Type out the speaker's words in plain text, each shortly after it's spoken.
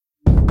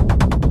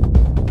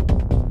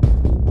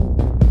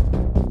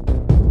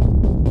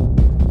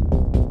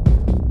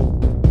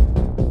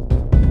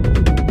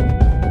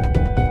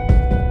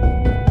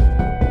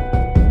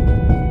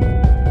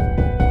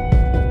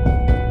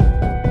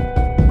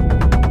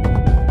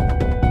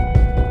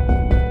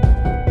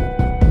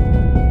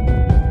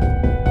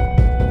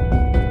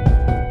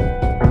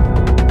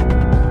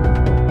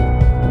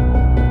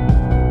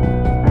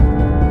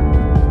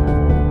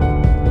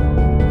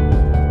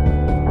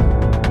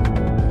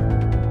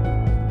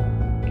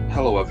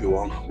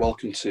everyone.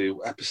 Welcome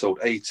to episode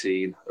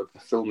 18 of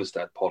the Film is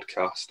Dead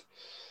podcast.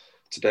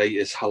 Today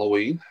is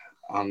Halloween,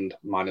 and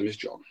my name is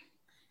John.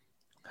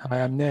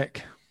 Hi, I'm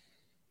Nick.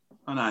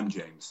 And I'm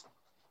James.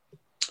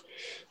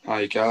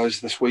 Hi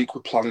guys, this week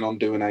we're planning on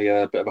doing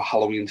a bit of a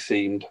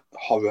Halloween-themed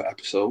horror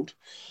episode.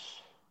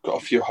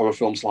 Got a few horror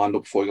films lined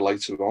up for you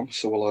later on,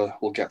 so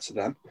we'll get to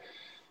them.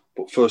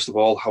 But first of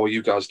all, how are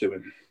you guys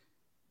doing?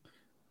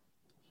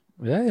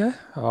 Yeah,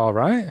 all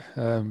right.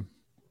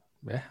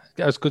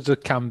 As good as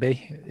it can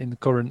be in the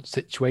current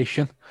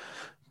situation.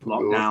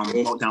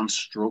 Lockdown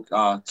struck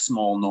our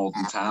small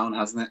northern town,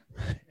 hasn't it?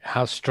 It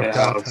has struck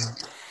out.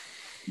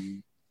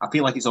 I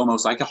feel like it's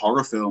almost like a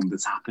horror film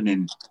that's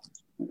happening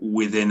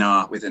within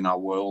our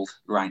world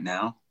right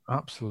now.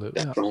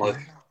 Absolutely. Definitely.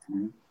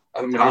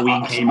 I mean,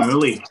 Halloween came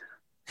early.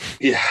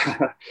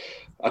 Yeah.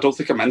 I don't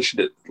think I mentioned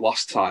it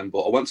last time,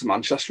 but I went to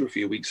Manchester a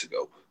few weeks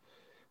ago.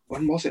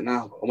 When was it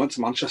now? I went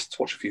to Manchester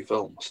to watch a few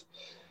films.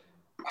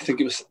 I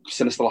think it was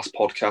since the last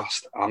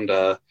podcast, and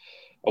I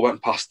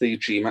went past the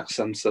GMET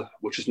Centre,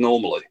 which is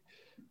normally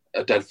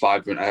a dead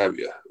vibrant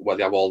area where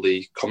they have all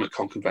the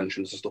Comic-Con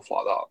conventions and stuff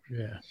like that.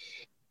 Yeah.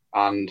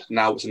 And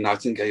now it's a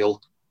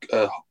Nightingale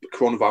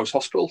coronavirus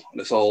hospital,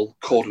 and it's all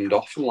cordoned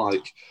off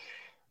and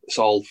it's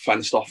all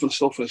fenced off and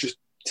stuff, and it's just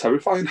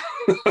terrifying.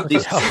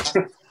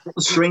 The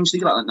strange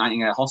thing about the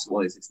Nightingale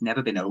Hospital is it's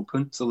never been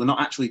open, so they're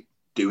not actually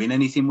doing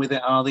anything with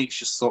it, are they? It's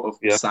just sort of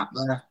sat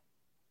there.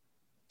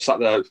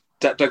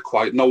 Dead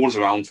quiet. No one's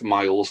around for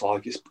miles.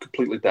 It's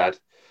completely dead.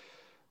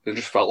 It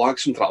just felt like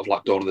something out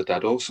of Dawn of the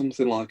Dead or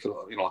something like an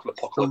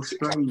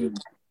apocalyptic. So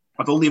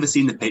I've only ever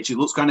seen the picture. It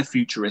looks kind of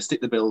futuristic,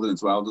 the building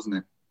as well, doesn't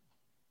it?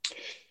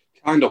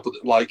 Kind of, but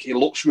it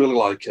looks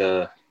really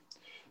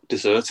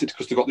deserted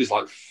because they've got these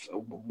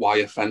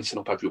wire fencing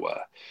up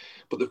everywhere.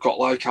 But they've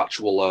got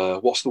actual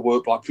what's the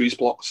word, breeze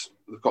blocks.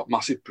 They've got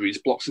massive breeze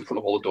blocks in front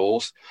of all the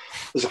doors.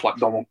 As if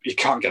you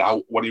can't get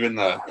out when you're in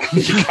there.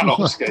 You cannot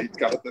escape,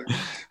 kind of thing.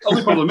 The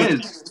only problem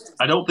is,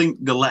 I don't think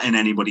they're letting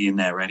anybody in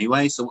there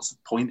anyway. So what's the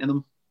point in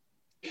them?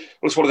 Well,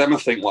 it's one of them. I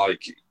think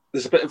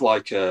there's a bit of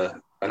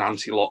an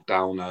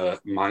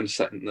anti-lockdown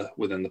mindset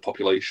within the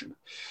population.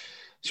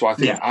 So I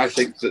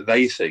think that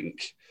they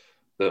think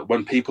that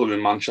when people are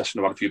in Manchester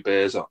and have had a few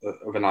beers of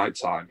a night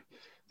time,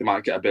 they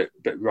might get a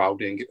bit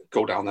rowdy and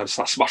go down there and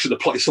start smashing the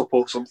place up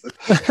or something.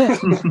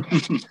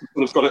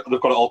 They've got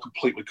it all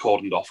completely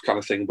cordoned off, kind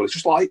of thing. But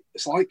it's just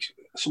it's like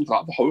something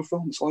out of a horror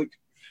film. It's like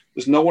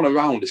there's no one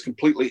around. It's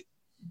completely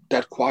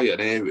dead quiet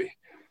and eerie.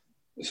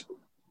 It's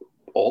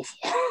awful.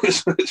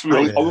 It's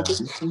really horrible.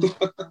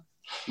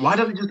 Why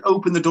don't they just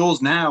open the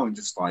doors now and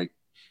just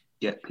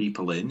get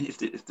people in? If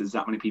there's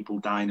that many people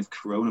dying of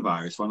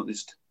coronavirus, why don't they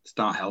just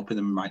start helping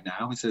them right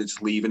now instead of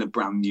just leaving a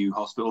brand new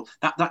hospital?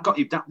 That got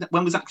you.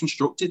 When was that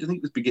constructed? I think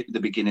it was the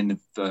beginning of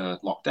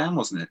lockdown,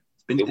 wasn't it?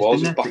 It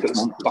was back at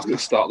the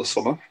start of the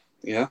summer.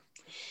 Yeah.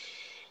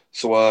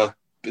 So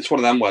it's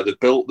one of them where they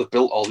built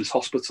all these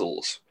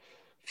hospitals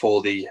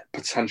for the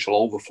potential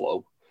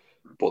overflow,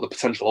 but the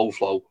potential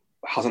overflow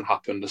hasn't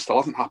happened. It still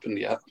hasn't happened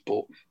yet,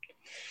 but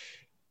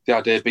the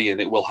idea being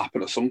it will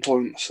happen at some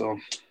point. So.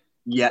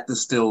 Yet they're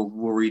still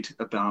worried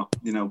about,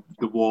 the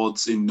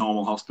wards in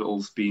normal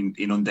hospitals being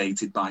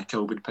inundated by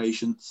COVID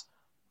patients.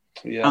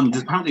 Yeah. And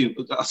apparently,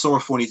 I saw a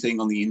funny thing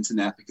on the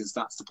internet, because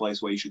that's the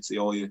place where you should see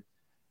all your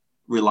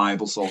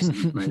reliable sources of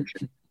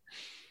information.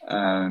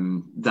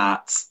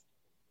 That,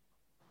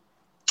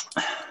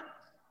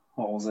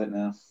 what was it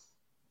now?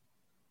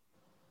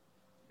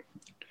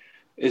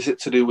 Is it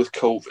to do with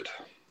COVID?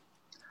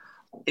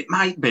 It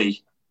might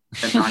be.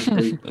 It might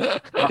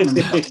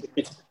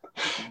be.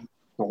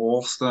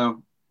 Source,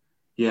 though.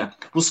 Yeah,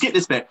 we'll skip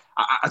this bit.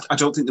 I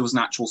don't think there was an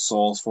actual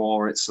source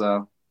for it.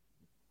 So,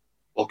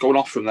 well, going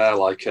off from there,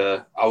 our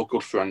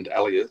good friend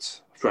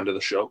Elliot, friend of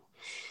the show,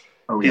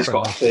 he's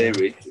got a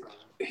theory.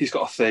 He's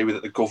got a theory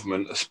that the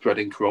government are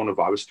spreading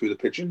coronavirus through the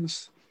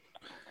pigeons.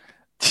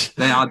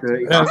 They are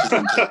dirty. Is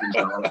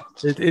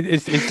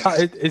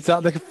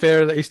that the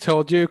theory that he's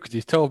told you? Because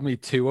he's told me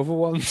two other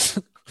ones.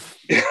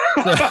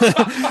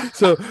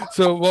 so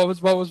what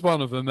was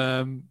one of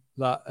them?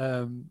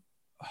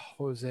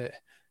 What was it?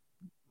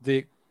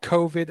 The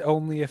COVID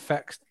only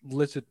affects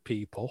lizard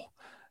people.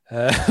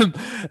 Like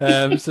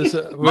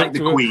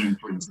the Queen,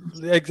 for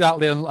instance.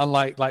 Exactly, and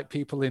like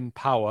people in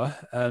power.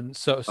 And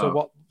so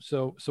what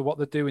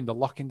they're doing, they're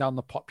locking down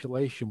the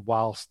population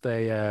whilst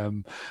they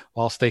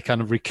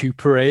kind of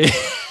recuperate.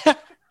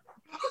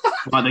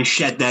 While they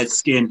shed their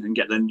skin and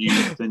get their new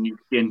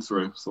skin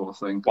through, sort of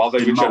thing. While they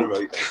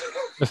regenerate.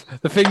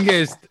 The thing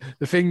is,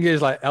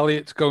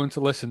 Elliot's going to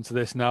listen to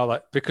this now,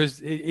 because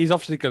he's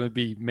obviously going to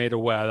be made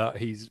aware that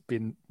he's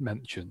been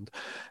mentioned,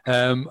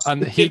 and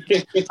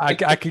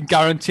I can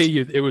guarantee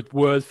you it was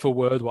word for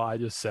word what I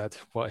just said.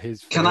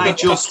 Can I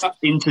just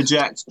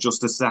interject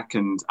just a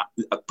second?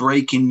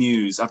 Breaking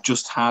news! I've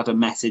just had a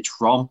message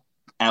from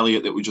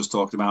Elliot that we just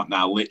talked about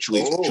now.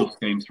 Literally, just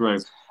came through,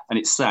 and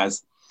it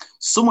says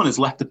someone has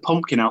left a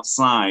pumpkin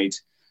outside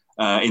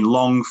in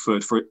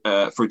Longford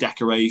for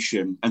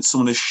decoration, and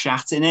someone has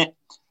shat in it.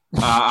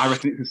 I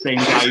reckon it's the same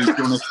guy who's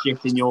done a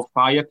shit in your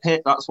fire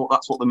pit. That's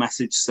what the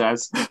message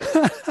says.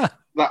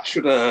 That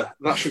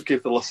should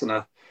give the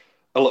listener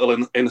a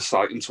little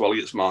insight into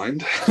Elliot's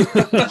mind.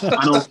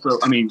 And also,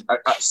 I mean,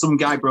 some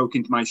guy broke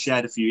into my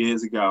shed a few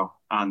years ago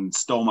and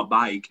stole my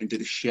bike and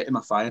did a shit in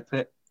my fire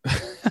pit.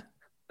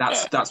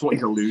 That's what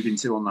he's alluding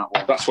to on that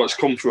one. That's what it's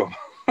come from.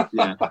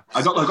 Yeah,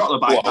 I got the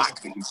bike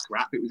back. It was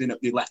scrap. It was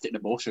they left it in a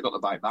bush. I got the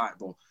bike back,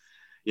 but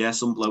yeah,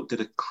 some bloke did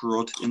a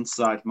crud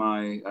inside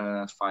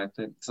my fire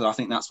pit. So I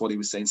think that's what he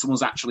was saying.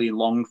 Someone's actually in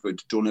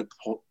Longford done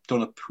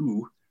a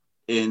poo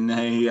in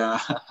a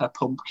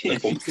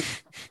pumpkin.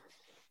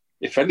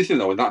 If anything,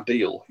 though, in that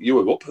deal, you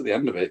were up at the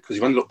end of it because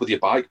you ended up with your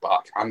bike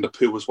back and a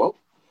poo as well.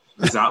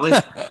 Exactly.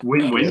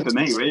 Win-win for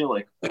me,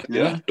 really.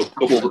 Yeah,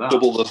 double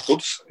the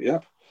goods. Yeah.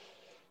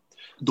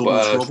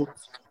 Double trouble.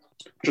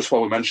 Just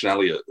while we mention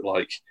Elliot,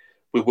 like,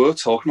 we were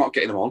talking about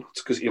getting him on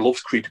because he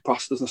loves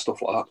creepypastas and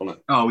stuff like that, doesn't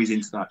it? Oh, he's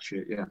into that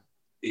shit, yeah.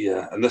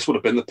 Yeah, and this would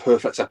have been the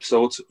perfect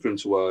episode for him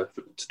to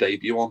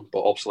debut on,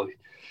 but obviously,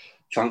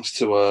 thanks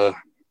to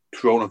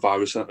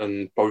coronavirus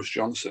and Boris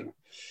Johnson,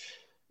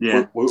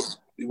 yeah, we're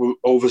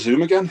over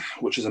Zoom again,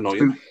 which is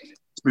annoying.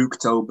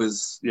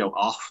 Spooktober's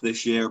off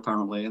this year,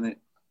 apparently, isn't it?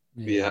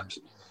 Yeah.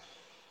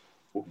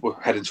 We're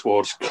heading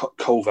towards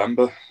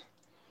Covember.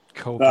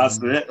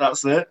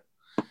 That's it.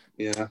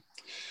 Yeah.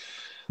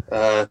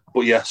 But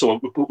yeah,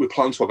 so we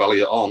plan to have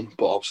Elliot on,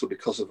 but obviously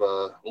because of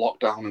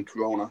lockdown and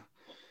corona,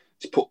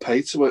 he's put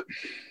pay to it.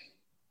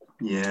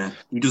 Yeah,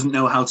 he doesn't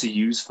know how to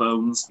use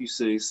phones, you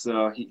see,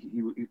 so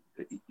he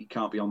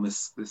can't be on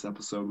this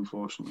episode,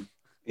 unfortunately.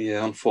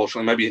 Yeah,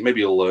 unfortunately, maybe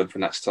he'll learn for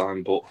next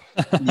time. But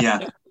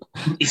yeah,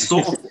 he's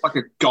sort of like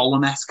a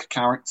Gollum-esque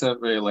character,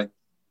 really.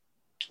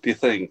 Do you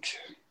think?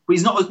 But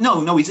he's not.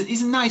 No.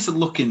 He's nicer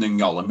looking than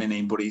Gollum, isn't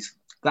he? But he's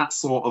that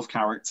sort of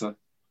character.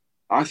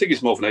 I think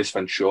he's more of an Ace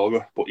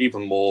Ventura, but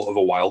even more of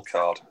a wild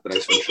card than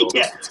Ace Ventura.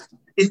 Yeah,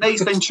 if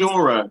Ace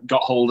Ventura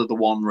got hold of the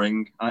One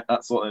Ring,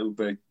 that's what it would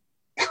be.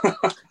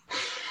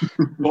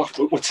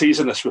 We're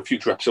teasing this for a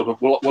future episode.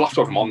 We'll have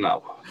to have him on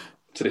now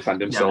to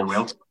defend himself. Yeah,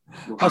 we will.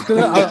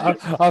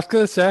 I was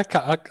gonna say I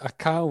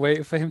can't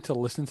wait for him to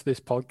listen to this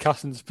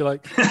podcast and just be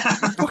like,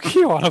 "What are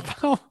you on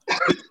about?"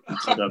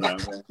 I don't know.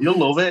 Man. You'll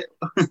love it.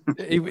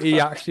 He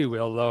actually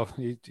will, though.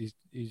 He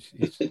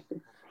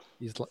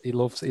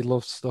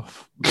loves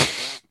stuff.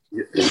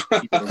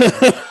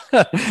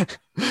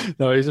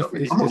 No, he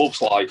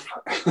loves life.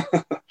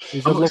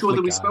 I'm not sure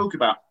whether we spoke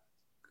about.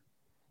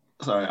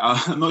 Sorry,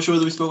 I'm not sure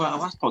whether we spoke about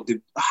the last pod.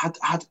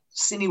 Had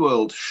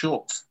Cineworld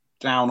shut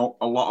down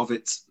a lot of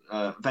its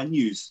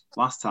venues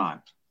last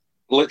time?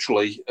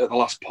 Literally, at the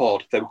last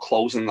pod, they were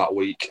closing that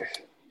week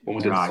when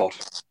we did the pod.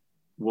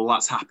 Well,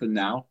 that's happened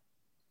now.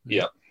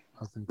 Yeah,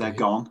 they're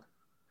gone.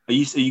 Are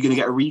you going to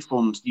get a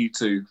refund, you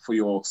two, for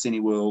your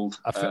Cineworld?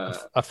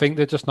 I think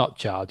they're just not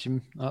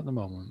charging at the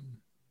moment.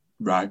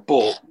 Right,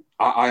 but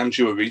I am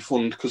due a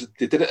refund because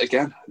they did it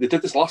again. They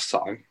did this last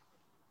time.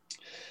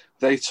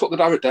 They took the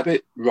direct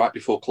debit right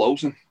before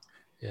closing.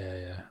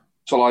 Yeah.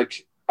 So,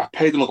 like, I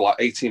paid another like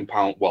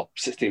 £18, well,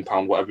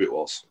 £16, whatever it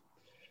was,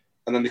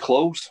 and then they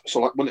closed. So,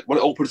 like, when it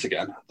opens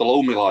again, they'll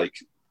owe me like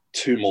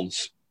 2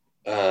 months,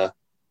 like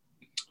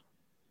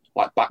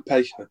back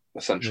pay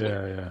essentially.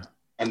 Yeah.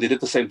 And they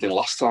did the same thing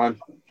last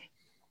time,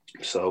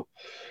 so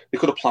they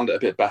could have planned it a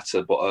bit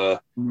better.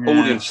 But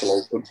Odeon's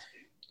still open,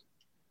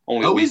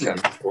 only a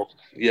weekend. But,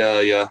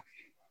 yeah.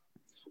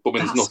 But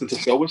there's nothing to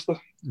show, is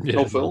there?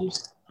 No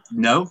films.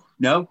 No.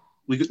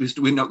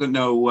 We're not going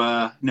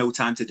to No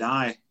Time to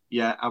Die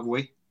yet, have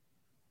we?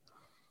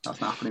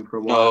 That's not happening for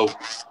a while. No.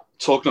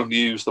 Talking of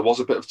news, there was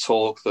a bit of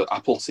talk that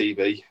Apple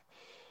TV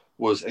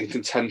was in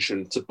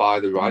contention to buy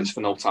the rights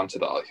for No Time to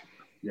Die.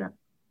 Yeah.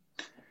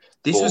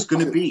 This was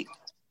going to be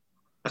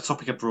a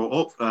topic I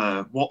brought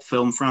up. What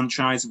film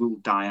franchise will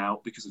die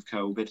out because of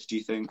COVID, do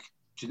you think?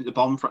 Do you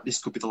think this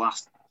could be the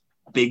last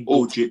big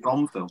budget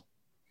Bond film?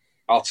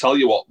 I'll tell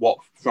you what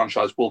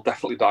franchise will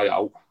definitely die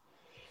out.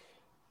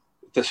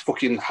 This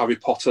fucking Harry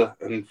Potter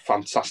and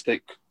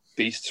Fantastic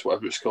Beasts,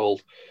 whatever it's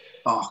called.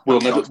 Oh,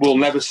 we'll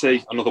never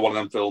see another one of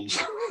them films.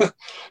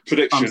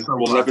 Prediction: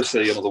 we'll never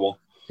see another one.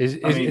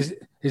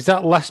 Is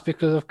that less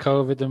because of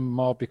COVID and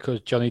more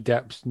because Johnny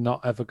Depp's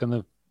not ever going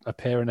to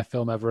appear in a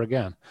film ever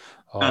again?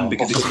 And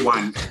because it's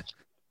wank.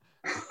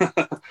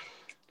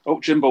 Oh,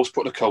 Jimbo's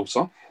putting a coat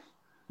on.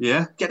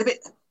 Yeah, get a bit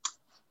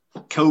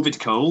COVID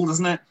cold,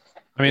 isn't it?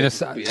 I mean, I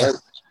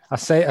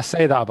say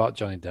that about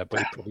Johnny Depp,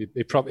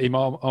 but he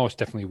almost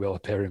definitely will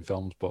appear in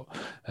films. But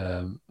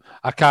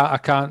I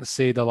can't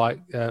see them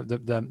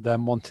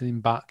wanting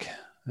him back.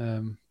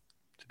 To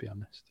be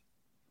honest,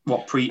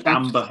 what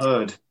Amber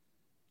Heard?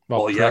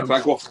 Well, yeah. Can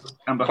I go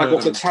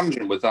off the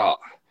tangent with that?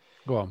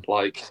 Go on.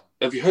 Like,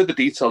 have you heard the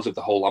details of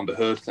the whole Amber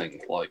Heard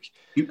thing? Like,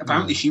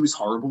 apparently she was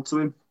horrible to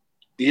him.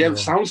 Yeah, it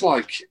sounds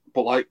like,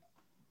 but like,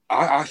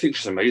 I think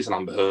she's amazing,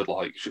 Amber Heard.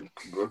 Like, she's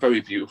a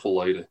very beautiful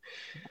lady.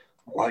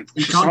 Like,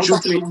 you can't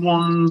judge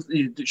someone.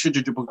 You should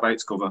judge a book by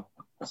its cover.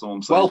 That's all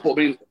I'm saying. Well, but I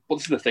mean,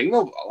 this is the thing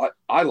though. Like,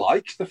 I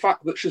like the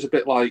fact that she's a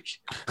bit like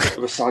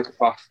of a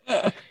psychopath.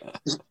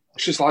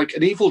 she's like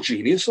an evil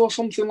genius or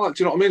something. Like,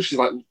 do you know what I mean? She's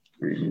like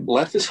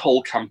led this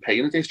whole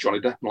campaign against Johnny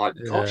Depp. I'm like,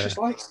 God, she's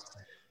like,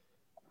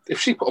 if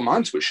she put her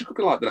mind to it, she could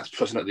be like the next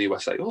president of the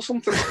USA or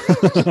something.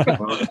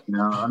 Well,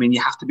 no, I mean,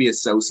 you have to be a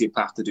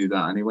sociopath to do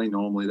that anyway,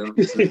 normally, don't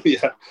you? So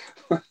yeah.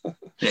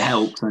 It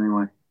helps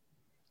anyway.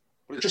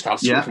 It just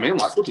adds to it for me. I'm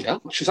like, bloody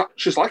hell.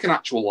 She's like an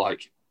actual,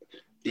 like,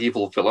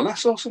 evil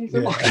villainess or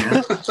something. Like.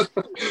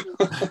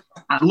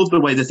 I love the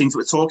way the things that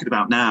we're talking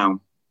about now,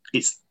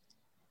 it's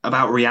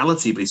about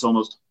reality, but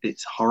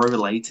it's horror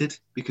related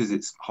because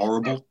it's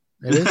horrible.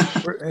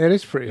 It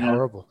is pretty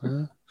horrible.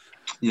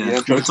 Yeah.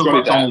 We could talk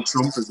about Donald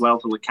Trump as well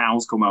till the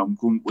cows come home,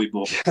 couldn't we?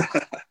 But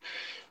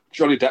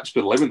Johnny Depp's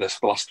been living this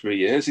for the last 3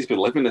 years. He's been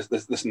living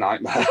this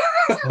nightmare.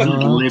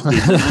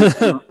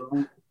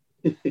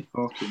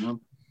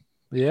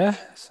 Yeah.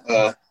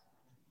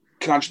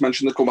 Can I just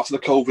mention the come back to the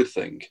COVID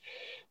thing?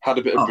 Had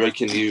a bit of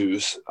breaking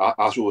news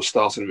as we were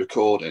starting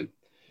recording.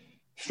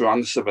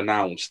 France have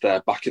announced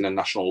they're back in a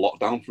national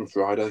lockdown from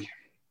Friday,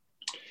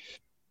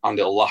 and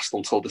it'll last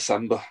until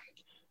December.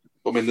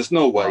 I mean, there's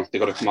no way they're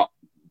going to come up.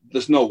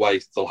 There's no way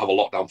they'll have a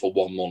lockdown for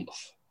 1 month.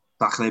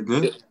 Sacré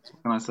bleu,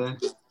 can I say?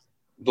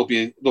 They'll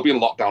be in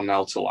lockdown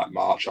now till like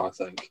March, I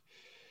think.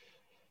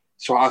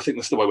 So I think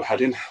that's the way we're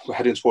heading. We're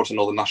heading towards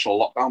another national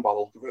lockdown by the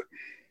look of it.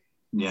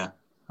 Yeah.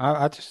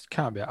 I just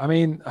can't be. I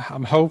mean,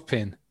 I'm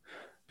hoping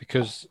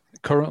because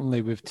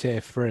currently with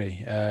Tier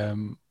 3,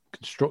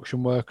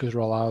 construction workers are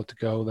allowed to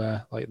go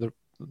there. Like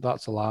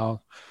that's allowed.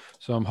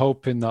 So I'm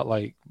hoping that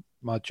like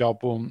my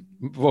job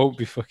won't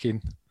be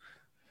fucking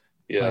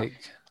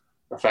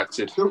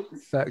affected. Are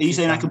you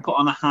saying I can put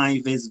on a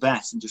high-vis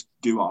vest and just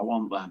do what I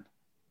want then?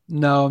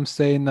 No, I'm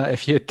saying that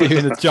if you're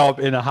doing a job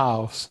in a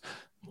house,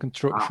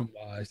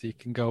 construction-wise, you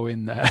can go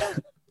in there.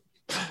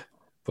 But,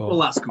 well,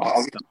 that's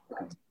cool.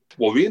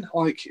 Worrying,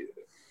 like,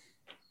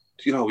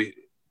 you know,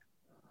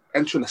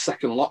 entering a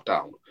second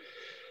lockdown.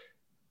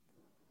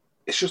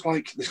 It's just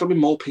like there's going to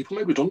be more people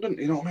made redundant.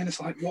 You know what I mean?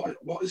 It's like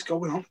what is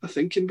going on? The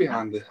thinking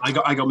behind it. I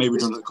got made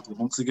redundant a couple of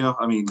months ago.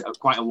 I mean,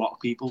 quite a lot of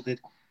people did.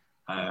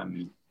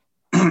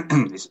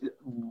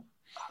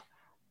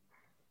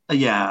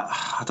 Yeah,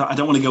 I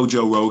don't want to go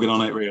Joe Rogan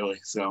on it really.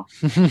 So,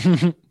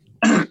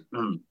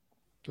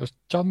 was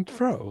John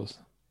froze?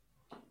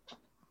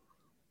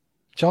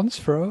 John's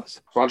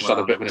froze. So I just had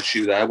a bit of an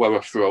issue there where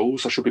we're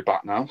froze. I should be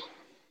back now.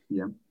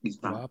 Yeah, he's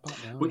back.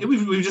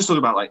 We've just talked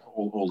about like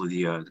all of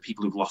the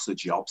people who've lost their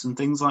jobs and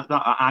things like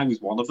that. I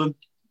was one of them,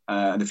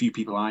 and a few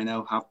people I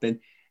know have been.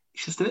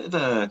 It's just a bit of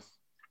an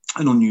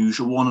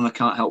unusual one, and I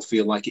can't help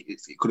feel like it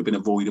could have been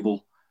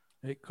avoidable.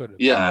 It could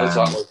have. Yeah,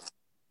 exactly.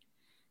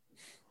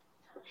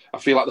 I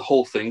feel like the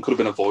whole thing could have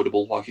been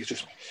avoidable. Like it's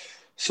just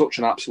such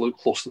an absolute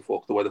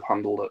clusterfuck the way they've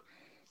handled it.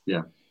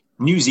 Yeah,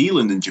 New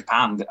Zealand and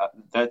Japan,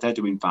 they're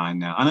doing fine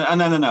now.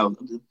 And I don't know.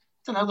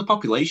 The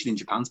population in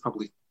Japan's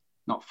probably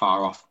not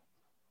far off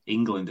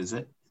England, is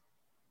it?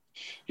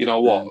 You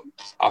know what?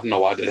 I've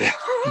no idea.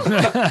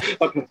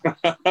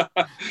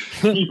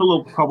 People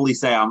will probably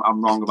say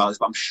I'm wrong about this,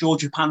 but I'm sure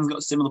Japan's got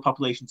a similar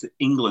population to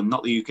England,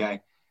 not the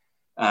UK.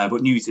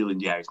 But New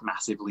Zealand, yeah, is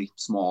massively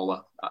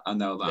smaller. I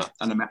know that.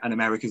 Yeah. And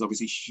America's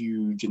obviously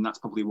huge, and that's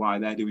probably why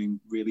they're doing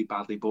really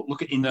badly. But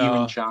look at India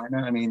and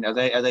China. I mean, are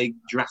they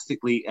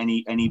drastically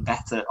any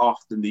better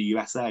off than the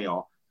USA?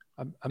 Or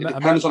it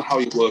depends on how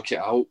you work it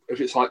out.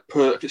 If it's like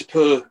per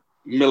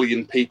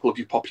million people of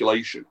your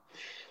population,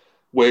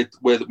 we're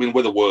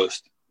the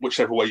worst.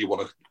 Whichever way you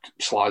want to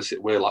slice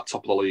it, we're like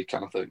top of the league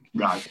kind of thing.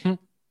 Right.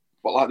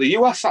 But like the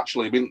US,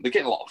 actually, I mean, they're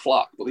getting a lot of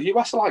flack, but the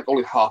US are like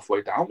only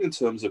halfway down in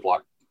terms of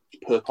like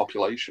per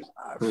population.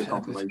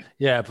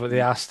 Yeah, but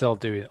they are still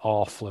doing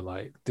awfully.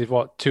 Like they've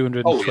what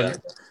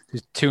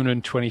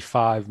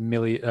 225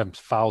 million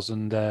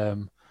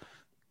thousand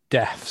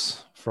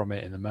deaths from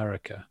it in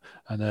America,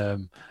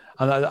 and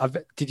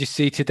did you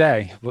see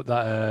today? But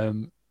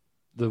that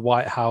the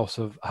White House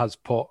has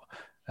put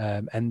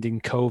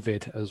ending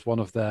COVID as one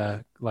of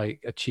their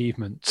like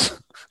achievements.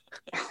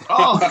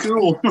 Oh,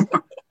 cool!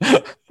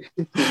 So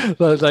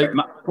it's like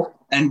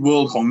end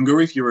world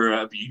hunger if you were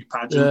a beauty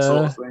pageant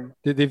sort of thing.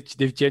 They've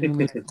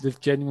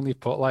genuinely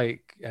put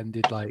like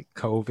ended like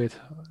COVID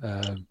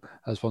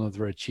as one of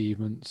their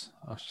achievements.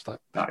 I was just like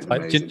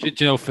do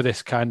you know, for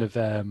this kind of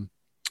for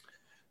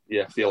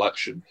the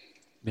election.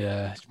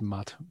 Yeah, it's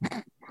mad.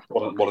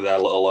 One of their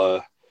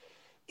little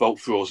vote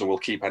for us and we'll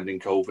keep ending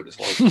COVID as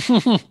well.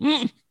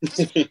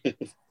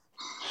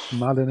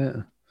 Mad, isn't it?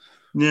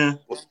 Yeah.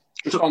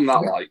 Just on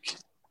that, like,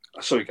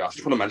 sorry guys,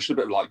 just want to mention a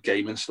bit of like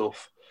gaming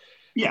stuff.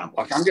 Yeah.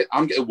 Like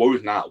I'm getting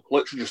worried now.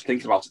 Literally just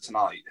thinking about it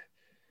tonight.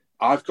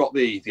 I've got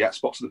the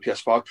Xbox and the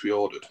PS5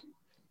 pre-ordered,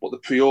 but they're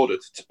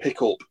pre-ordered to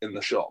pick up in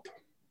the shop.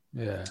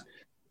 Yeah.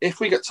 If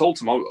we get told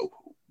tomorrow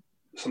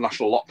it's a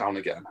national lockdown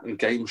again and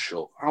games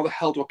shut, how the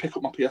hell do I pick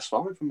up my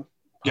PS5? You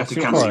have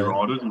to cancel your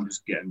orders and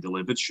just get them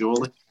delivered,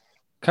 surely.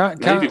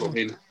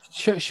 Surely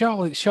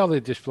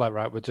just like,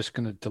 right, we're just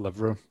going to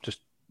deliver them.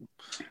 Just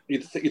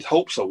You'd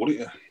hope so, wouldn't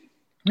you?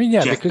 I mean,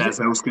 yeah, Jeff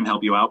Bezos can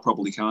help you out,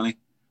 probably, can't he?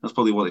 That's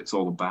probably what it's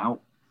all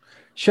about.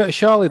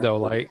 Surely, though,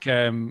 like,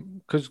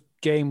 because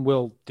game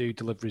will do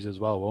deliveries as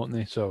well, won't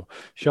they? So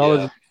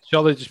surely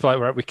just like,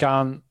 right, we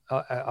can't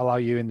allow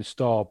you in the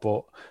store,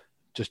 but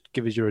just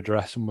give us your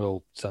address and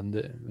we'll send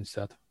it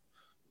instead.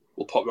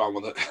 We'll pop around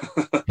with it.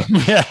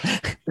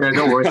 yeah,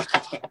 don't worry.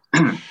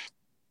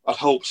 I'd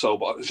hope so,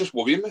 but it's just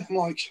worrying me. I'm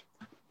like,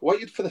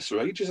 waited for this for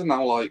ages, and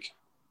now like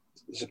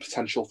there's a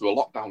potential for a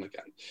lockdown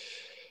again.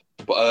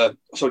 But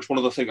so it's one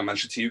other thing I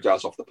mentioned to you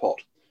guys off the pod.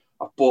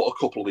 I've bought a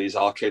couple of these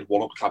arcade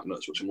one-up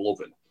cabinets, which I'm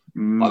loving.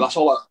 Like that's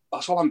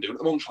all I'm doing at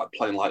the moment, like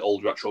playing like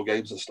old retro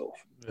games and stuff.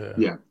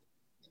 Yeah.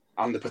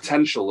 And the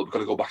potential that we're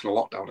going to go back in a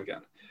lockdown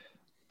again.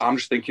 I'm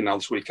just thinking now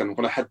this weekend,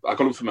 I got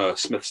them from a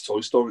Smith's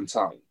toy store in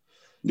town.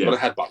 I'm going to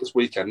head back this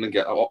weekend and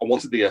get. I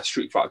wanted the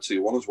Street Fighter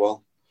 2 one as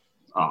well.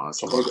 Oh,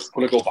 so I'm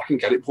going to go back and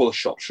get it before the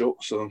shop shut.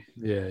 So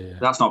yeah,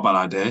 that's not a bad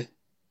idea.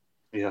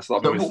 Yeah, so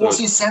what's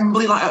the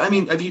assembly like? I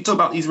mean, have you talked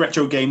about these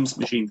retro games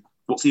machines?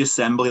 What's the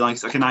assembly like?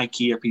 It's like an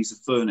IKEA piece of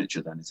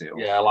furniture, then, is it?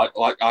 Yeah, like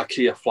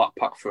IKEA flat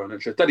pack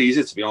furniture. Dead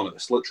easy, to be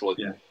honest. Literally.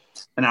 Yeah.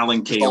 An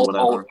Allen key or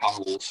whatever. All the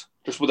panels,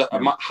 just with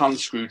a hand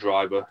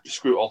screwdriver, just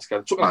screw it all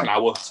together. It took like an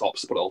hour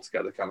tops to put it all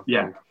together, kind of thing.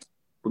 Yeah.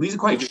 Well, these are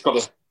quite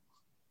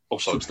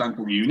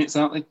substantial units,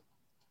 aren't they?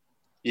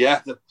 Yeah,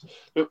 to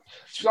be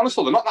honest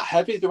though, they're not that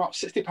heavy. They're about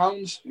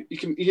 £60. You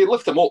can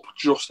lift them up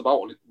just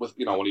about with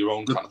on your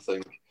own kind of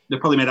thing. They're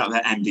probably made out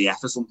of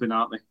MDF or something,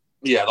 aren't they?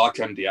 Yeah, like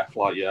MDF,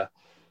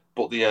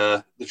 But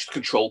the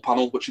control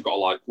panel, which you've got to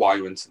like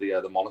wire into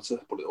the monitor.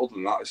 But other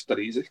than that, it's dead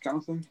easy kind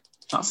of thing.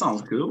 That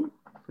sounds cool.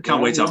 I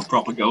can't wait to have a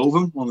proper go of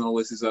them when all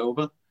this is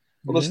over.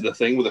 Well, this is the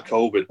thing with the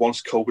COVID.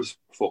 Once COVID's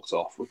fucked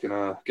off, we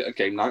can get a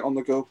game night on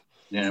the go.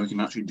 Yeah, we can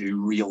actually do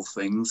real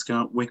things,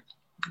 can't we?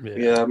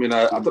 Yeah, I mean,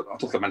 I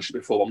think I mentioned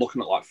before, but I'm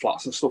looking at like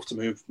flats and stuff to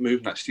move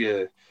next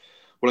year.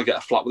 I want to get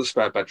a flat with a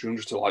spare bedroom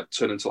just to like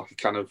turn into like a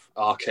kind of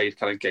arcade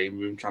kind of game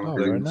room kind of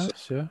thing. Very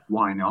nice, yeah.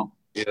 Why not?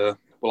 Yeah,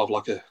 we'll have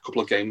like a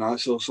couple of game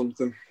nights or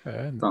something.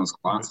 Yeah, sounds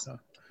class.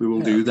 We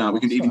will do that. We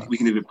can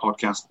do a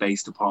podcast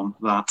based upon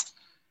that.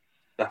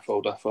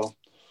 Defo.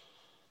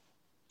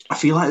 I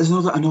feel like there's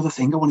another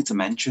thing I wanted to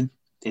mention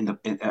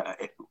about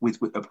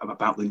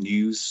the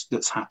news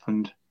that's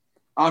happened.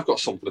 I've got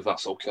something, if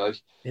that's okay.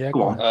 Yeah,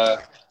 go on.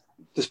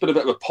 There's been a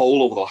bit of a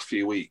poll over the last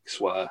few weeks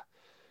where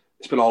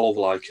it's been all over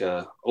like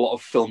a lot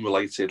of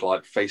film-related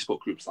like Facebook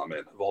groups that I'm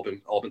in have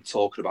all been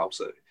talking about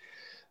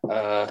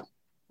it.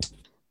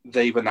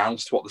 They've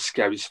announced what the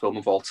scariest film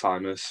of all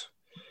time is.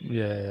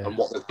 Yeah. And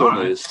what they've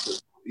done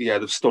is,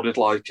 they've studied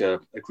like a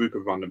group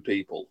of random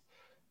people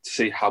to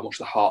see how much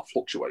the heart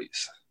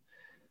fluctuates.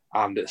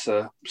 And it's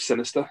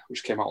Sinister,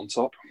 which came out on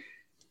top.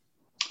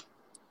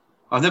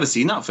 I've never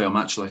seen that film,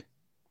 actually.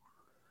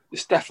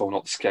 It's definitely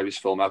not the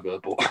scariest film ever,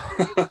 but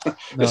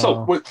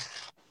no.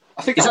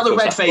 I think is that the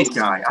red face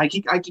guy? I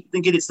keep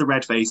thinking it's the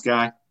red face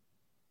guy.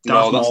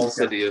 No, that's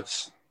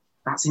Insidious.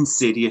 That's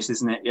Insidious,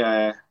 isn't it?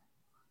 Yeah.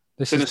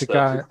 This is the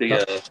guy.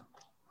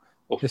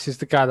 This is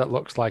the guy that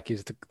looks like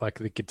he's the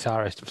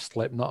guitarist of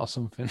Slipknot or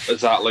something.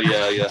 Exactly.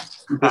 Yeah.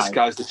 This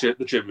guy's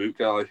the Jim Root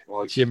guy.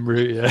 Like Jim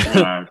Root.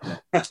 Yeah.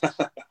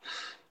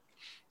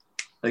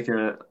 like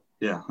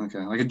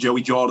a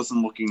Joey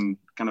Jordison looking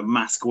kind of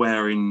mask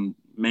wearing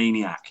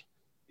maniac.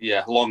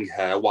 Yeah, long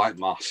hair, white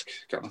mask,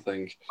 kind of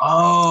thing.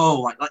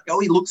 Oh,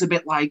 he looks a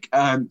bit like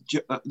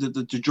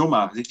the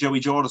drummer. Is it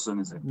Joey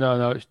Jordison? Is it?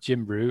 No, it's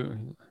Jim Root.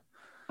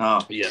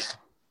 Oh, yeah.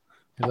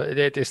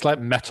 It's like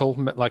metal,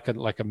 like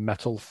a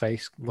metal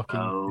face looking.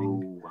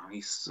 Oh, thing. I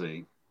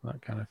see. That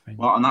kind of thing.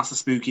 Well, and that's the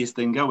spookiest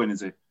thing going,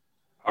 is it?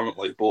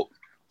 Apparently, but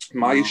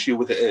my issue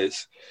with it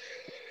is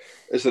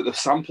that they've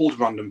sampled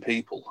random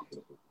people.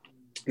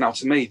 Now,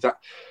 to me, that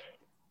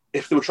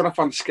if they were trying to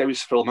find the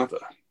scariest film ever,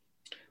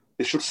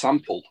 they should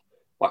sample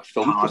like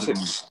film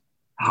critics.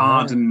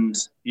 Hardened,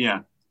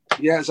 yeah.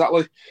 Yeah,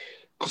 exactly.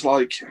 Because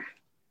like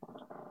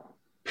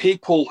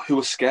people who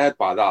are scared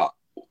by that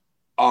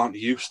aren't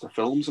used to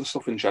films and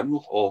stuff in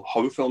general, or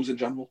horror films in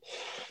general.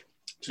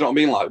 Do you know what I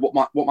mean? Like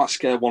what might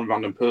scare one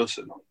random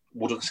person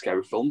wouldn't scare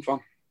a film fan.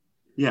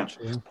 Yeah.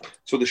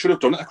 So they should have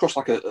done it across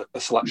like a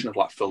selection of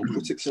like film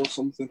critics or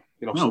something.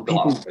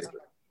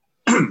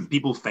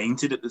 People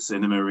fainted at the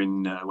cinema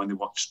when they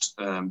watched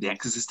The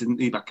Exorcist, didn't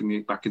they? Back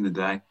in the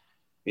day.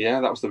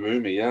 Yeah, that was the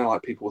rumor. Yeah,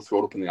 like people were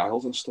thrown up in the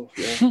aisles and stuff.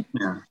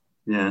 Yeah.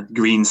 Yeah,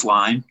 green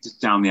slime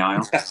just down the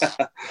aisle.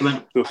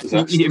 Then,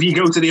 if you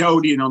go to the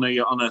Odeon on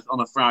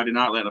a Friday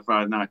night, late on a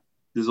Friday night,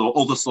 there's all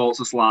other sorts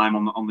of slime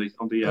on the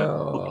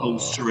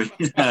upholstery,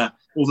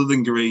 other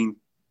than green.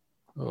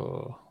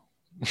 Oh,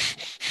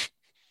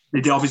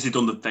 they've obviously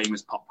done the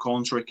famous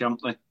popcorn trick,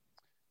 haven't they?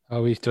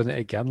 Oh, he's done it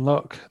again.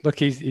 Look,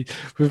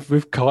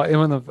 we've caught him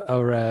on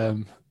our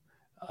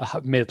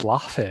mid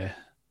laugh here.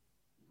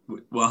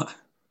 What,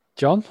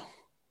 John?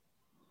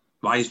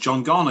 Why is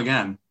John gone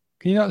again?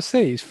 Can you not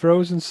see? He's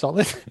frozen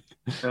solid.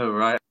 Oh,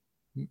 right.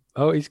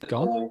 Oh, he's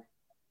gone.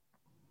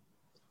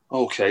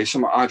 Okay, so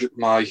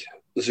my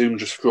Zoom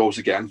just froze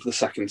again for the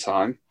second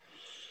time.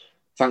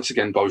 Thanks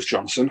again, Boris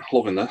Johnson.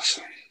 Loving this.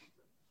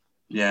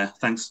 Yeah,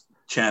 thanks,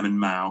 Chairman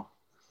Mao.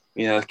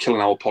 Yeah, killing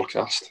our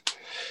podcast.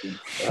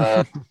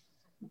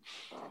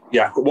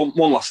 Yeah,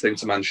 one last thing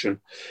to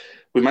mention.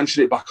 We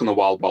mentioned it back on the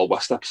Wild Wild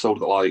West episode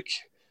that like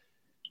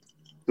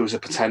there was a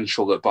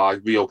potential that by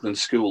reopening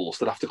schools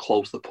they'd have to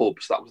close the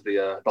pubs. That was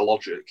the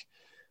logic,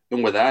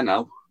 and we're there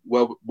now.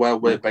 Where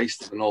we're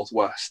based in the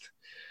northwest,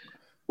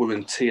 we're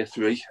in tier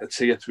 3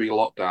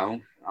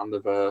 lockdown, and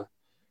they've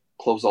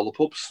closed all the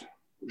pubs,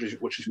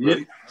 which is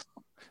great.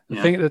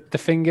 The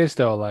thing is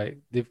though, like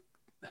they've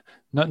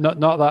not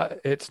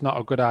that it's not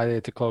a good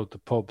idea to close the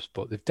pubs,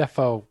 but they've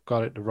definitely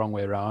got it the wrong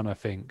way around. I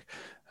think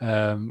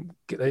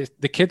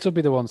the kids will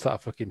be the ones that are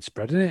fucking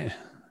spreading it.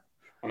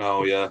 I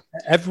know, yeah.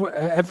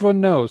 Everyone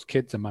knows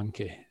kids are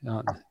manky,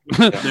 aren't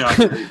they?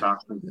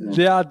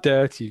 They are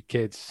dirty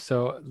kids,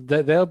 so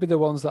they'll be the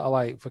ones that are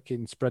like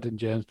fucking spreading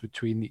germs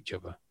between each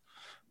other.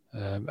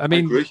 I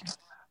mean,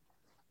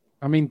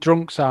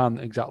 drunks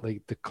aren't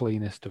exactly the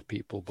cleanest of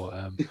people,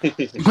 but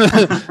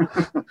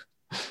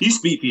you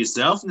speak for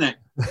yourself, Nick.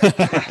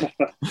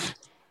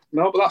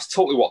 No, but that's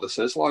totally what this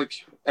is.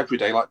 Like every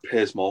day, like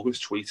Piers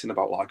Morgan's tweeting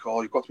about like,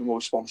 oh, you've got to be more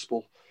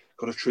responsible,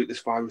 got to treat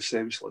this virus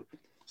seriously.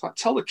 It's like,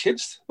 tell the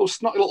kids, those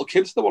snotty little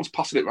kids, the ones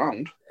passing it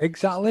around.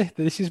 Exactly.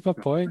 This is my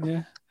point.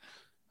 Yeah,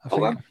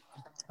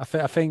 I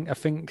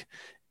think,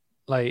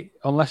 like,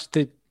 unless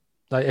they,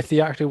 like, if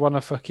they actually want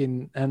to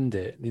fucking end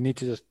it, they need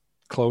to just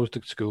close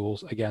the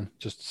schools again.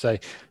 Just to say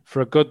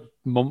for a good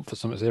month or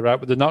something. Say right,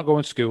 but they're not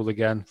going to school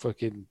again.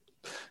 Fucking,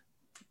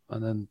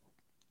 and then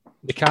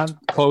they can't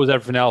close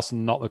everything else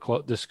and not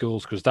the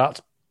schools because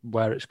that's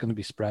where it's going to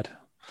be spread.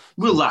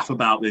 We'll laugh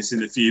about this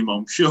in a few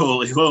months,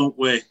 surely, won't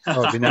we?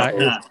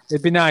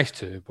 It'd be nice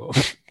to,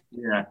 but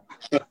yeah,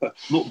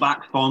 look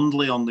back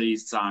fondly on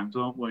these times,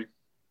 won't we?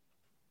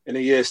 In a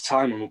year's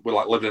time, we're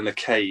like living in a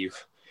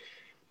cave,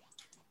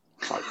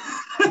 like,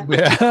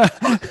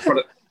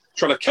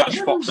 trying to catch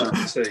foxes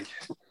at sea.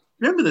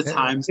 Remember the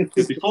times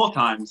before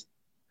times.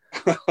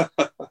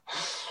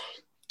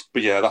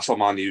 But yeah, that's all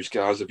my news,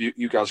 guys. Have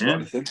you guys got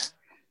anything?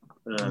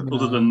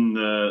 Other than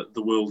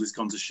the world has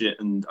gone to shit,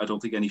 and I don't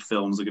think any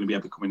films are going to be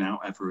ever coming out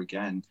ever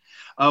again.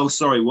 Oh,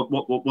 sorry. What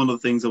one of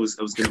the things I was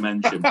going to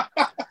mention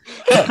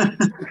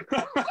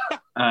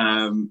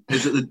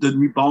is that the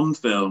new Bond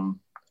film.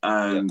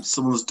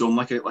 Someone's done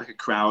like a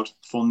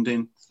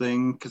crowdfunding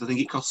thing because I think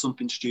it cost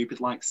something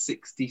stupid like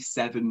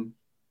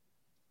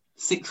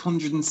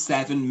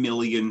 607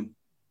 million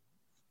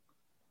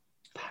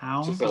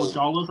pounds or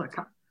dollars.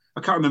 I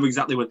can't remember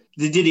exactly what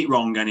they did it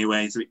wrong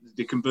anyway. So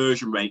the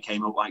conversion rate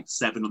came up like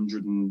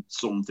 700 and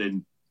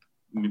something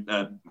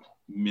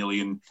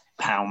million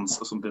pounds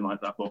or something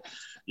like that. But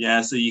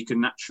yeah, so you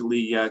can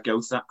actually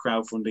go to that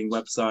crowdfunding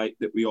website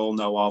that we all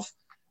know of,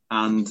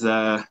 and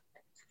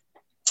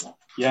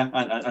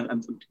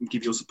and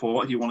give your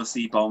support if you want to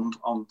see Bond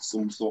on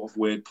some sort of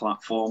weird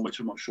platform, which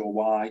I'm not sure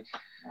why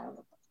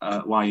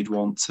you'd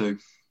want to.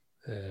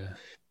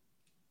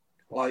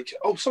 Like,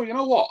 oh, so you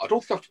know what? I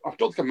don't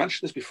think I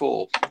mentioned this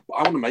before, but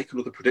I want to make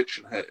another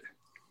prediction here.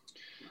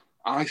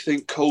 I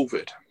think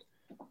COVID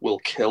will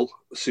kill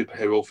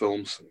superhero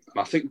films,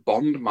 and I think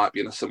Bond might be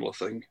in a similar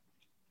thing.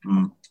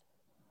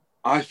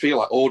 I feel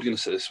like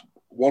audiences,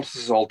 once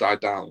this has all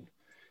died down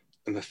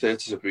and the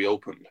theatres have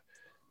reopened,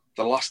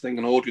 the last thing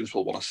an audience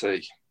will want to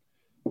see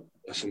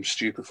is some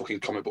stupid fucking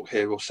comic book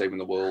hero saving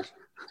the world.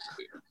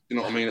 You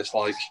know what I mean? It's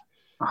like,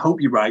 I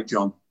hope you're right,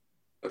 John.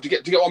 Do you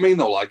get what I mean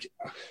though? Like,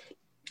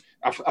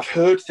 I've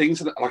heard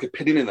things like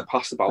opinion in the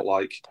past about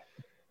like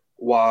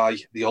why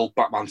the old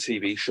Batman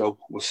TV show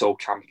was so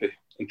campy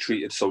and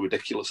treated so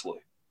ridiculously.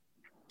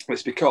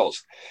 It's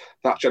because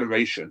that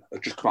generation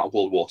had just come out of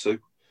World War II.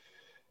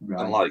 Right.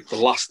 And like the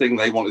last thing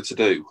they wanted to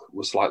do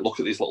was like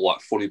look at these little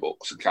like funny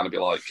books and kind of be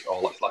like,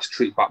 oh, let's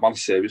treat Batman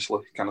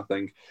seriously, kind of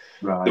thing.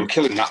 Right. They were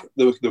killing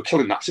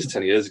Nazis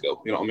 10 years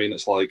ago. You know what I mean?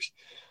 It's like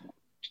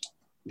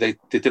they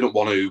didn't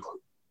want to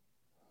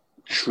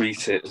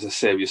treat it as a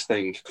serious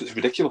thing because it's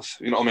ridiculous.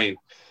 You know what I mean?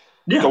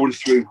 Yeah. Going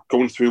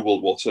through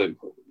World War II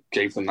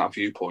gave them that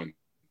viewpoint,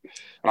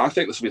 and I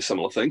think this will be a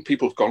similar thing.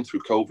 People have gone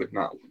through COVID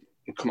now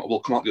and will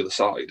come out the other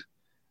side.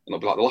 And they'll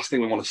be like, the last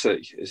thing we want to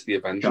see is the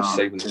Avengers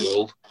saving the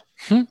world.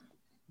 So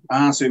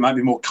it might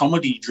be more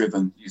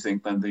comedy-driven, you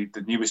think, than the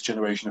newest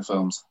generation of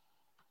films?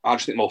 I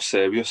just think more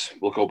serious.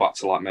 We'll go back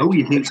to like... Oh,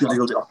 you think it's going to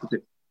go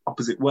the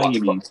opposite way, like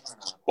you mean?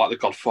 Like The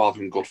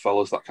Godfather and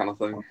Goodfellas, that kind of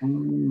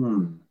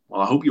thing.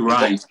 Well, I hope you're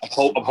right.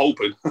 I'm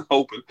hoping.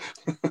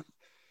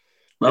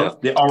 Well,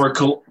 yeah.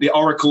 The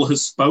Oracle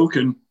has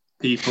spoken,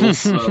 people.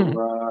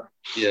 So,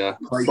 yeah.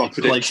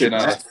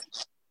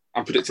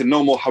 I'm predicting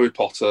no more Harry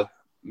Potter,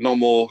 no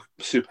more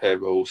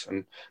superheroes,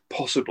 and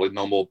possibly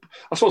no more.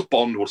 I suppose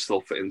Bond would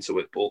still fit into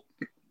it, but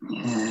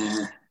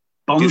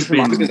Bond's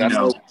been,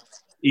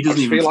 he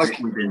doesn't even feel like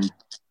within.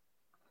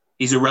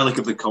 He's a relic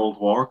of the Cold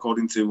War,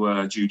 according to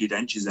Judi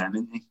Dench's M,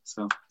 isn't he?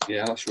 So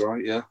yeah, that's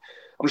right. Yeah,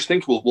 I'm just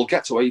thinking we'll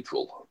get to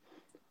April.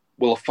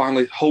 We'll have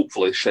finally,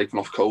 hopefully, shaken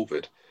off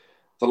COVID.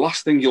 The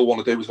last thing you'll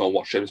want to do is go and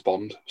watch James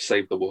Bond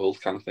save the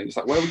world, kind of thing. It's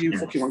like, where were you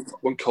fucking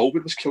when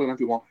COVID was killing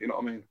everyone? You know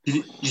what I mean? Do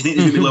you think there's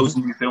going to be loads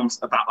of new films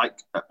about like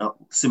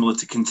similar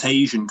to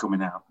Contagion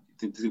coming out?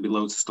 think there's going to be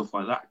loads of stuff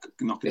like that.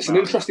 It's an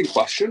interesting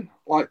question.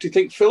 Like, do you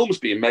think films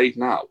being made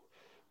now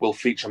will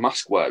feature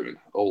mask wearing,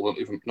 or will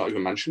not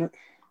even mention it?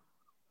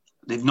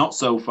 They've not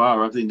so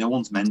far, have they? No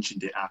one's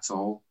mentioned it at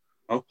all.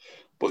 Oh,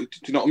 but do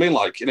you know what I mean?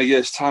 Like, in a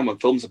year's time, when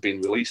films have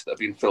been released that have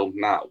been filmed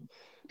now,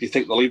 do you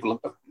think they'll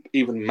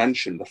even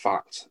mention the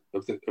fact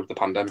of the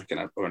pandemic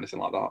or anything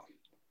like that?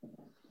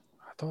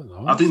 I don't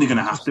know. I think they're going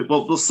to have to.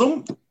 Well,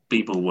 some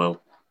people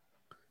will.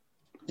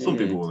 Some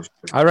people will.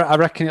 I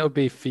reckon it'll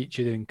be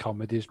featured in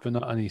comedies, but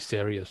not any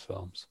serious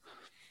films.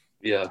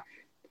 Yeah.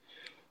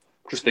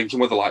 Just thinking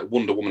whether like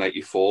Wonder Woman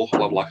 84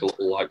 will have like a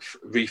little like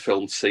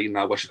refilmed scene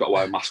now where she's got to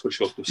wear a mask when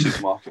she goes to the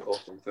supermarket or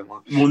something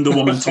like that. Wonder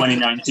Woman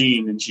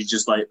 2019 and she's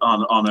just like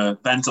on a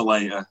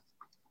ventilator.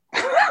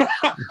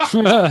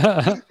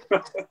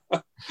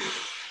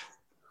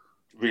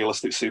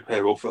 Realistic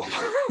superhero film.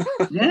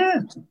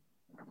 Yeah.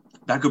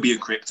 That could be a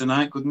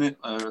kryptonite, couldn't it?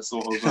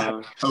 Sort of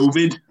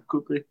COVID,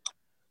 could be.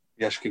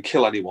 Yeah, she can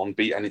kill anyone,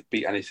 beat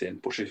anything,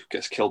 but she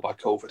gets killed by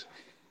COVID.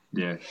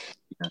 Yeah.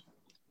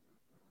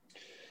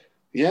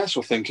 Yeah,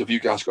 so I think, have you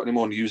guys got any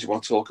more news you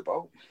want to talk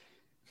about?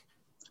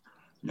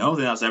 No, I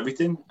think that's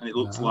everything. And it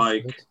looks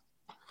like... Good.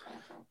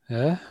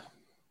 Yeah,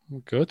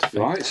 good.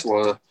 Right,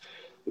 so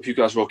if you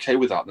guys are okay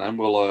with that, then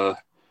we'll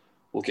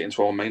get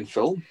into our main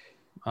film.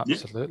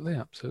 Absolutely,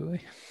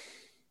 absolutely.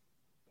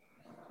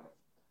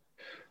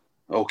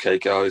 Okay,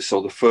 guys, so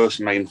the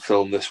first main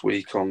film this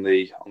week on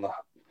the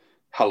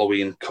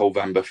Halloween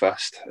Covember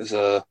Fest is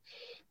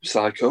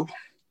Psycho.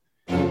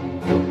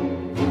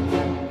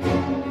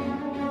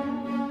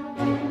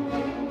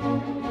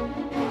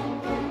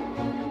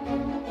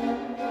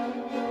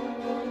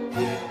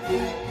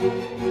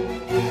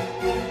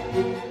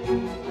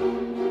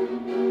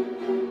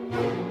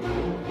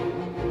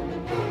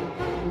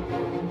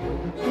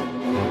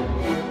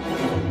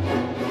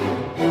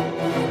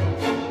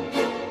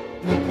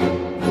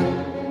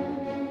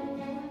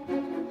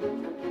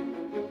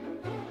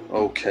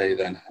 Okay,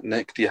 then.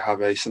 Nick, do you have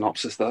a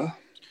synopsis there?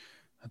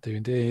 I do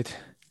indeed.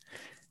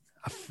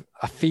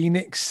 A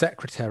Phoenix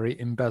secretary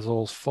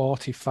embezzles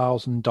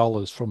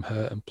 $40,000 from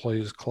her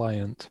employer's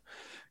client,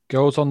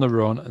 goes on the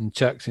run and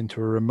checks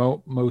into a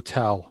remote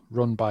motel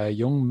run by a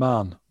young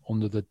man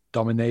under the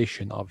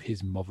domination of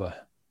his mother.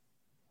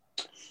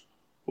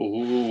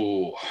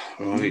 Ooh,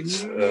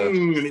 right.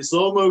 And it's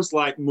almost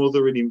like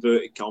mother in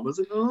inverted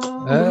commas.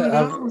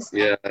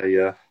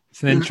 Yeah.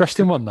 It's an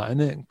interesting one, that,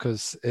 isn't it?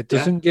 Because it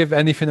doesn't give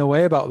anything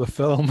away about the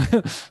film.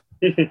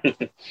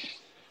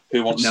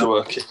 Who wants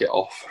to kick it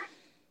off?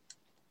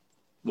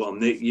 Well,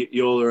 Nick,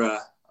 you're...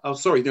 Oh,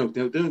 sorry, no,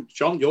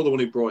 John, you're the one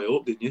who brought it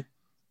up, didn't you?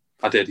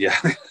 I did, yeah.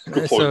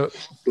 Good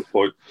point. Good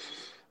point.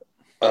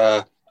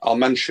 I'll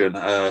mention,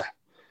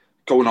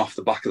 going off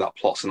the back of that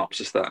plot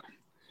synopsis there,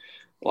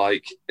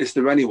 like, is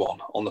there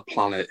anyone on the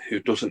planet who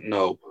doesn't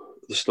know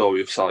the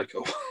story of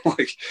Psycho?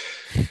 Like...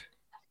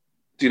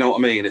 Do you know what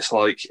I mean? It's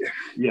like,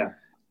 yeah.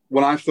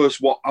 When I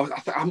first watched,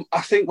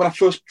 I think when I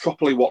first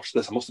properly watched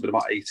this, I must have been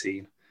about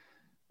 18,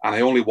 and I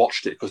only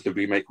watched it because the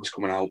remake was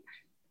coming out,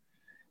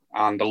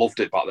 and I loved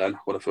it back then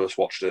when I first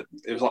watched it.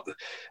 It was like,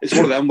 it's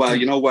one of them where,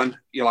 you know, when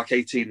you're like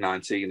 18,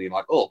 19, and you're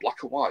like, oh,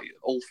 black and white,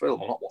 old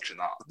film, I'm not watching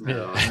that.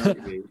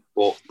 Yeah.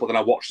 But then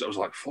I watched it, I was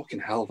like, fucking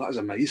hell, that is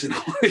amazing.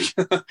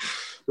 The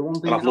one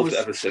thing and I've loved it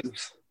ever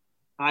since.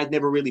 I'd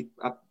never really...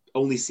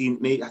 only seen,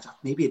 maybe I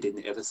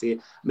didn't ever see it.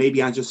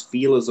 Maybe I just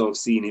feel as though I've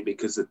seen it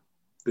because of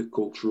the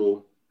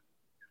cultural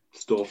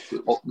stuff.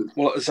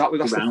 Well, exactly,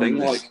 that's the thing.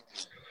 Like,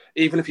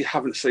 even if you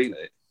haven't seen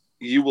it,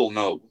 you will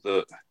know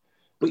that.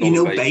 But you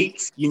know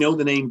Bates, you know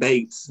the name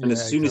Bates, and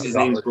as soon as his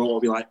name's brought, I'll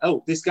be like,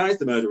 oh, this guy's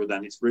the murderer.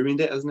 Then it's ruined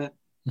it, hasn't it?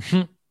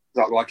 Exactly.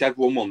 Like,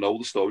 everyone will know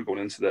the story going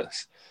into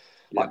this.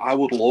 Like, I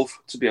would love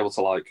to be able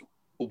to like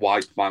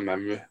wipe my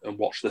memory and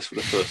watch this for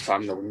the first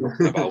time knowing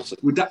nothing about it.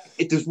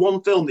 If there's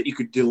one film that you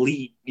could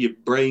delete your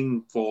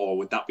brain for,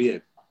 would that be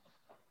it?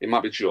 It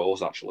might be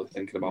Jaws, actually,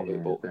 thinking about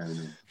it. But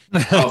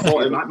I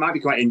thought it might be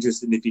quite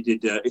interesting if you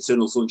did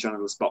Eternal Sunshine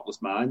of the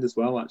Spotless Mind as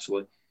well,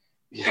 actually.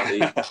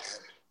 Yeah.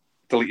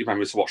 Delete your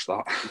memory to watch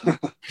that.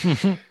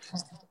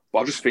 But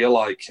I just feel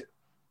like,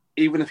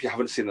 even if you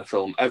haven't seen the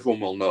film, everyone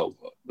will know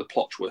the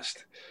plot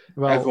twist.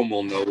 Well, everyone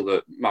will know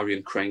that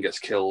Marion Crane gets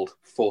killed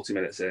 40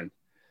 minutes in.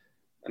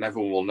 And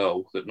everyone will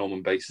know that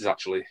Norman Bates is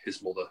actually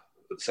his mother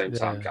at the same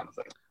time, kind of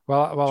thing.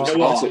 Well, you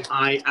know what?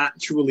 I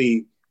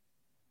actually,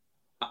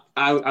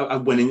 I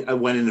went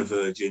in a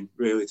virgin,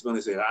 really, to be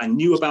honest with you. I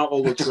knew about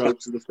all the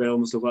tropes of the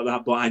film and stuff like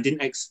that, but I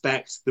didn't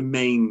expect the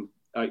main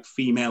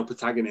female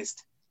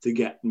protagonist to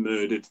get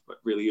murdered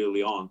really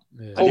early on.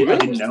 Yeah. I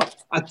didn't know.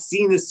 I'd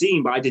seen the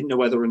scene, but I didn't know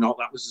whether or not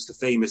that was just a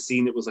famous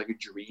scene that was like a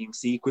dream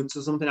sequence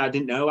or something. I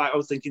didn't know. I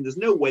was thinking, there's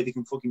no way they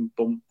can fucking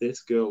bump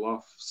this girl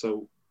off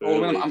so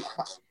early.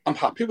 I'm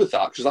happy with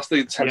that, because that's the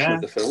intention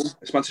of the film.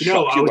 It's meant to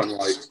shock you when,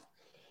 like...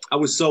 I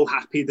was so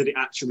happy that it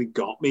actually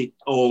got me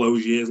all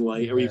those years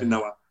later, even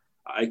though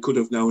I could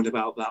have known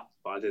about that,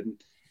 but I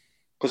didn't.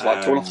 Because,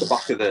 like, going off the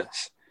back of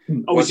this...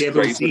 Obviously,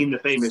 everyone's seen the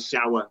famous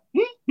shower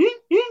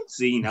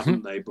scene,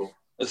 haven't they? But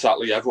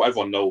Exactly.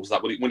 Everyone knows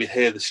that when you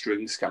hear the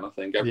strings kind of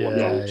thing, everyone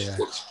knows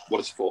what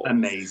it's for.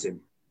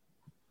 Amazing.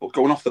 But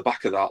going off the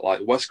back of that,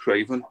 like Wes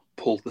Craven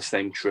pulled the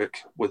same trick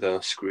with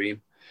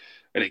Scream,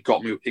 and it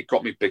got me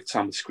big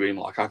time with Scream.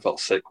 Like I felt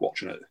sick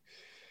watching it.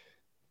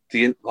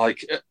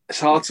 It's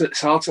hard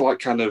to like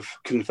kind of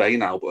convey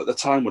now, but at the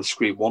time when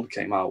Scream 1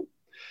 came out,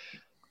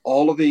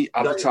 all of the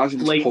advertising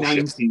was late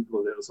 90s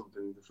or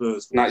something. The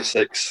first one.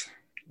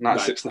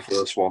 96, the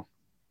first one.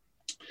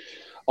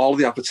 All of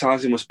the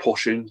advertising was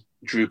pushing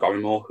Drew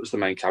Barrymore as the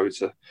main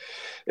character.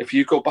 If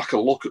you go back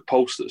and look at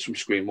posters from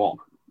Scream 1,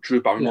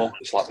 Drew Barrymore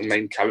is like the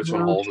main character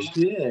on all of them.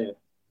 Yeah.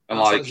 And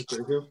like,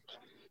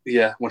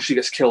 yeah, when she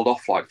gets killed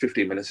off like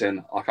 15 minutes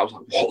in, like I was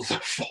like, what the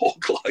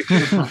fuck? Like,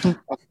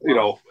 you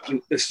know,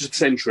 it's just the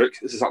same trick.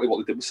 It's exactly what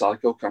they did with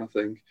Psycho kind of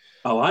thing.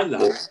 I like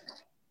that.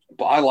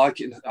 But I like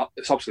it.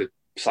 It's obviously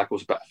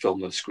Psycho's a better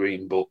film than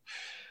Scream, but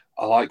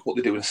I like what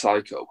they do in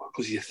Psycho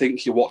because you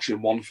think you're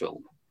watching one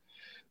film.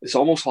 It's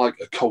almost like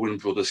a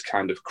Coen Brothers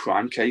kind of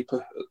crime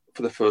caper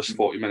for the first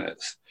 40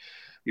 minutes.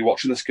 You're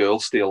watching this girl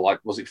steal, like,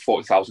 was it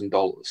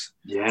 $40,000?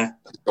 Yeah.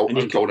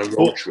 And go on a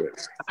road trip.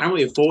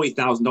 Apparently,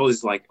 $40,000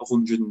 is like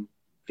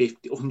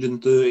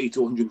 130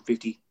 to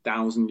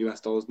 150,000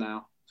 US dollars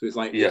now. So it's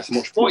like, it's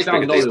much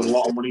 $40,000 is a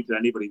lot of money to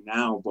anybody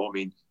now, but I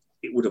mean,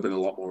 it would have been a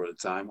lot more at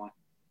the time. Like.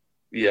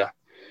 Yeah.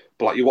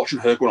 But like, you're watching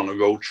her going on a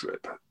road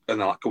trip and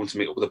then like going to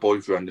meet up with a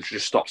boyfriend and she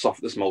just stops off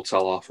at this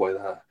motel halfway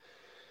there.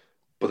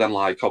 But then,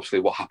 like, obviously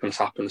what happens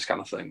kind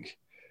of thing.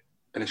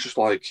 And it's just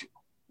like,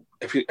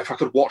 if I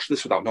could watch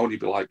this without knowing, you'd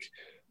be like,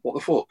 what the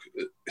fuck?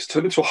 It's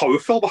turned into a horror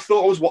film. I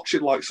thought I was watching,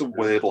 like, some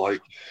weird,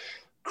 like,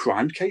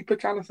 crime caper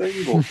kind of thing.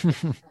 But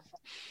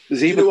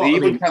there's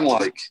even kind of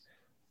like,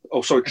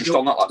 oh, sorry, just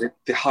on that, like,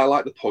 they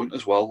highlight the point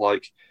as well.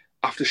 Like,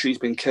 after she's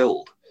been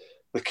killed,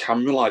 the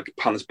camera, like,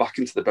 pans back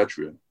into the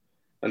bedroom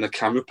and the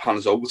camera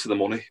pans over to the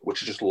money,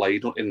 which is just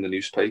laid in the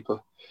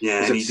newspaper.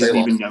 Yeah, and he doesn't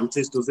even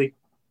notice, does he?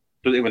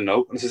 Doesn't even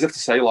know. And it's as if to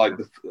say, like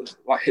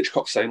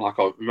Hitchcock saying, like,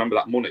 oh, remember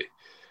that money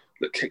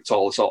that kicked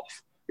all this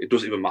off? It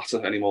doesn't even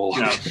matter anymore.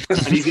 No.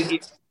 And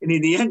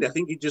in the end, I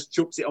think he just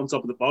chucks it on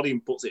top of the body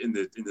and puts it in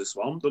the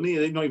swamp, doesn't he?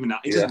 He doesn't know,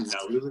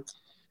 does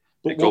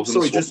he? But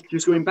sorry,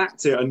 just going back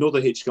to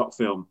another Hitchcock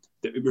film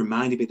that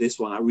reminded me of this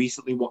one. I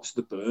recently watched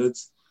The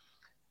Birds,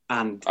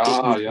 and it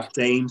was the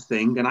same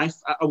thing. And I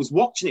was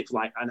watching it for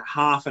like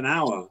half an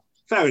hour.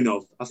 Fair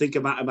enough. I think I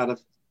might have had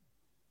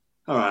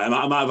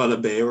I might have had a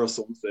beer or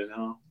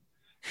something.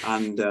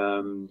 And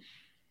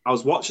I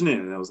was watching it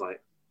and I was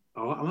like,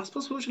 oh, am I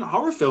supposed to be watching a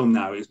horror film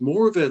now? It's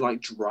more of a like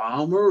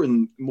drama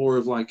and more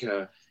of like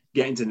a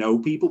getting to know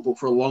people, but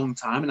for a long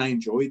time, and I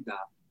enjoyed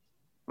that.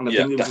 And I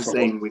think it was the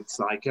same with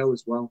Psycho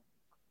as well.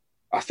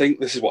 I think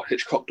this is what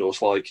Hitchcock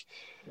does. Like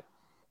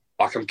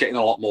I'm getting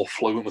a lot more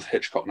fluent with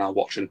Hitchcock now,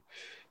 watching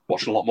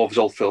a lot more of his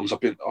old films.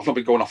 I've not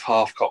been going off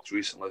half-cocked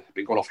recently. I've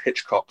been going off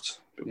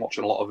Hitchcocked. Been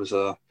watching a lot of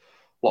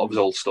his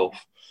old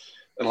stuff.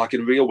 And like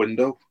in Rear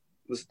Window,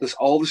 there's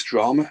all this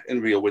drama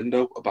in Rear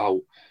Window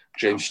about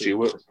James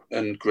Stewart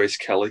and Grace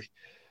Kelly.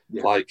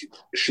 Yeah. Like,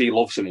 she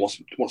loves him,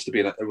 wants to be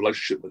in a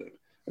relationship with him.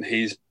 And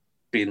he's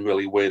being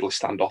really weirdly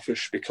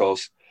standoffish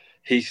because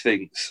he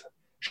thinks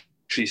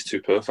she's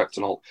too perfect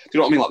and all. Do you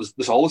know what I mean? Like,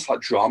 there's all this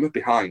like drama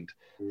behind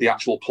the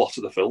actual plot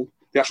of the film.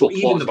 The actual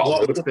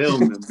plot of the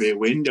film and Rear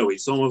Window,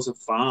 it's almost a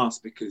farce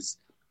because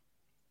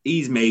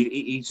he's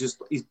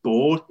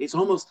bored. It's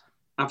almost,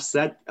 I've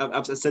said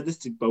this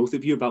to both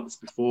of you about this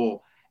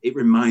before. It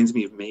reminds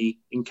me of me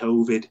in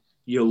COVID.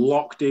 You're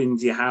locked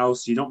into your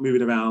house. You're not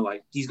moving around.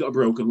 Like, he's got a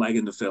broken leg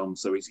in the film,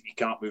 so he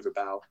can't move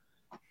about.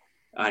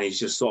 And he's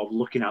just sort of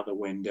looking out the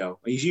window.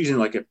 He's using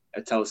like a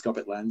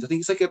telescopic lens. I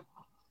think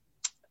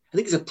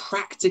it's a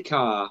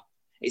Praktica.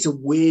 It's a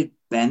weird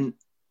bent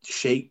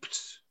shaped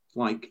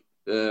like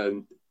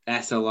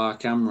SLR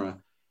camera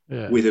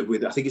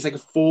with I think it's like a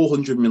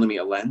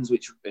 400mm lens,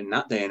 which in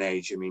that day and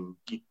age, I mean,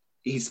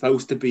 he's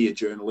supposed to be a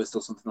journalist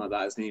or something like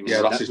that, isn't he?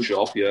 Yeah, that's his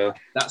job. Yeah,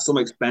 that's some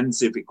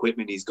expensive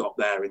equipment he's got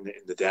there in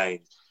the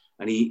day,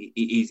 and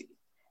he's.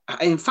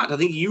 In fact, I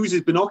think he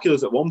uses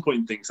binoculars at one point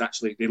and thinks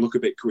actually they look a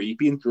bit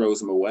creepy and throws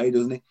them away,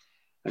 doesn't he?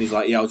 And he's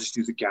like, "Yeah, I'll just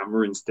use a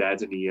camera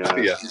instead." And he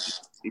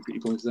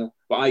points there.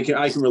 But I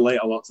can relate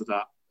a lot to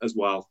that as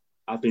well.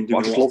 I've been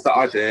doing. I just love that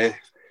idea.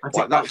 I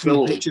take that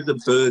film. Pictures of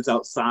birds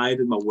outside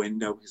in my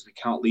window because we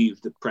can't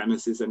leave the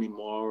premises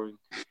anymore.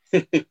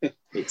 And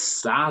it's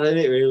sad, isn't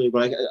it? Really,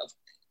 but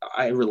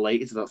I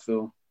related to that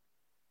film.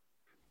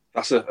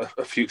 That's a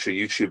future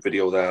YouTube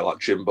video there, like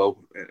Jimbo,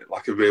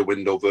 like a Rear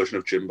Window version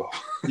of Jimbo.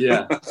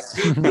 Yeah.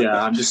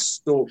 I'm just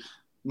stuck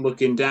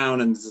looking down,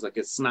 and there's like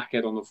a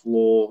snackhead on the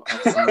floor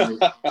outside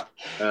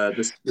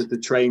the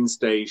train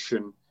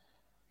station.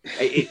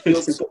 It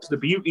feels the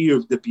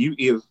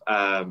beauty of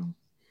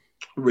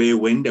Rear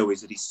Window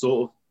is that he's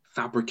sort of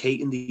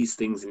fabricating these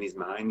things in his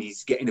mind.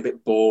 He's getting a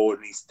bit bored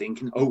and he's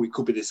thinking, oh, it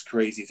could be this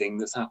crazy thing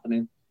that's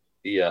happening.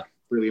 Yeah.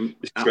 Brilliant.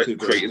 Absolutely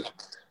brilliant.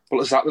 Well,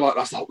 exactly like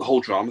that's the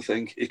whole drama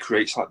thing. He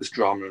creates like this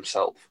drama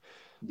himself.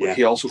 But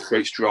he also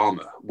creates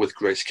drama with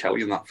Grace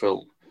Kelly in that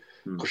film.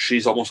 because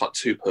she's almost like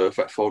too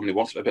perfect for him. And he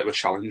wants a bit of a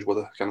challenge with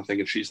her, kind of thing,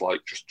 and she's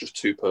like just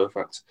too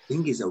perfect. The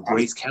thing is, though,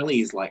 Grace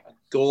Kelly is like a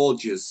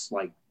gorgeous,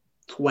 like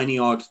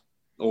 20-odd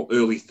or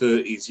early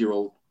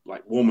 30s-year-old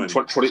like woman.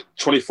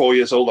 24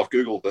 years old. I've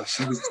googled this.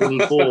 He was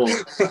 24.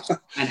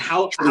 And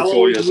how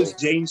old was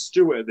James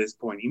Stewart at this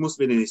point? He must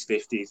have been in his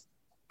 50s.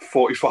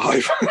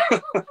 45.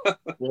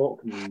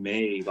 Fuck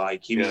me,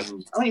 like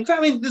I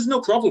mean, there's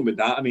no problem with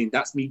that. I mean,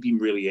 that's me being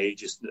really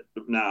ageist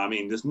now. I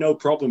mean, there's no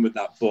problem with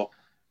that. But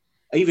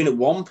even at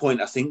one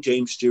point, I think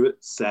James Stewart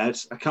said,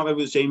 I can't remember if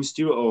it was James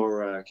Stewart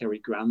or Cary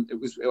Grant.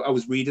 I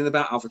was reading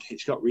about Alfred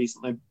Hitchcock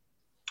recently,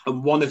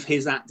 and one of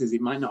his actors,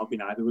 it might not have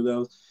been either of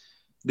those,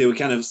 they were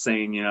kind of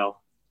saying, you know,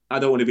 I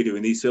don't want to be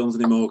doing these films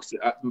anymore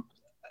because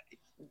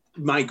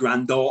my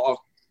granddaughter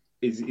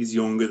is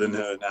younger than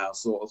her now,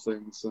 sort of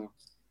thing. So.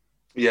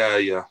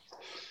 Yeah.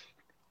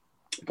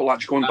 But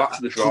like, going back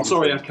to the drama. I'm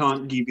sorry, I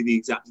can't give you the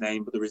exact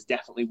name, but there is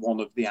definitely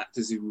one of the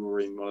actors who were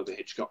in one of the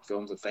Hitchcock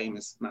films, a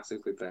famous,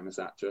 massively famous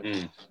actor.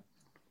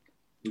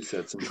 Who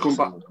said something.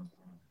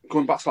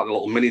 Going back to like the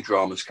little mini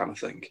dramas kind of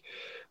thing.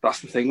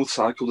 That's the thing with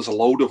Psycho. There's a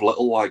load of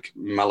little like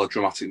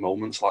melodramatic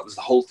moments. Like there's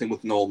the whole thing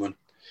with Norman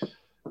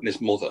and his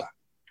mother.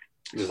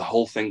 There's the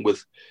whole thing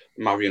with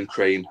Marion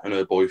Crane and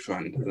her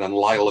boyfriend, and then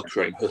Lila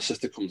Crane, her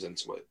sister, comes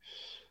into it.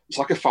 It's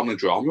like a family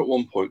drama at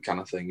one point kind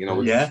of thing, you know.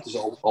 Yeah. There's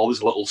all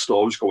these little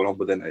stories going on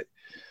within it.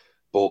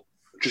 But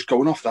just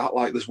going off that,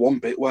 like there's one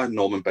bit where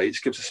Norman Bates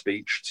gives a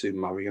speech to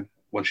Marion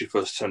when she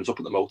first turns up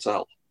at the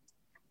motel.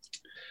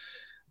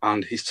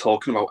 And he's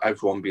talking about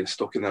everyone being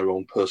stuck in their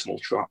own personal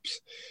traps.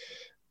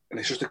 And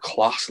it's just a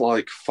class,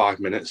 like 5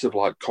 minutes of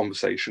like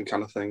conversation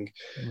kind of thing.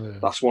 Yeah.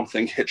 That's one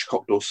thing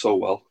Hitchcock does so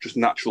well, just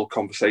natural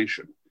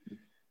conversation.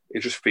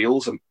 It just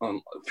feels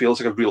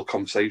like a real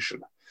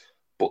conversation.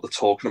 But they're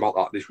talking about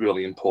like these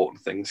really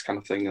important things, kind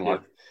of thing, and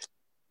like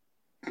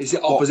it's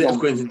the opposite of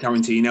Quentin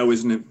Tarantino,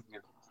 isn't it?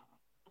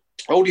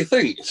 Oh, do you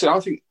think? So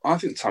I think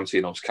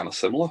Tarantino's kind of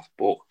similar,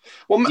 but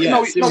the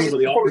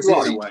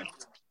opposite way.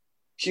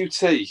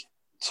 QT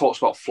talks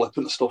about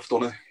flippant stuff,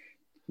 doesn't he?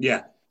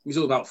 Yeah, he's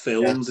all about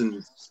films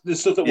and the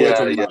stuff that we're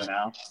talking about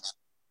now.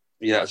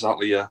 Yeah,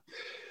 exactly. Yeah,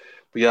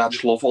 but yeah, I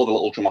just love all the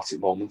little dramatic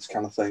moments,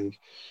 kind of thing.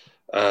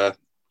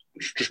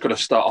 Just going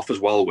to start off as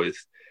well with.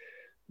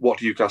 What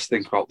do you guys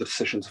think about the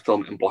decision to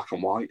film it in black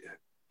and white?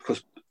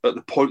 Because at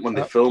the point when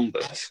they filmed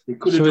this, he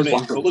could have done it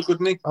in colour,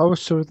 couldn't he? Oh,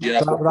 so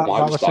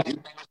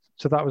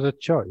that was a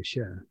choice,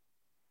 yeah.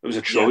 It was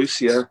a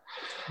choice, yeah.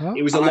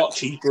 It was a lot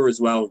cheaper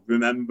as well.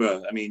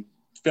 Remember, I mean,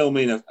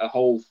 filming a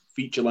whole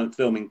feature-length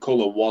film in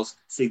colour was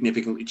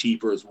significantly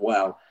cheaper as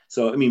well.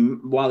 So, I mean,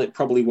 while it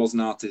probably was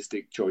an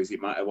artistic choice, it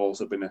might have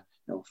also been a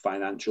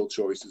financial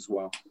choice as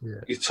well.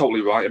 Yeah. You're totally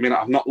right. I mean,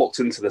 I've not looked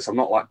into this. I've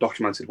not like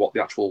documented what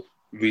the actual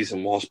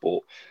reason was, but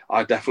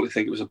I definitely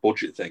think it was a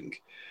budget thing.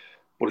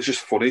 But it's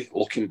just funny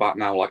looking back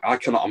now. Like I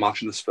cannot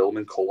imagine this film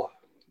in colour.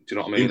 Do you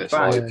know what I mean? It's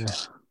like,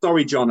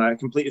 sorry, John, I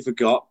completely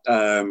forgot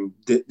the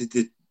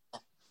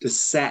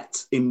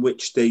set in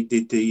which they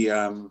did the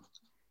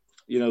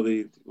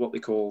what they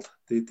called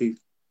the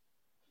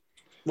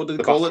what do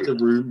they call it? The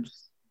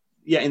rooms.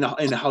 Yeah, in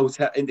the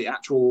hotel, in the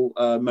actual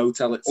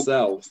motel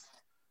itself.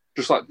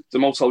 Just like the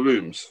motel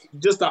rooms.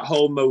 Just that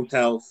whole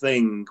motel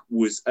thing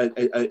was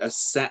a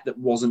set that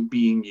wasn't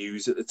being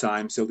used at the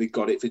time, so they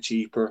got it for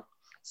cheaper.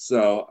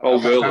 So,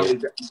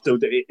 really? So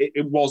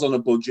it was on a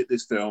budget,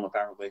 this film,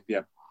 apparently.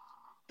 Yeah.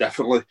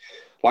 Definitely.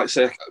 Like,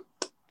 say,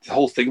 the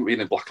whole thing being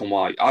in black and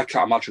white, I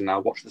can't imagine now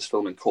watching this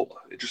film in colour.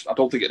 I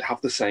don't think it'd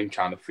have the same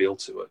kind of feel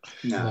to it.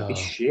 No, it's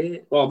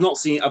shit. Well, I've not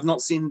seen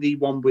the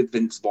one with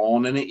Vince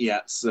Vaughn in it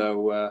yet,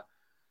 so...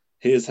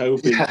 here's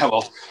hoping. Yeah,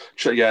 well,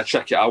 check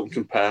it out and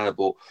compare.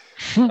 But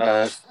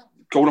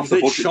going off the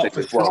budget shot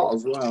for shot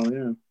as well,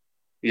 yeah.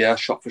 Yeah,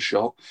 shot for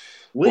shot.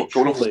 But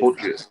going off the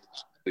budget,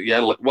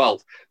 yeah. Well,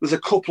 there's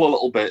a couple of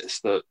little bits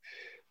that,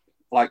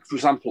 like for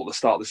example, at the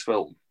start of this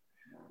film,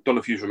 don't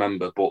know if you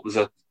remember, but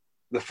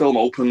the film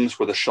opens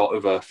with a shot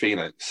of a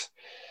Phoenix,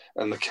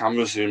 and the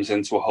camera zooms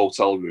into a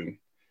hotel room,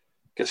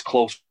 gets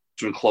closer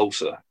and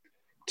closer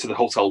to the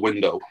hotel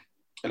window,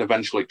 and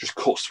eventually it just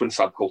cuts to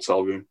inside the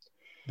hotel room.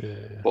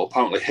 Yeah. But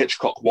apparently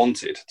Hitchcock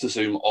wanted to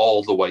zoom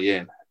all the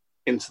way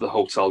into the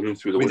hotel room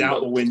through the window.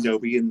 Without the window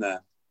being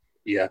there.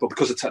 Yeah, but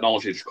because of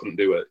technology, they just couldn't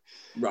do it.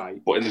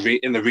 Right. But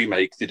in the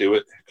remake, they do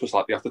it because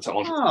like they have the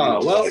technology.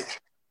 Oh, well.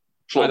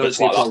 I don't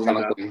see like that kind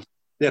of thing.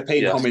 They're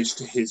paying homage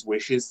to his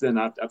wishes, then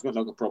I've got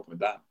no problem with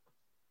that.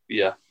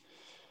 Yeah.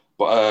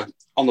 But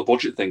on the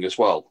budget thing as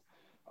well,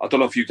 I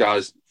don't know if you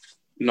guys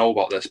know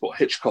about this, but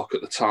Hitchcock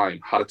at the time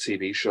had a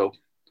TV show.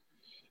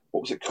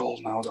 What was it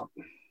called now?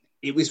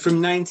 It was from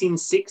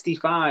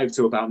 1965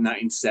 to about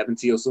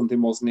 1970 or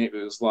something, wasn't it?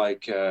 It was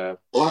like... well,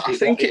 I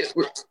think it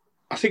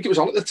was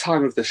on at the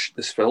time of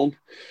this film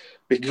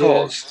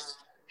because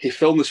he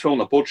filmed this film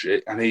on a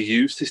budget and he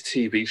used his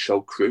TV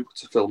show crew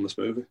to film this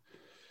movie.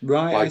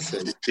 Right, like, I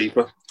see.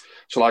 Cheaper.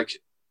 So, like,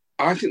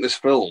 I think this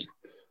film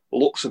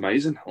looks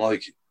amazing.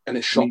 Like, and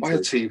it's shot by a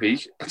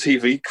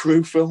TV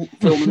crew filming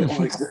it.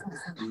 Like,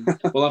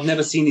 well, I've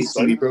never seen his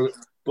TV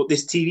But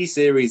this TV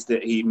series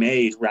that he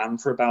made ran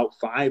for about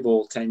 5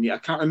 or 10 years. I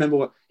can't remember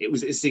what it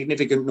was. A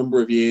significant number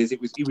of years.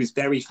 He was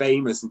very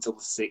famous until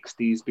the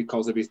 60s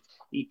because of his.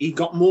 He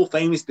got more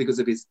famous because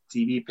of his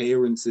TV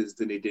appearances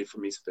than he did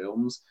from his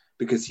films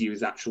because he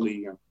was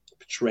actually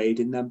portrayed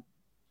in them.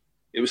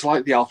 It was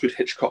like the Alfred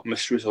Hitchcock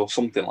Mysteries or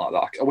something like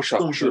that. I wish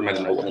I should have made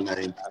a note of the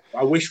name.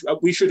 I wish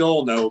we should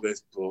all know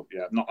this, but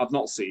yeah, I've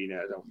not seen it.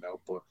 I don't know,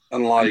 but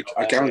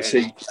I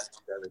guarantee.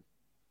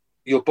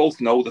 You'll both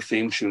know the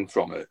theme tune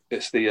from it.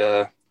 It's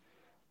the.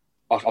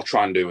 I'll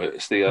try and do it.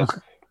 It's the.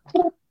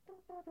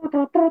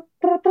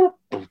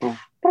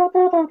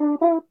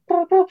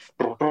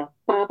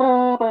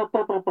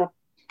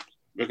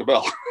 Ring a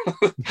bell?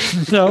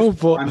 No,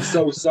 but I'm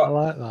so sorry. I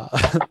like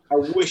that. I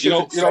wish you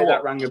could say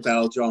that rang a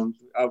bell, John.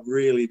 I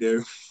really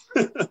do.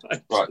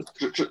 Right,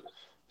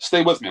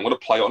 stay with me. I'm going to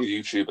play it on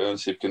YouTube and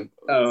see if you can.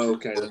 Oh,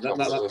 okay.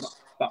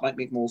 That might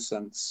make more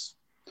sense.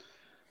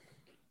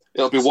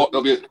 It'll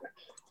be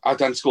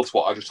identical to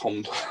what I just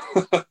hummed.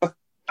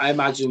 I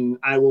imagine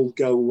I will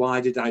go, why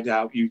did I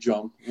doubt you,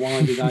 John?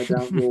 Why did I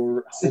doubt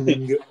your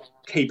humming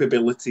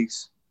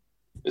capabilities?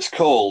 It's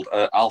called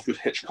Alfred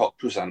Hitchcock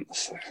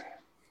Presents.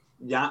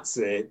 That's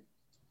it.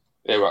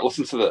 Yeah, right,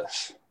 listen to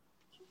this.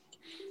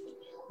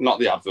 Not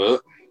the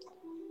advert.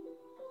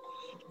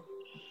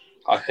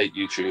 I hate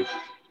YouTube.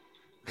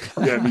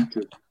 Yeah, me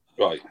too.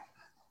 Right.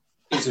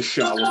 It's a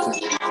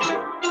charlatan.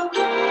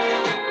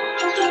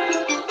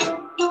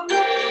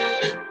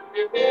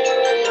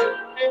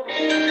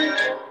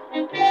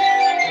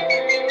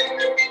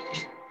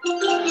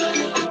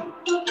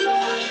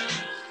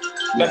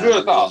 Never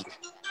heard that?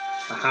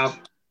 I have.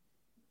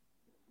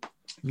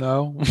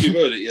 No. You've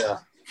heard it, yeah.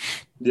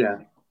 Yeah.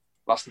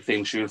 That's the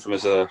theme tune from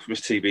his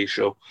TV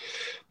show.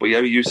 But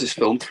yeah, he used his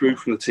film crew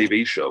from the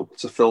TV show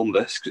to film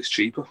this because it's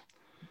cheaper.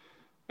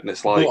 And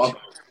it's like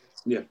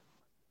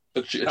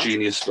a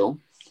genius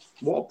film.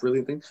 What a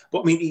brilliant thing.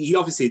 But I mean, he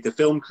obviously, the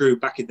film crew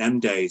back in them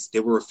days, they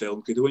were a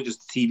film crew. They weren't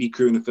just a TV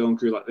crew and a film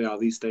crew like they are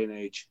these day and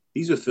age.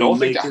 These were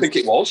filmmakers. I think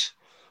it was.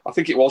 I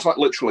think it was like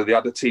literally they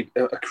had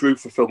a crew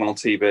for filming on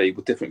TV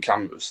with different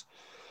cameras.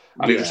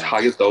 And he just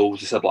hired those.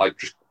 He said, like,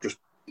 just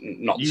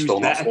not use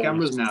film better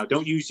cameras now.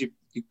 Don't use your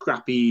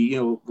crappy,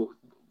 I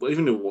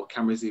even know what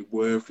cameras they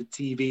were for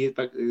TV.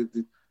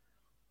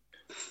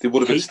 They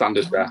would have been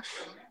standard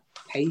def.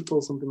 Tape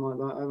or something like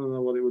that. I don't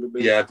know what it would have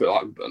been. Yeah, but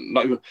like,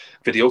 not even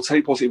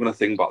videotape wasn't even a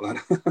thing back then.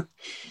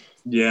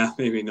 Yeah,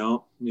 maybe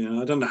not. Yeah,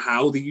 I don't know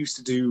how they used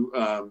to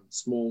do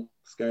small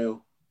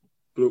scale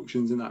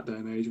productions in that day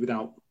and age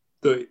without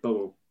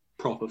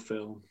proper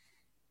film.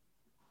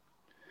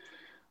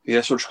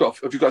 Yeah, so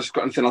have you guys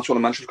got anything else you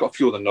want to mention? I've got a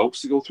few other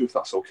notes to go through, if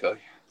that's okay.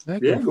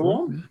 Yeah, go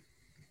on.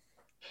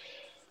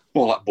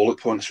 More like bullet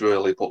points,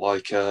 really, but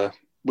like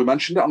we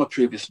mentioned it on a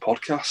previous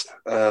podcast.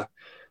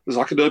 There's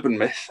like an urban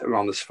myth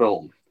around this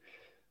film,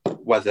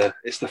 whether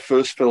it's the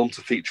first film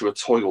to feature a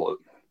toilet.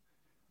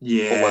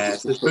 Yeah,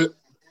 it's the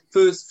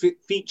first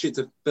feature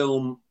to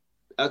film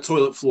a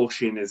toilet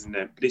flushing, isn't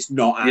it? But it's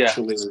not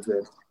actually, is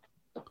it?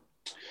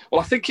 Well,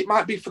 I think it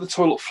might be for the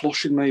toilet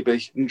flushing,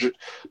 maybe,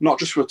 not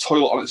just for a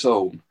toilet on its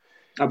own.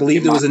 I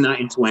believe there was a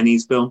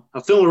 1920s film.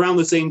 A film around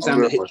the same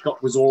time that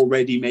Hitchcock was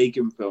already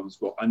making films,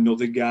 but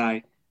another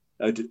guy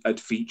had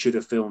featured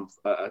a film,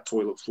 a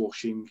toilet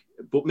flushing,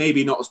 but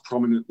maybe not as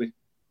prominently.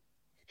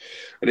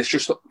 And it's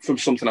just from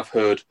something I've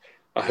heard.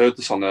 I heard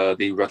this on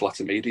the Red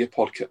Letter Media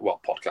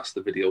podcast,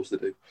 the videos they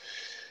do.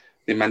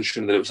 They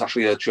mentioned that it was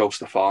actually Joe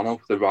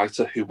Stefano, the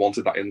writer, who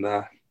wanted that in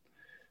there.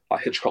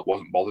 Like Hitchcock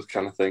wasn't bothered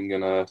kind of thing,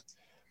 and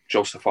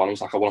Joe Stefano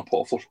was like, I want to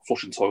put a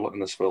flushing toilet in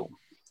this film.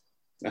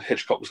 And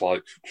Hitchcock was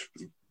like,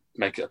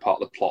 make it a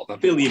part of the plot then.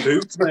 Fill your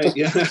boots, mate,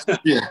 yeah.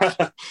 Yeah,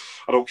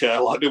 I don't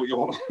care, like, do what you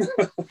want.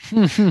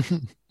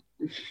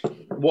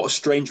 What a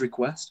strange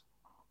request.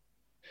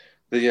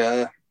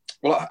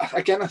 Well,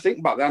 again, I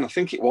think back then, I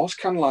think it was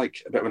kind of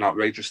like a bit of an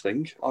outrageous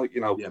thing. Like, I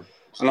know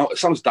it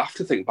sounds daft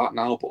to think back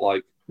now, but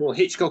like... Well,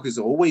 Hitchcock has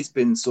always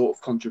been sort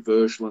of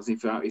controversial, I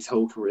think, throughout his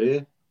whole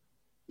career.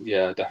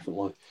 Yeah,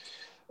 definitely.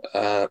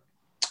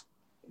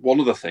 One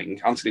other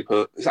thing, Anthony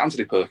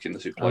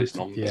Perkins, who plays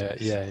Nom. Yeah,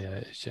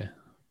 it's yeah.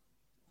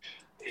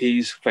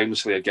 He's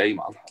famously a gay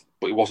man,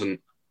 but he wasn't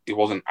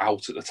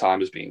out at the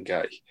time as being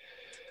gay.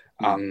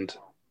 And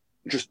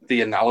just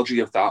the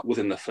analogy of that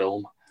within the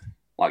film,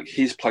 like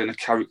he's playing a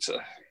character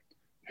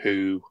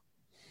who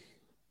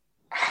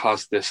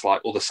has this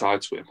like other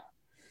side to him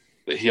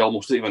that he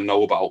almost didn't even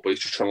know about, but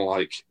he's just trying to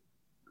like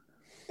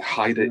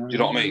hide it. Do you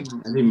know what I mean?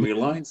 I didn't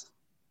realise.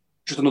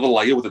 Just another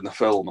layer within the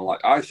film, and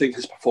like I think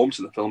his performance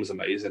in the film is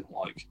amazing.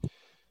 Like,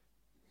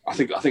 I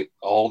think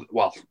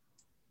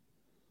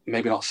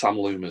maybe not Sam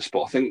Loomis,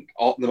 but I think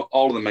all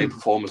of the main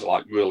performers are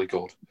like really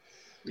good.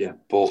 Yeah,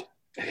 but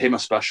him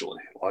especially,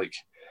 like,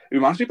 it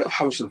reminds me a bit of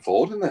Harrison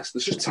Ford in this.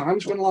 There's just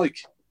times when like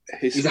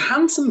he's a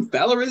handsome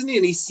fella, isn't he?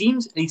 And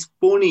he's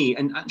funny,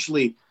 and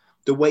actually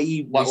the way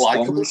he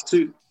responds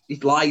to.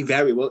 He's like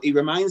very well. He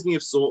reminds me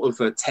of sort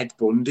of Ted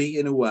Bundy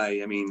in a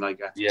way. I mean, like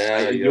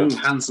a young,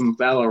 handsome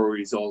fella, or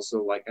he's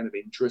also like kind of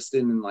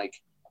interesting and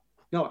like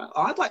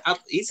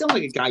He sounds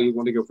like a guy you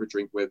want to go for a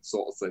drink with,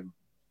 sort of thing.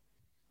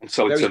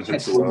 Until he turns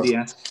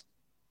into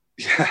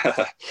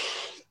yeah.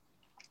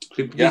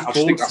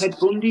 Before Ted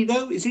Bundy,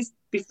 though? Is this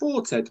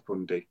before Ted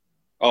Bundy?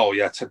 Oh,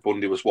 yeah, Ted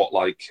Bundy was what,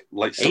 like,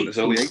 late 70s,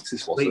 early 80s,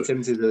 was late it? Late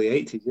 70s, early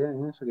 80s,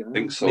 yeah. I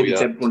think so, Maybe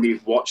Ted Bundy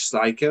watched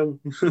Psycho.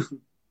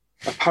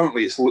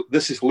 Apparently,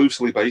 this is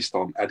loosely based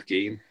on Ed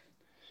Gein,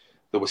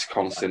 the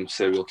Wisconsin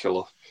serial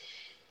killer.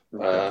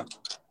 Okay.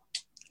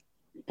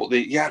 But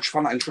I just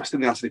found that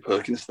interesting, the Anthony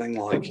Perkins thing.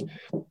 Like,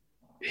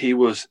 he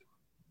was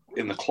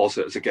in the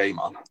closet as a gay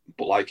man,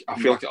 but, like, I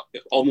feel like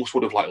it almost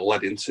would have, like,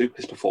 led into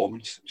his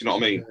performance. Do you know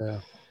what I mean?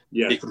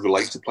 Yeah. He could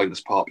relate to playing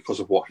this part because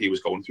of what he was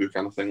going through,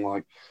 kind of thing.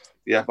 Like,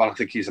 yeah, but I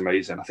think he's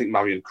amazing. I think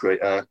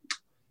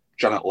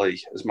Janet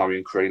Leigh as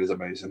Marion Crane is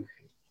amazing.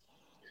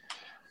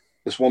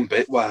 There's one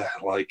bit where,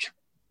 like,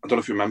 I don't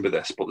know if you remember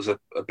this, but there's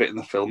a bit in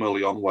the film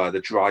early on where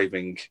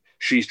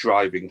she's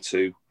driving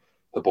to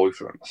her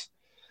boyfriend's,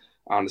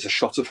 and there's a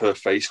shot of her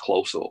face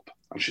close up,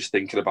 and she's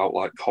thinking about,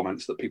 like,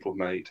 comments that people have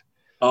made.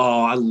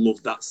 Oh, I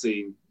love that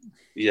scene.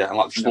 Yeah, and,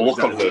 like, just the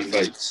look on her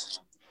face.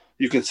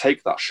 You can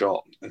take that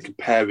shot and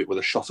compare it with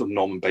a shot of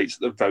Norman Bates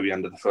at the very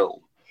end of the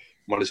film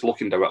when he's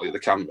looking directly at the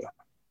camera.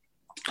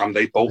 And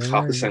they both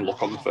have the same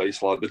look on the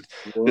face. Like,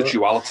 the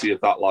duality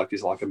of that, like,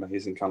 is, like,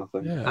 amazing kind of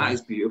thing. Yeah. That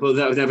is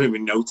beautiful. I've never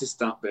even noticed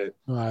that bit.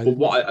 Right.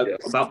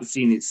 But about the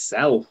scene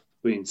itself?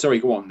 I mean, sorry,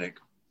 go on, Nick.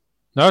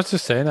 No, I was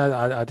just saying,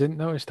 I didn't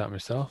notice that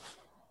myself.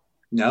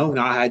 No,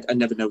 I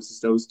never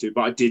noticed those two,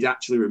 but I did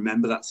actually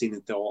remember that scene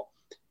and thought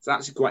it's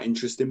actually quite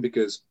interesting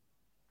because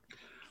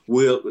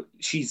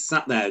she's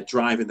sat there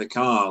driving the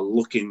car,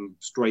 looking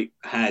straight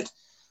ahead,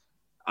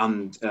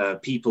 and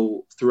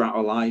people throughout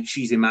her life,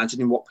 she's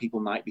imagining what people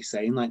might be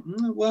saying, like,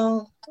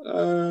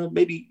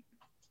 maybe,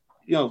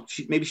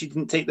 maybe she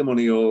didn't take the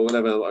money or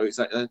whatever. Or it's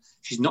like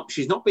she's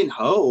not been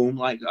home.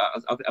 Like,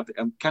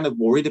 I'm kind of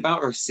worried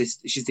about her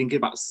sister. She's thinking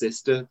about her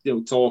sister,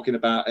 talking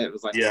about it. It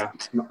was like,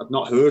 I've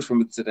not heard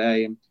from her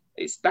today. And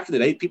it's back in the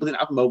day, people didn't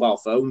have mobile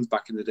phones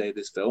back in the day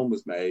this film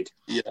was made.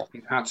 Yeah,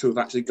 you had to have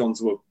actually gone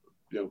to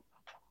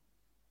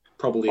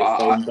probably a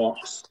phone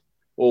box,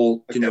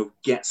 or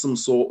get some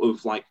sort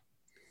of, like,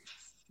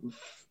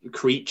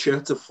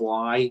 creature to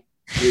fly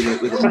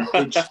with a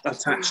message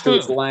attached to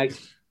its leg.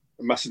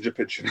 A messenger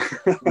pigeon.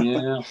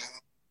 Yeah.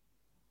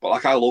 But,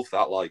 like, I love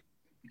that, like,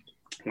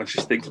 when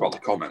she's thinking about the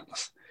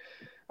comments.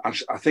 And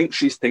I think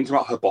she's thinking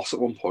about her boss at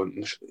one point,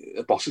 and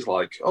her boss is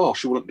like, oh,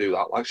 she wouldn't do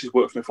that. Like, she's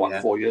worked for me for,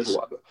 like, 4 years or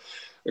whatever.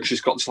 And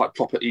she's got this, like,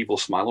 proper evil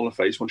smile on her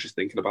face when she's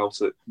thinking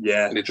about it.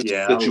 Yeah. And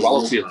the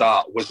duality of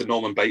that with the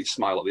Norman Bates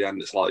smile at the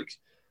end, it's like,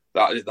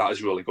 that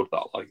is really good.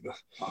 That, like,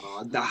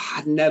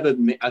 I'd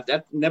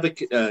never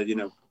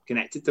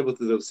connected to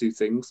those two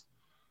things.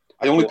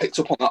 I only picked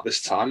up on that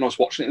this time. I was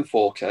watching it in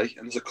 4K,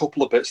 and there's a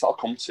couple of bits that I'll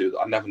come to that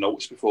I never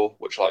noticed before,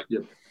 which, like,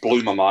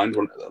 blew my mind.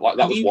 Like,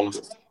 that was one of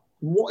them.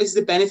 What is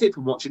the benefit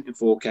from watching it in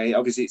 4K?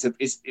 Obviously,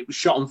 it was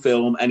shot on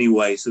film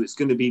anyway, so it's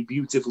going to be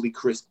beautifully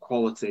crisp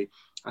quality.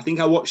 I think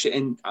I watched it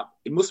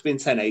it must have been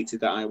 1080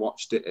 that I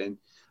watched it in. I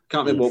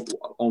can't remember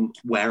on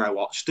where I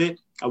watched it.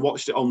 I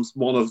watched it on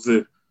one of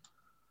the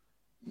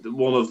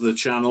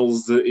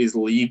channels that is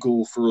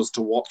legal for us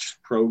to watch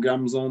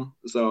programs on.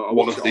 So I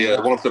one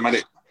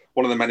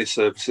of the many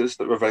services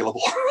that are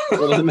available.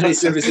 One of the many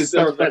services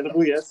that are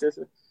available. Yes.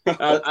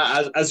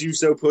 As you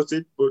so put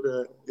it. But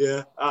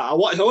I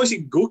watched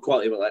it good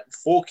quality, but, like,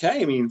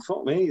 4K. I mean,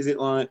 fuck me. Is it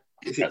like?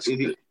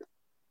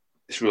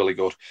 It's really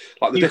good.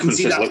 Like, the you can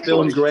see that literally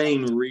film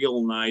grain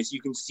real nice. You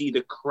can see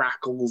the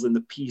crackles and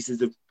the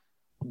pieces of,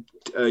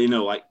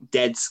 like,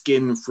 dead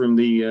skin from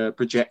the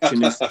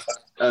projectionist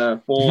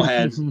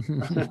forehead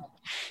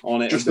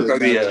on it. Just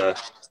a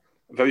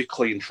very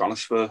clean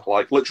transfer.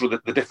 Like, literally,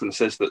 the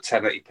difference is that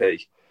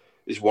 1080p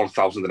is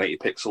 1080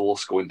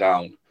 pixels going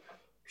down.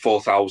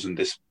 4K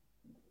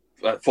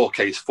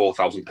is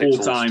 4,000 pixels.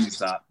 4 times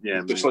that,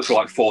 yeah. It's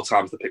literally like 4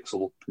 times the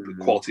pixel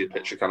quality of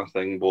picture kind of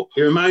thing. But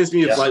it reminds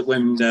me of, like,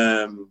 when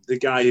the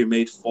guy who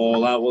made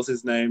Fallout, what's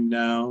his name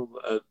now?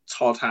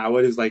 Todd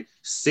Howard, is like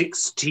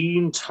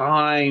 16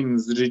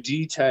 times the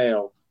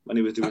detail when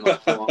he was doing,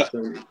 like, Fallout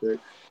 76.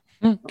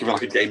 Giving,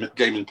 like, a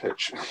gaming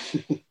pitch.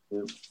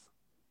 Yeah.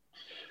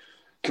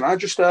 Can I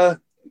just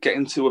get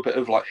into a bit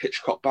of, like,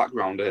 Hitchcock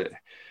background here?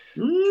 I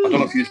don't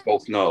know if you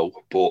both know,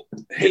 but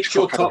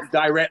Hitchcock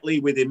directly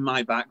within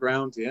my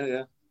background.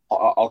 Yeah.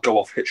 I'll go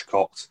off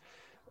Hitchcock.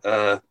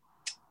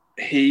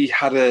 He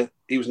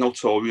was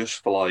notorious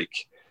for,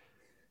 like,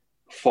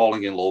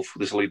 falling in love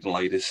with his leading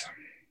ladies,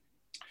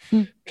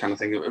 kind of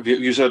thing. Have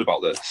you heard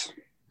about this?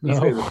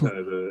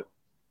 No.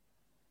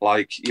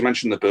 Like, you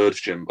mentioned the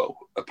Birds, Jimbo.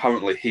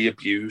 Apparently, he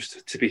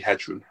abused Tippi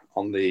Hedren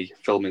on the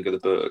filming of the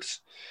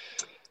Birds.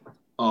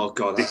 Oh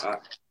God! I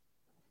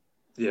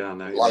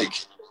know. Like,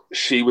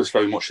 she was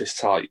very much his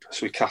type,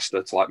 so he cast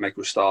her to, like, make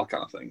her a star,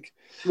 kind of thing.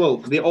 Well,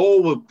 they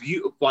all were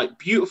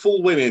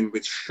beautiful women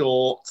with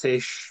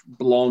shortish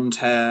blonde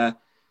hair.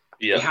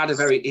 Yeah,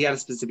 he had a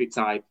specific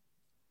type.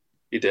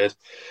 He did,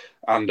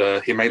 and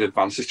he made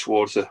advances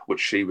towards her,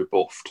 which she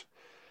rebuffed.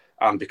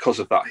 and because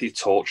of that, he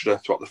tortured her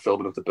throughout the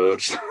filming of The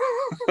Birds.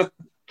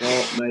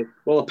 Oh, mate.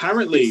 Well,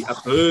 apparently a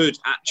bird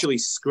actually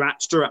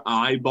scratched her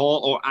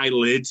eyeball or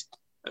eyelid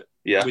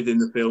within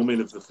the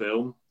filming of the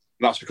film.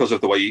 And that's because of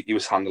the way he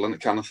was handling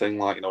it, kind of thing,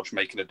 like, just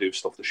making her do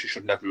stuff that she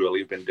should never really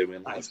have been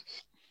doing. Like.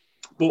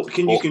 But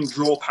you can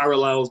draw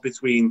parallels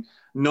between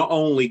not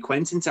only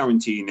Quentin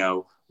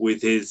Tarantino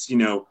with his,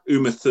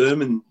 Uma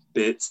Thurman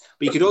bits,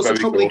 but you could also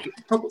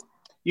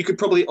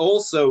probably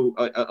also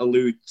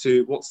allude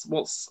to what's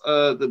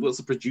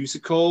the producer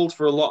called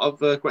for a lot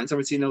of Quentin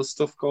Tarantino's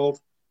stuff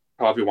called?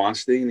 Harvey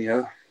Weinstein,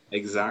 yeah.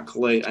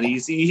 Exactly. And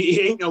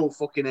he ain't no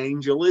fucking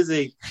angel, is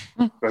he?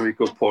 Very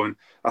good point.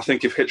 I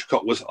think if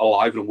Hitchcock was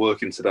alive and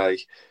working today,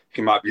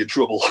 he might be in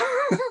trouble.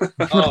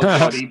 Oh,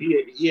 God, he'd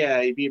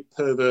be a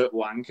pervert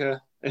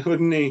wanker,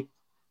 wouldn't he?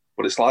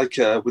 But it's like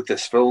with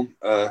this film,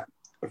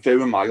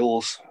 Vera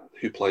Miles,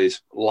 who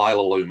plays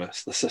Lila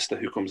Loomis, the sister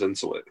who comes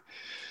into it.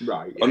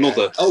 Right.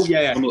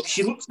 Yeah.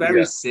 She looks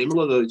very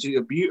similar, though. She's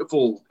a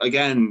beautiful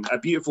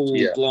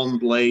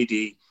blonde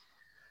lady.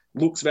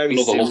 Looks very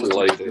similar. Lovely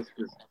lady.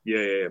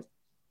 Yeah.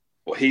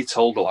 But he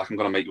told her, like, I'm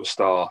going to make you a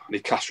star. And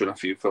he cast her in a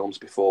few films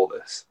before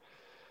this.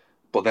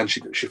 But then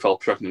she fell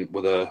pregnant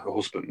with her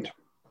husband.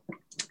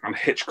 And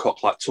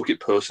Hitchcock, like, took it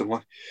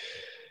personally.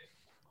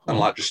 And,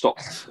 like, just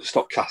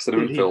stopped casting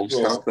her in films,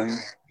 kind of thing.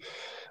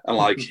 And,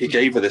 like, he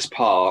gave her this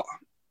part.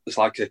 It's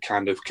like a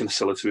kind of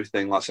conciliatory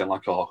thing, like saying,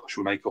 like, oh,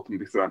 should we make up and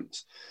be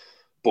friends?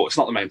 But it's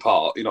not the main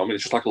part, you know what I mean?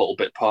 It's just like a little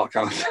bit part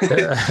kind of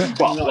thing.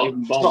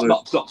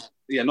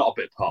 Not a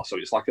bit part. So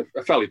it's like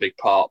a fairly big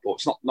part, but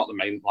it's not the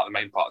main. Like the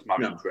main part is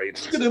Marion Crane.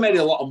 He could have made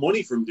a lot of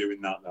money from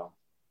doing that, though.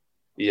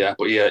 Yeah,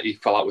 but he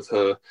fell out with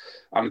her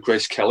and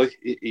Grace Kelly.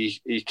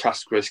 He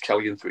cast Grace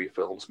Kelly in 3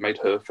 films, made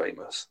her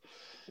famous,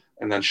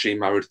 and then she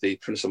married the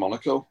Prince of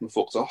Monaco and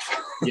fucked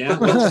off. Yeah,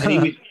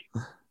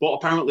 but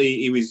apparently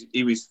he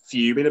was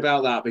fuming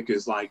about that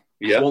because, like,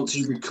 once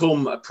you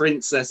become a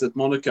princess of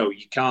Monaco,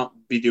 you can't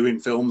be doing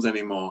films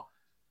anymore.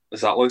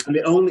 Exactly.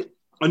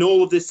 And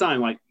all of this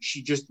time, like,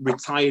 she just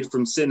retired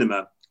from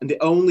cinema. And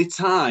the only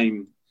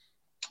time,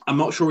 I'm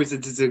not sure if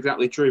this is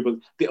exactly true, but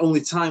the only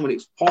time when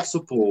it's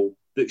possible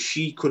that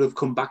she could have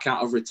come back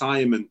out of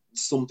retirement,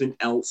 something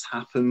else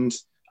happened,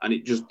 and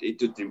it just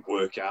didn't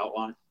work out.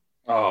 Like,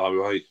 oh,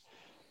 right.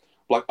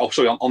 Like,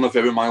 sorry, on the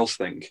Vera Miles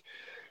thing,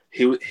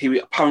 he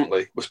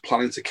apparently was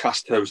planning to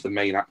cast her as the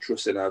main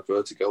actress in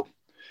Vertigo,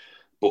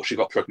 but she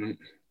got pregnant.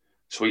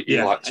 So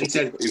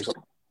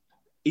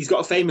he's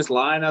got a famous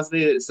line, hasn't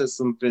he? It says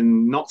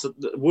something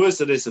worse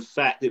to this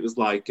effect. It was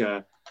like,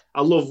 I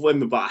love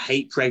women, but I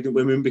hate pregnant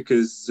women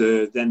because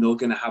then they're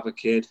going to have a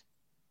kid.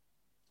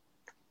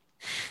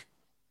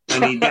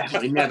 And he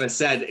definitely never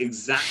said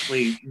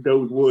exactly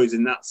those words,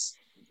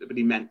 but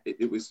he meant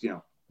it was,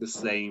 the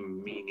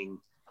same meaning.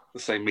 The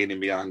same meaning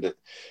behind it.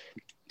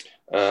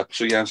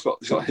 So yeah, he's got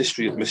a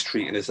history of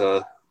mistreating his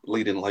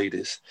leading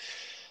ladies.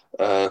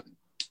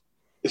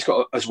 It's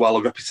got as well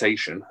a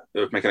reputation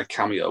of making a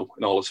cameo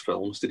in all his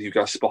films. Did you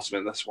guys spot him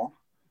in this one?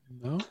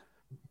 No.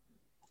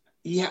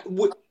 Yeah,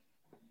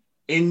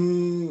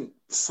 in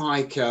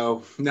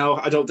Psycho. No,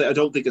 I don't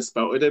think I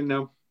spotted him.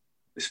 No.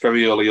 It's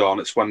very early on.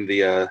 It's when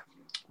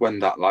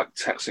that like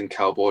Texan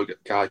cowboy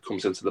guy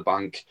comes into the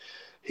bank.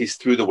 He's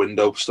through the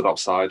window, stood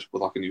outside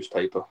with like a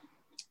newspaper.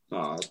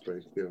 Oh, that's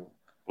pretty cool.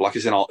 Like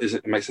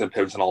it makes an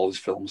appearance in all his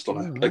films,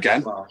 doesn't it?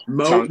 Again? No.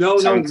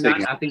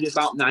 I think it's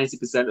about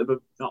 90% of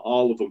them, not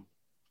all of them.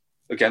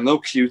 Again, though,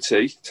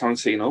 QT,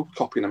 Tarantino,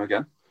 copying him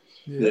again.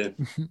 Yeah.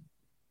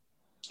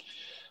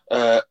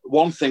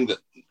 One thing that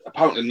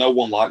apparently no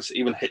one likes,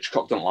 even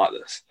Hitchcock don't like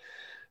this,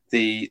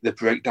 the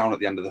breakdown at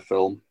the end of the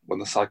film when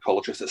the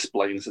psychologist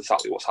explains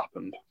exactly what's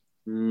happened.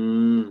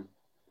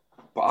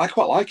 But I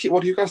quite like it.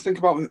 What do you guys think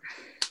about it?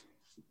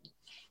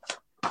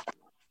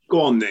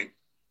 Go on, Nick.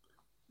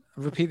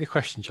 Repeat the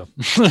question, John.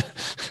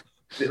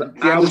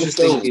 I was just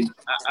thinking,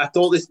 I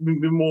thought this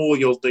would be more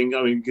your thing.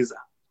 I mean, because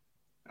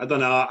I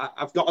don't know.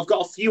 I've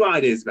got a few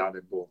ideas about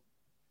it, but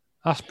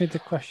ask me the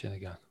question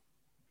again.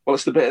 Well,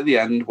 it's the bit at the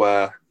end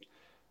where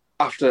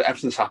after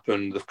everything's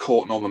happened, they've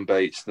caught Norman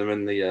Bates. They're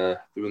in the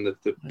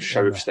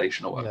sheriff's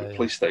station or whatever,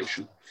 police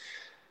station.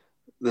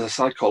 There's a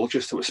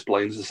psychologist who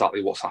explains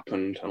exactly what's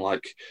happened and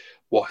like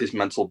what his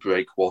mental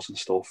break was and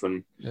stuff.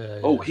 And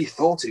he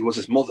thought he was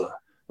his mother.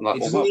 And like,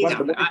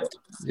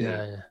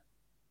 yeah.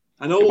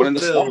 An old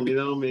film, you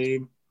know what I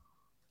mean?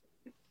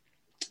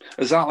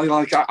 Exactly.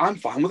 Like I'm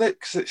fine with it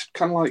because it's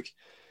kind of like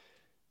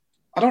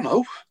I don't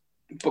know,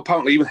 but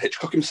apparently even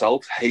Hitchcock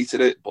himself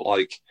hated it. But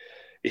like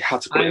he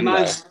had to put it in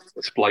there to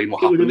explain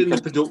what happened. It would have been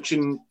the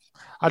production.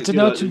 I don't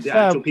know. The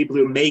actual people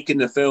who were making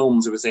the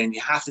films who were saying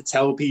you have to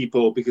tell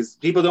people because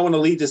people don't want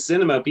to leave the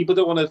cinema. People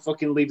don't want to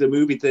fucking leave the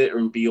movie theater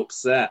and be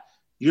upset.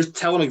 You just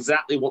tell them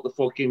exactly what the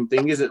fucking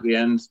thing is at the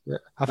end. Yeah.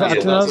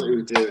 That's what we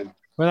were doing.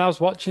 When I was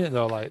watching it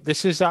though, like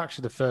this is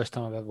actually the first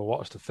time I've ever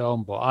watched a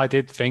film, but I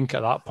did think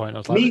at that point I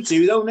was like, me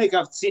too, though, Nick.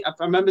 I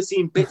remember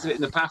seeing bits of it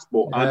in the past,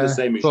 but I'm the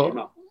same as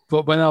you.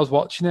 But when I was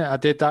watching it, I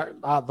did that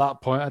at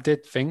that point. I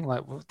did think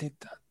like,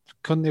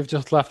 couldn't they have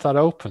just left that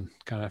open,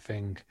 kind of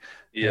thing.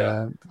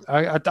 Yeah.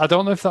 I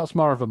don't know if that's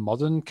more of a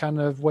modern kind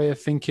of way of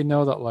thinking,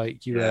 though, that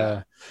like you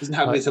doesn't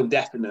have to be so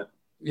definite.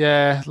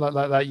 Yeah, like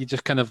that. You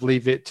just kind of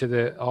leave it to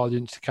the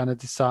audience to kind of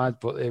decide.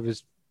 But it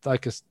was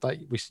like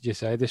we just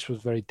say, this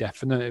was very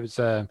definite. It was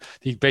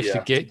he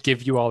basically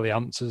give you all the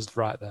answers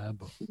right there.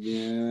 But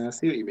yeah, I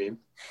see what you mean.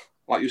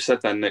 Like you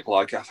said then, Nick,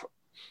 like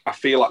I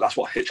feel like that's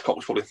what Hitchcock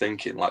was probably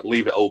thinking. Like,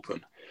 leave it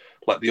open,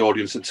 let the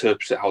audience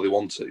interpret it how they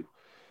want to.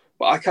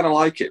 But I kind of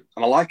like it,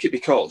 and I like it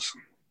because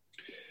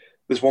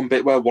there's one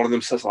bit where one of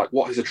them says, like,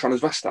 "What is a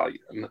transvestite?"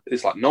 And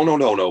it's like, no,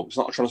 it's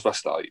not a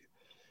transvestite.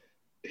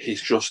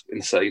 He's just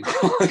insane.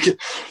 Like, you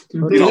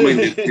know what I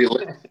mean?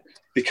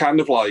 They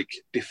kind of like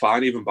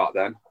define even back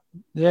then.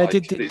 Yeah,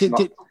 like,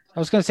 I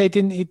was going to say,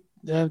 didn't he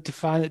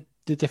define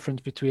the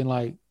difference between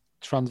like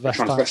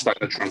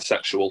transvestite and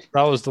transsexual?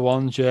 That was the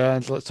ones, yeah.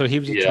 So he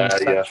was a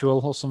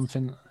transsexual or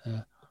something.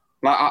 Yeah.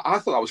 I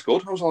thought that was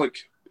good. I was like,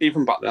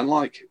 even back then,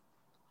 like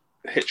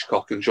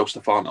Hitchcock and Joe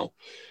Stefano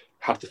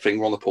had the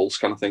finger on the pulse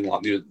kind of thing,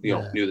 like knew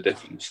the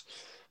difference.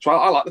 So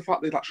I like the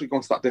fact they'd actually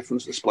gone to that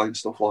difference, explain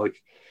stuff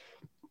like,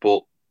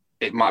 but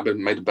it might have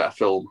been made a better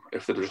film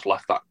if they'd just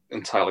left that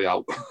entirely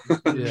out.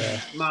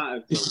 Yeah, might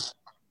have been.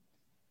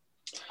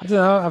 I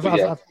don't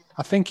know.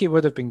 I think it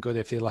would have been good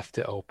if they left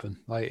it open.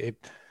 Like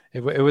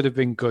it would have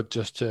been good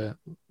just to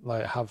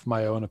like have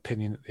my own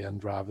opinion at the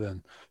end rather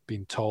than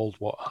being told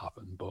what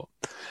happened. But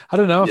I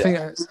don't know. I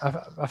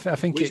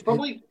think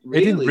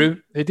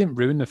it didn't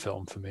ruin the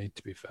film for me,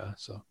 to be fair.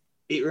 So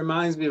it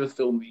reminds me of a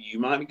film that you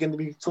might be going to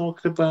be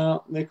talking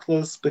about,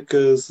 Nicholas,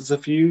 because there's a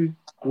few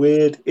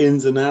weird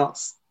ins and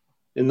outs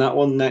in that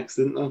one next,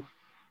 isn't there?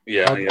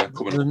 Yeah,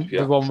 coming up.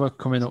 The one we're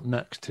coming up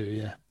next to,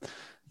 yeah.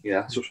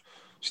 Yeah, so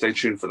stay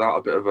tuned for that.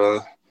 A bit of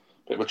a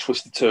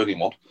twisted turning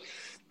one.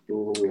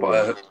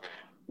 But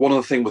one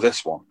other thing with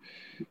this one,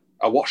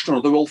 I watched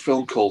another old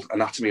film called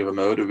Anatomy of a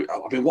Murder.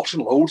 I've been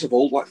watching loads of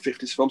old like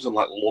 50s films and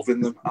like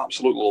loving them,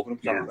 absolutely loving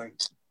them, kind of thing.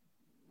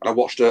 And I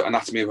watched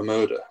Anatomy of a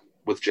Murder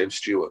with James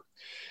Stewart,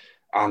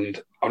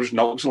 and I was just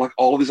noticing like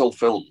all of these old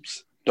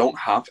films don't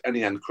have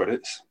any end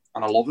credits,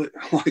 and I love it.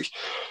 Like,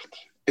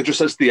 it just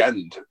says the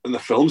end, and the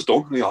film's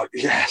done, and you're like,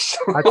 yes.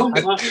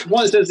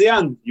 Once it says the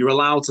end, you're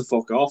allowed to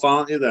fuck off,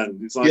 aren't you?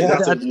 Then it's like you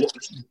have to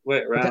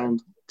wait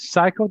around.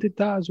 Psycho did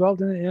that as well,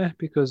 didn't it? Yeah,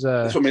 because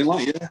that's what I mean.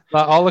 Like,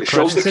 like all the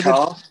credits,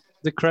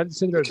 the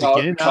credits in the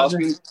beginning.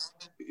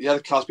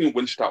 The car's being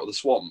winched out of the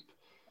swamp.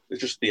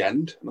 It's just the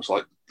end, and it's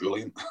like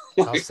brilliant.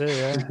 That's it,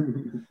 yeah.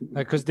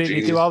 Because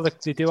they do all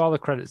the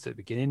credits at the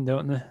beginning,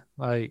 don't they?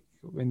 Like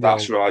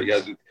that's right.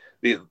 Yeah,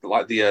 they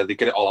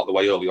get it all out of the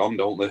way early on,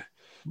 don't they?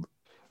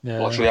 Yeah.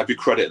 They'll actually have your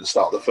credit at the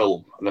start of the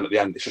film, and then at the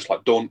end, it's just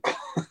like done.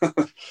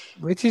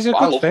 Which is a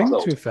good thing,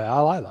 to be fair. I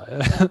like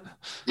that.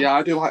 Yeah,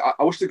 I do. I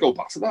wish they'd go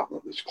back to that.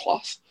 It's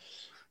class.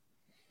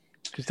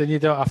 Because then you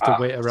don't have to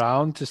wait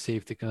around to see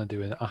if they're going to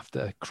do an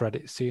after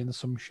credit scene or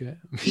some shit.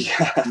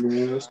 Yeah,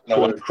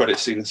 no credit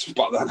scenes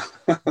back then.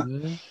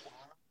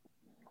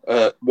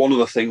 One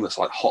other thing that's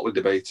like hotly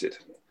debated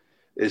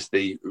is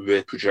the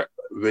rear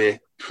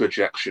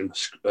projection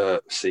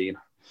scene.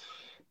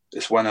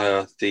 It's when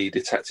the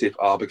detective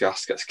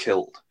Arbogast gets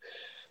killed.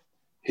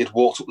 He'd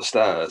walked up the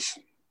stairs,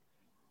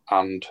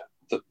 and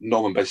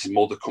Norman Bates'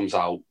 mother comes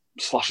out,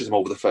 slashes him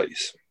over the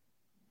face.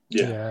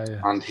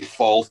 Yeah. And he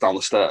falls down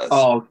the stairs.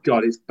 Oh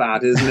God, it's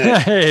bad, isn't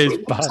it? It's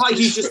bad. It's like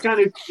he's just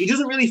he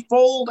doesn't really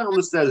fall down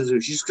the stairs.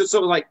 He's just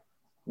sort of like,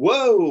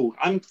 whoa,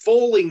 I'm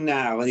falling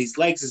now. And his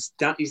legs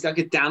he's like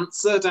a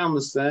dancer down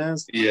the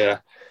stairs. Yeah.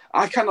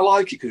 I kind of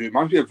like it because it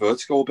reminds me of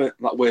Vertigo a bit,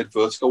 that weird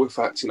Vertigo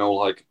effect,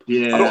 like,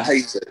 I don't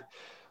hate it.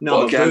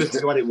 No,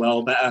 Vertigo had it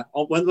well better.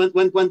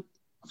 When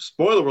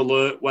spoiler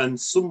alert, when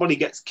somebody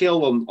gets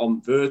killed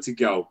on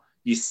Vertigo,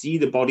 you see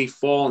the body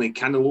fall and it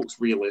kind of looks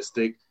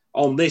realistic.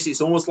 On this,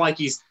 it's almost like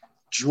he's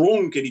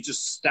drunk and he's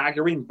just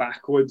staggering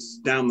backwards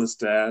down the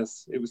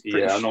stairs. It was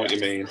pretty I know what you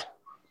mean.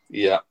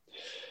 Yeah.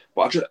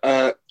 But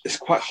it's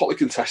quite hotly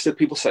contested.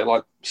 People say,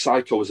 like,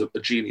 Psycho is a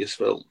genius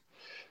film.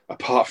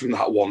 Apart from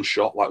that one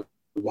shot, like,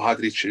 why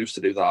did he choose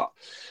to do that?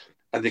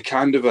 And they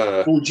kind of...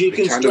 budget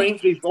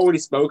constraints, we've already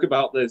spoke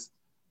about this.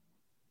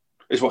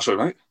 Is what, sorry,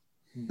 mate?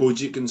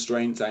 Budget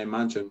constraints, I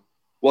imagine.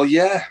 Well,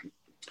 yeah.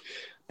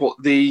 But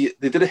they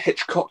did a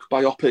Hitchcock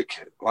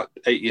biopic, like,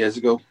 8 years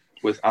ago,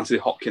 with Anthony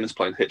Hopkins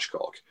playing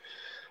Hitchcock.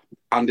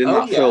 And in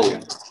that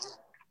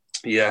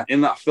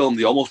film,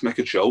 they almost make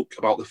a joke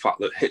about the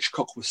fact that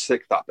Hitchcock was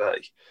sick that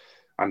day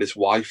and his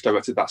wife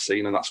directed that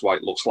scene, and that's why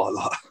it looks like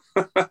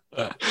that.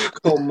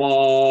 Come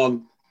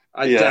on.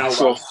 I doubt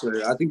that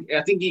too. I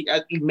think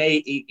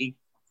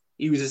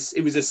he was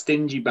a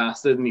stingy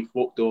bastard and he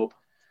fucked up.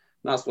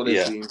 That's what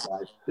it seems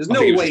like. There's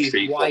no way his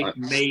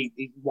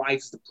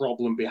wife's the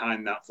problem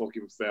behind that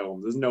fucking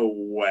film. There's no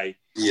way.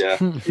 Yeah.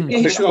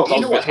 Hitchcock,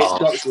 you know what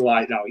Hitchcock's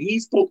like now?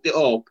 He's fucked it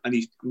up and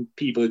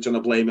people are trying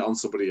to blame it on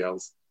somebody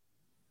else.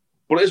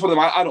 But it is what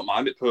I don't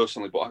mind it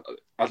personally, but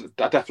I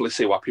definitely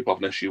see why people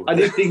have an issue with it. I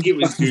did think it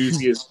was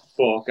goofy as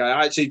fuck. To be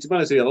honest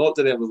with you, I looked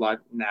at it and was like,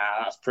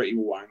 nah, that's pretty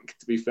wank,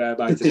 to be fair,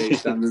 by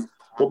today's standards.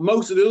 But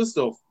most of the other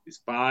stuff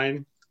is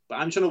fine. but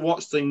I'm trying to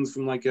watch things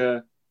from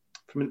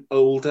from an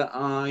older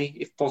eye,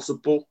 if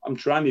possible. I'm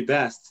trying my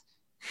best.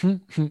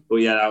 But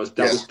yeah, that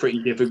was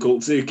pretty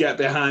difficult to get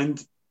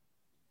behind.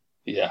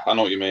 Yeah, I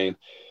know what you mean.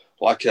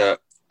 Like,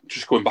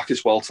 just going back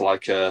as well to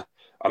like an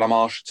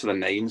homage to the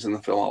names in the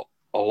film.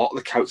 A lot of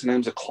the character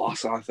names are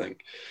class, I think.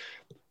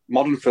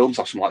 Modern films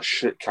have some like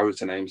shit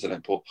character names in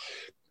it, but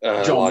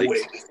John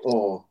Wick.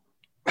 Oh,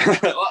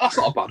 that's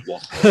not a bad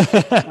one.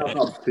 That's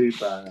not too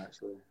bad,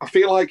 actually. I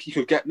feel like you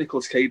could get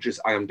Nicolas Cage's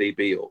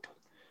IMDb up,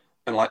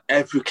 and like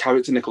every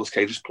character Nicolas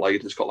Cage has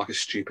played has got like a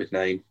stupid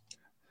name,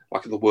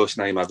 like the worst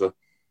name ever.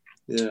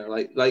 Yeah,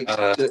 like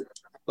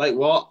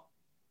what?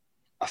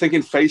 I think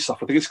in Face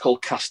Off, I think it's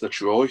called Castor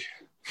Troy.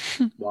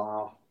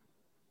 Wow.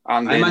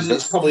 And I imagine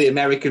it's probably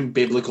American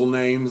biblical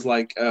names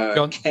like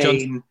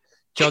Cain,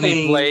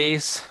 Johnny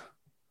Blaze.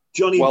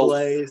 Johnny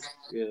Blaze.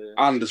 Yeah.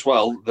 And as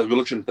well, the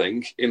religion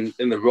thing in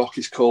The Rock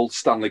is called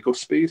Stanley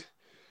Goodspeed.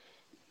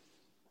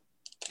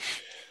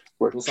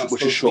 Which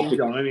is short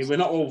for, I mean, we're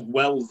not all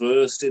well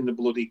versed in the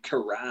bloody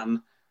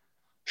Quran.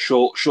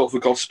 Short for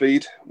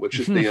Godspeed, which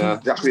is they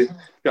actually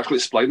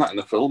explain that in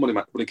the film when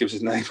he gives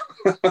his name.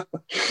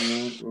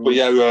 But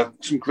yeah,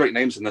 some great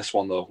names in this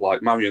one though,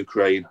 like Marion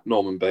Crane,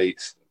 Norman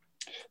Bates,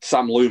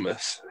 Sam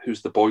Loomis,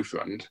 who's the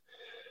boyfriend.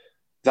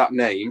 That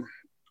name,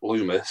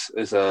 Loomis,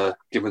 is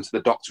given to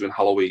the Doctor in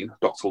Halloween,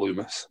 Dr.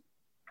 Loomis.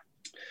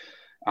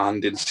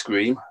 And in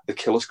Scream, the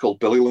killer's called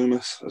Billy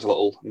Loomis, as a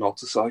little nod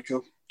to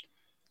Psycho.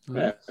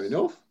 Yeah, fair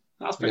enough.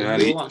 That's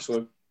pretty cool,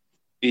 actually.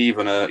 He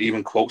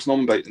even quotes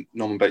Norman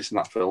Bates in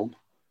that film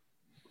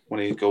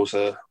when he goes,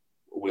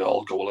 "We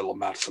all go a little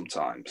mad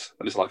sometimes,"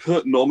 and it's like,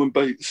 "Norman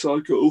Bates,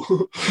 Psycho."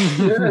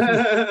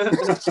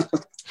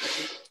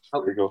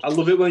 I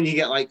love it when you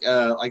get like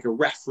a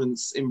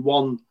reference in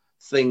one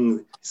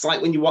thing. It's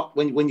like when you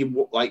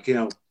like, you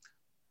know,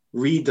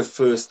 read the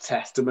First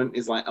Testament.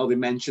 It's like, oh, they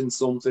mentioned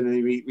something, and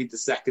you read the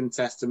Second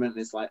Testament,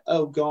 and it's like,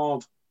 oh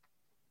God.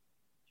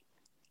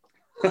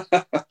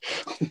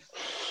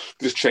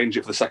 Just change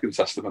it for the Second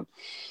Testament.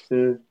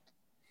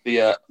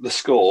 Yeah. The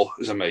score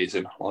is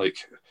amazing. Like,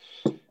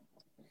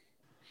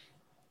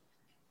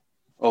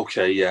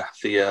 okay, yeah,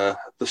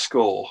 the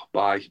score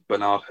by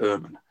Bernard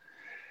Herrmann.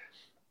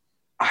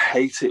 I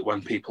hate it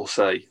when people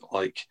say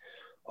like,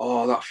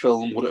 "Oh, that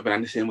film wouldn't have been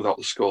anything without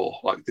the score."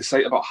 Like they say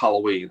it about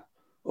Halloween.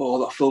 "Oh,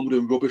 that film would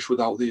have been rubbish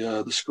without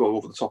the score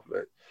over the top of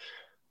it."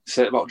 They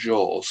say it about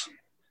Jaws,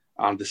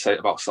 and they say it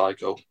about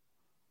Psycho.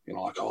 You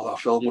know, like, "Oh, that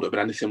film would have been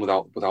anything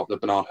without the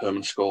Bernard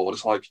Herrmann score."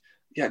 It's like,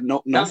 yeah,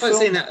 no. That's like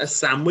saying that a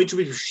sandwich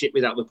would be shit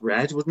without the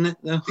bread, wouldn't it?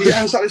 No.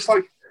 Yeah, it's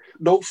like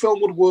no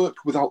film would work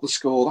without the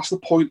score. That's the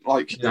point.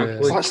 Like, it's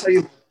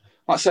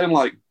like saying,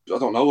 like, I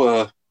don't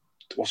know,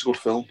 what's a good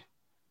film?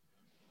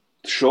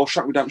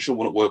 Shawshank Redemption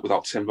wouldn't work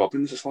without Tim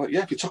Robbins. It's like,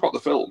 yeah, if you took out the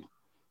film,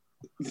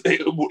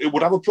 it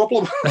would have a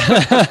problem.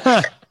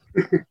 I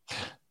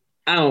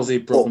don't see a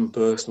problem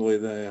personally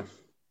there.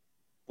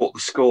 But the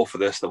score for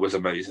this, that was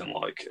amazing.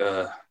 Like,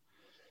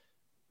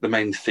 the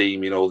main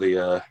theme, you know,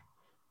 the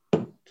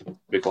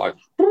big, like...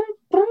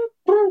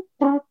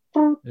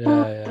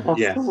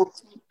 Yeah.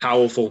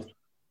 Powerful.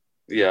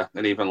 Yeah,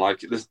 and even,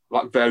 like, there's,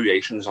 like,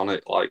 variations on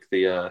it. Like,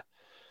 that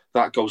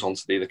goes on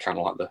to be the kind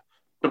of, like, the...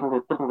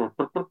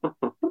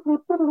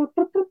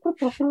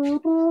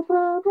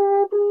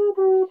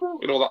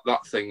 You know,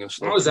 that thing and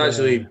stuff. That was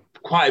actually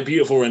quite a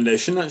beautiful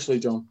rendition, actually,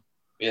 John.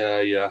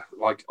 Yeah.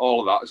 Like,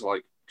 all of that is,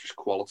 like, just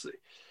quality.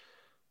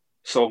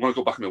 So I'm going to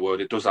go back on my word.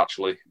 It does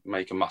actually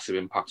make a massive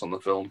impact on the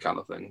film, kind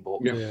of thing. But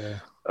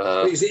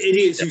it's the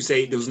idiots who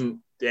say it doesn't.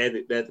 They're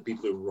the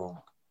people who are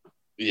wrong.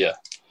 Yeah,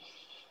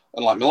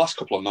 and like my last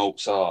couple of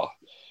notes are: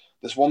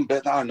 there's one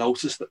bit that I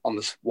noticed on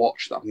this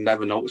watch that I've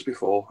never noticed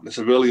before, and it's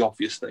a really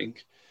obvious thing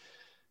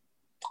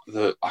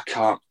that I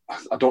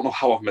don't know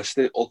how I've missed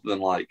it, other than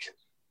like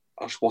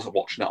I just wasn't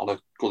watching it on a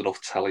good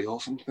enough telly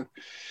or something.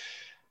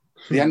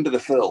 The end of the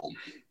film,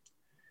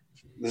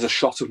 there's a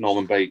shot of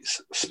Norman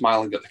Bates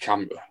smiling at the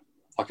camera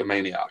like a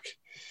maniac.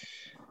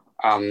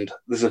 And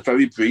there's a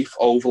very brief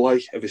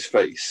overlay of his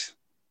face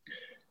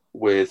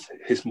with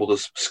his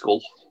mother's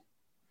skull.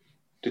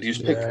 Did you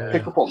just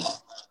pick up on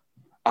that?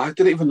 I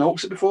didn't even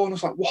notice it before, and I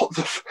was like, what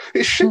the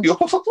It shit you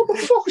up. I was like, what the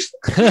fuck is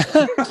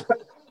that?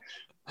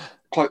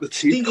 Like the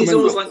teeth it's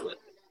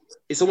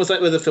almost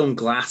like where the film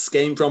Glass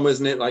came from,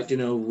 isn't it? Like, you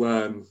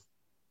know,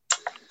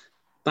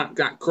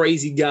 that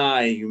crazy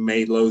guy who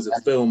made loads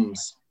of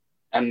films.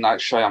 M. Night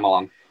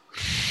Shyamalan.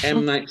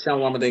 M. Night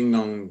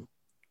Shyamalan.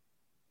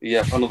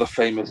 Yeah, another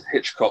famous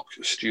Hitchcock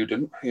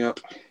student.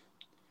 Yep.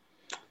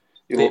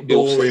 Bit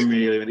boring,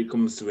 really, when it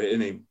comes to it,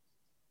 isn't he?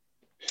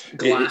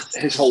 Glass.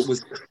 His whole.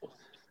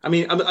 I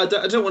mean, I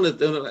don't want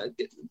to.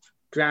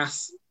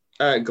 Glass.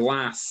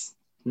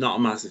 Not a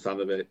massive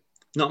fan of it.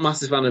 Not a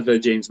massive fan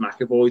of James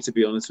McAvoy, to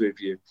be honest with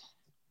you.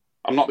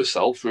 I'm not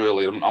myself,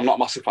 really. I'm not a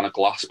massive fan of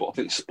Glass, but I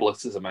think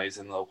Split is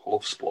amazing, though. I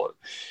love Split.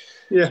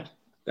 Yeah,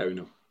 fair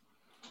enough.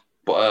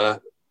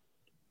 But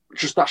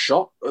just that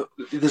shot,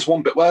 there's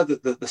one bit where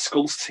the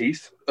skull's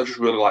teeth are just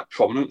really like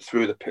prominent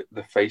through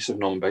the face of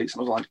Norman Bates, and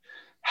I was like,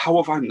 How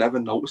have I never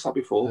noticed that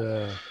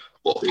before?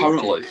 But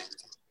apparently,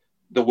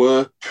 there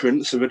were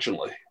prints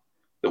originally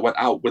that went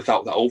out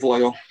without the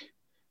overlay on.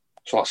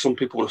 So like some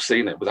people would have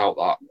seen it without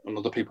that, and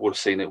other people would have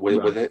seen it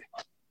with it.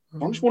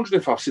 I'm just wondering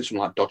if I've seen some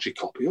like dodgy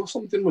copy or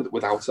something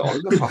without it on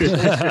in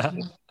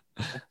the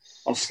past.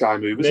 On Sky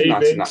Movies in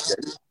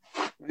 1998.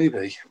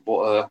 Maybe.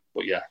 But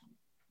yeah,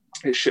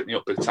 it shit me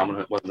up big time when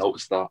I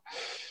noticed that.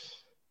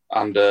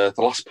 And the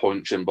last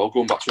point, Jimbo,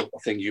 going back to a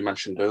thing you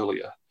mentioned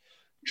earlier,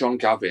 John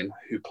Gavin,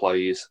 who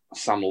plays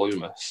Sam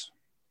Loomis,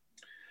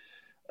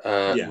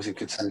 was in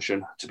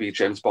contention to be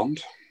James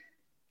Bond.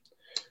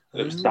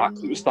 It was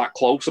that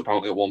close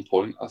apparently at one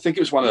point. I think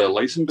it was when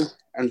Lazenby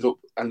ended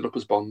up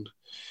as Bond.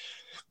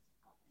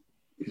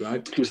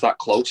 Right, he was that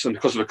close, and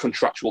because of a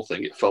contractual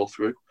thing, it fell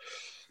through.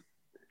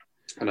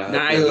 And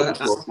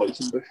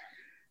Lazenby.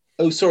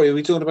 Oh, sorry, are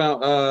we talking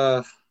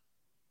about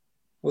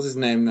what's his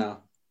name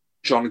now?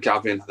 John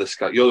Gavin, this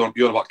guy. You're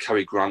about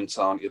Cary Grant,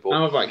 aren't you? But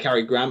I'm about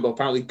Cary Grant, but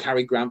apparently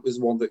Cary Grant was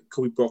one that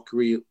Cubby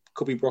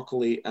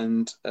Broccoli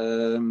and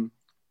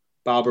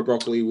Barbara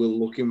Broccoli were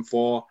looking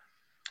for.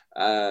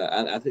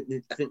 And I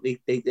think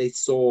they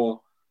saw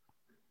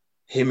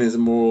him as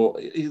he's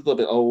a little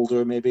bit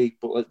older maybe,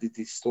 but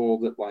they saw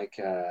that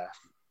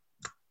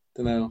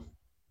don't know.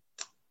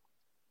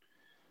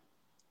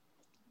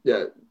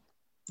 Yeah,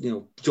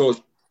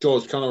 George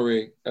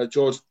Connery.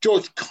 George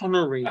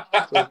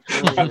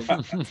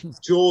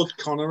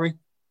Connery.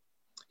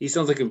 He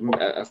sounds like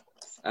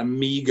a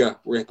meager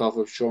rip-off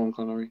of Sean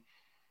Connery.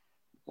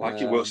 Like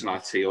he works in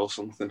IT or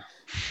something.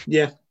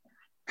 Yeah.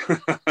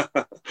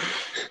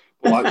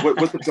 Like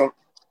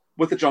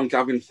with the John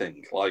Gavin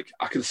thing, like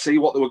I can see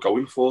what they were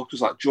going for, because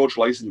like George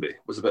Lazenby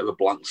was a bit of a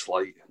blank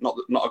slate, not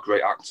a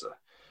great actor,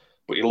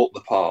 but he looked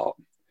the part.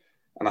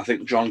 And I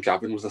think John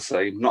Gavin was the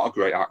same, not a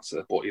great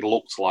actor, but he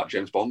looked like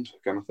James Bond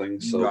kind of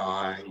thing. So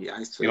right, you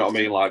know what I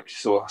mean? Like,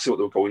 so I see what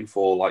they were going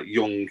for, like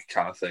young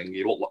kind of thing.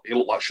 He looked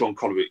like Sean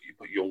Connery,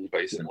 but young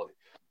basically,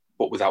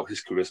 but without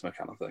his charisma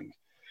kind of thing.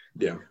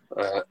 Yeah.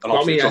 I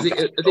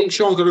think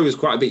Sean Connery was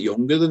quite a bit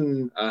younger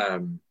than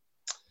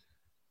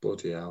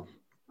bloody hell.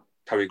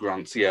 Cary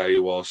Grant, yeah, he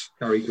was.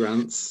 Cary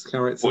Grant's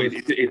character. But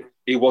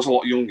he was a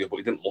lot younger, but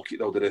he didn't look it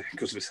though, did he?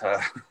 Because of his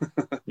hair.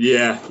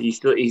 Yeah,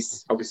 he's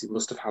obviously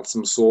must have had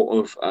some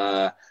sort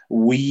of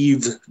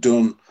weave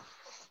done,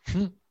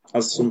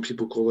 as some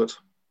people call it.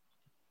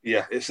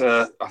 Yeah, I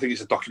think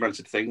it's a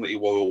documented thing that he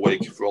wore a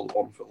wig for all the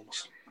Bond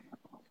films.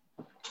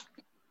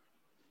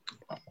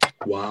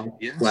 Wow.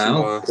 Yeah,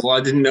 wow. Well,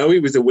 I didn't know he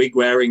was a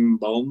wig-wearing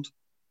Bond.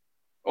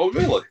 Oh,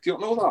 really? Do you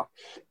not know that?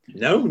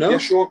 No. Yeah,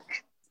 sure.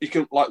 You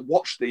can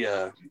watch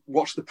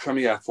the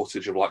premiere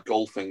footage of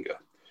Goldfinger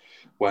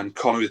when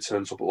Connery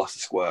turns up at Leicester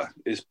Square.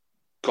 He's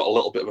got a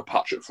little bit of a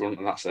patch at front,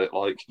 and that's it.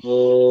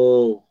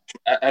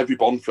 Every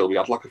Bond film, he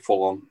had a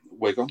full-on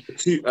wig on.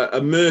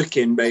 A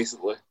merkin,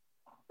 basically.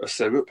 A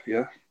syrup,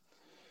 yeah.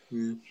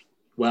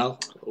 Well,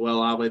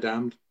 I'll be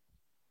damned.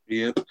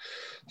 Yep.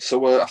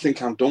 So I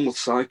think I'm done with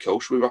Psycho.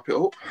 Should we wrap it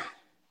up?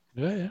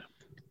 Yeah.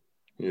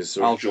 Yes,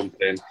 sir. I'll jump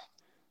in.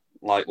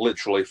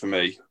 Literally for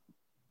me,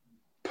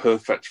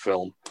 perfect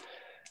film.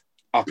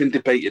 I've been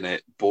debating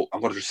it, but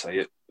I'm going to just say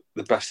it.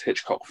 The best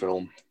Hitchcock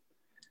film.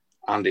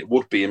 And it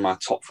would be in my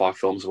top 5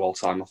 films of all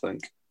time, I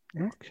think.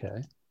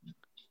 Okay.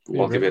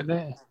 I'll give it.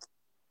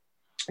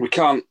 We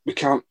can't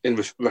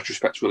in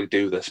retrospect really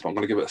do this, but I'm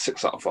going to give it a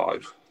 6 out of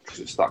 5 because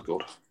it's that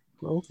good.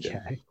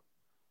 Okay.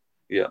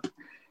 Yep.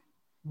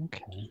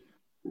 Okay.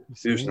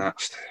 Who's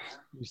next?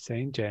 You're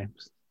saying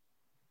James.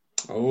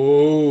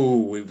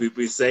 Oh,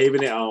 we're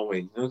saving it, aren't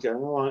we? Okay, I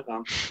like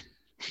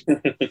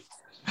that.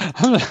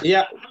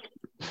 Yeah.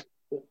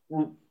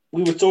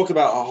 We were talking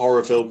about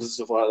horror films and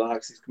stuff like that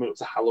because it's coming up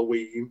to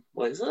Halloween.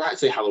 It's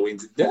actually Halloween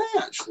today,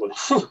 actually.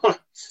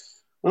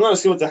 When I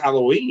was coming to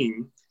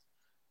Halloween,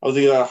 I was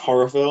thinking about a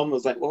horror film. I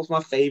was like, what's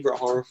my favourite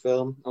horror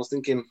film? I was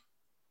thinking,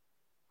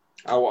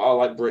 I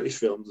like British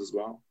films as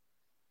well.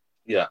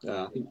 Yeah.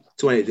 I think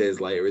 28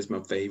 Days Later is my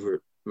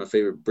favourite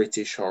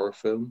British horror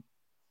film.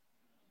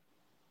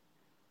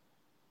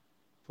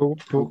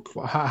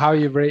 How are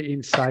you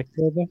rating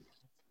Psycho then?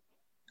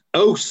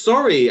 Oh,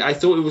 sorry. I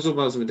thought it was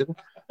about something different.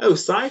 Oh,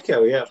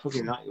 Psycho. Yeah,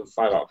 fucking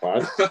 5 out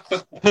of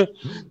 5.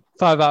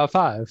 5 out of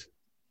 5?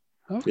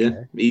 Okay.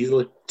 Yeah,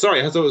 easily.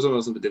 Sorry, I thought it was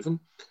about something different.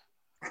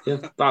 Yeah,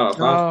 5 out of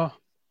 5.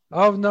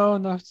 Oh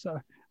no,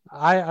 sorry.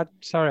 I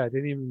sorry, I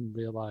didn't even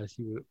realise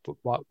you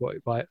were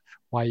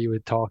why you were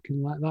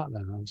talking like that.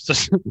 Then I was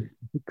just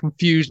it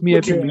confused me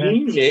what a bit. What do you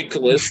mean,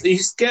 Nicholas?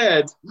 He's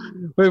scared.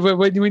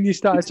 When you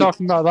started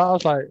talking about that, I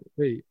was like,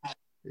 wait,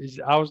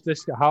 how's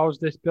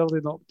this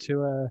building up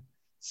to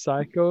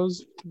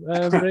Psycho's?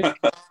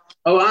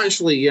 Oh,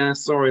 actually, yeah.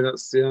 Sorry,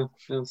 that's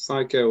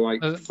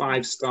Psycho.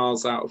 5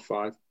 stars out of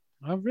 5.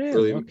 Oh, really?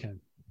 Brilliant. Okay.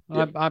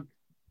 Yep.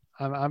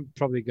 I'm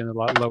probably going to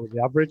lower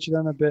the average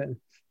then a bit.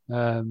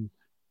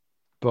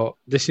 But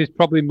this is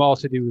probably more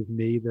to do with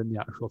me than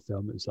the actual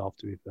film itself,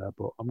 to be fair.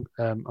 But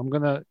I'm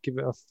going to give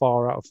it a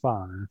 4 out of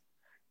 5.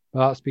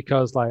 Well, that's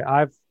because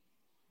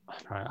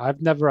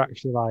I've never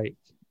actually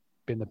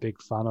been a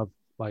big fan of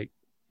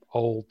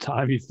old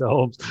timey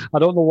films. I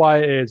don't know why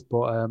it is,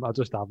 but I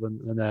just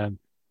haven't. And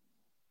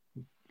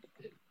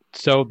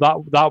so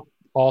that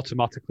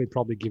automatically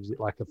probably gives it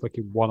like a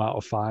fucking 1 out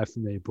of 5 for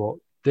me. But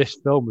this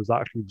film was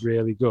actually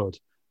really good,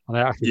 and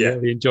I actually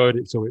really enjoyed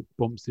it, so it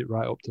bumps it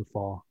right up to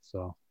 4.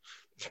 So,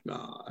 but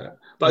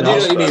I do know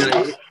what you mean.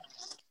 Like,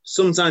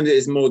 sometimes it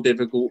is more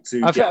difficult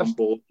to get on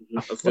board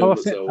a film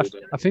that's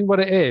older. I think what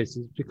it is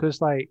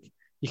because like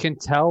you can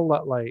tell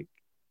that like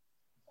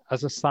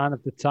as a sign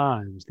of the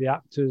times, the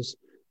actors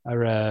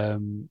are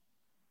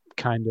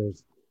kind of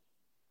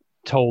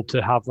told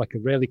to have like a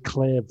really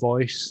clear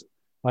voice,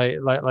 like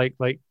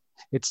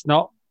it's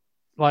not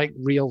like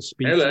real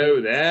speech. Hello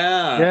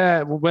there.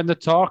 Yeah, well, when they're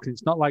talking,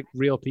 it's not like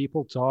real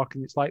people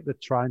talking. It's like they're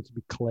trying to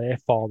be clear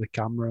for the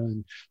camera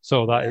and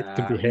so that it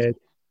can be heard.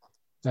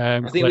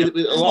 I think with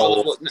a lot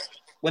of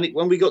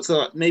when we got to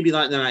like, maybe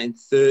like the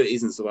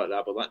 1930s and stuff like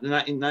that, but like the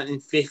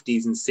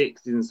 1950s and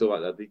 60s and stuff like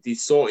that, they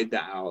sorted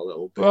that out a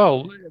little bit.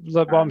 Well,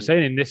 like what I'm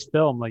saying in this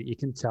film, like you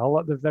can tell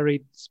that they're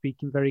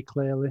speaking very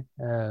clearly.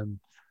 That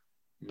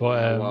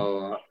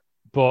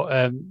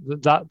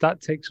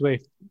takes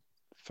away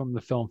from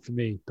the film for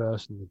me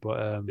personally.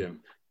 But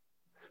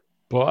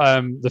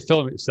the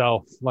film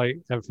itself,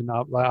 like everything,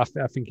 I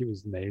think it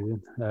was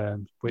amazing.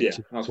 Which is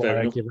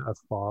why I give it a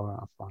 4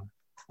 out of 5.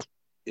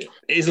 Yeah,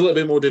 it is a little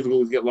bit more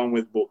difficult to get along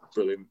with, but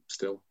brilliant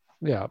still.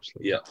 Yeah,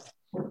 absolutely. Yeah.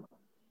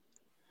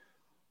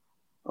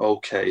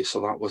 Okay, so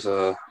that was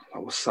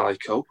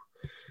Psycho.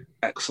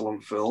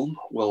 Excellent film.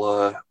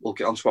 We'll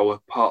get on to our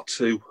part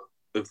 2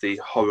 of the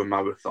horror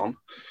marathon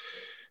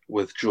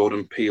with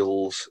Jordan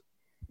Peele's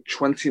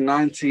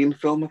 2019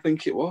 film, I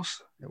think it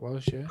was. It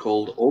was, yeah.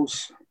 Called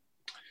Us.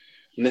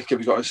 Nick, have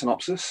you got a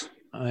synopsis?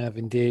 I have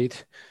indeed.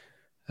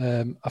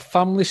 A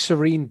family's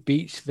serene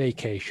beach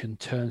vacation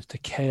turns to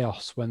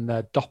chaos when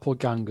their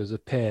doppelgangers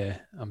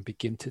appear and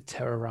begin to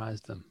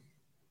terrorize them.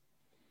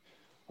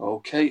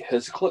 Okay,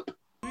 here's a clip.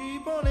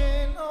 Can't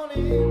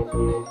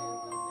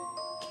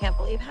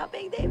believe how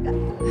big they've got.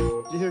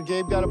 Did you hear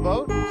Gabe got a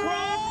boat?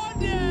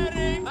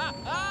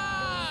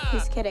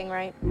 He's kidding,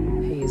 right?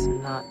 He's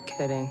not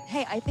kidding.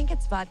 Hey, I think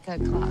it's vodka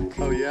o'clock.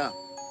 Oh, yeah.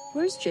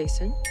 Where's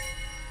Jason?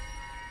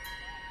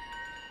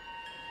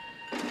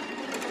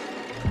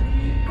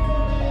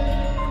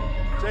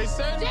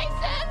 Jason?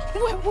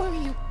 Where were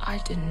you? I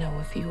didn't know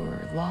if you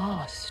were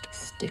lost.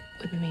 Stick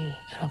with me,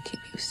 and I'll keep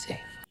you safe.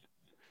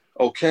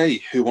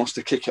 Okay, who wants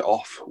to kick it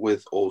off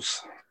with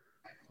Us?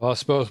 Well, I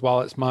suppose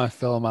while it's my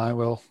film, I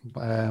will.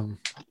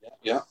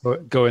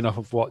 But going off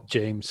of what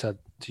James said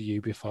to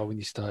you before when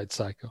you started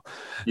Psycho.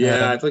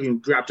 Yeah, I fucking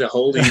grabbed a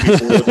hold of you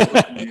before.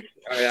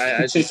 I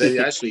actually said,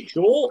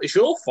 it's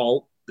your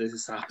fault this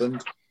has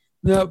happened.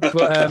 No, but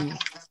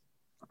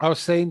I was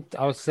saying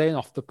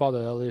off the pod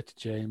earlier to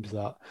James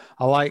that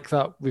I like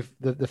that with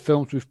the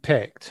films we've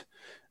picked,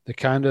 they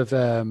kind of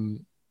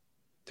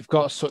they've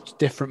got such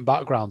different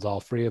backgrounds, all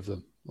three of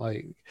them.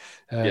 Like,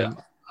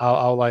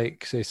 I'll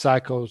like say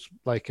Psycho's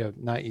like a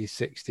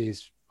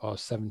 1960s or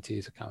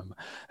 70s, I can't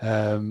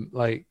remember,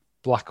 like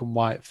black and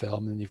white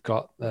film, and you've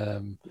got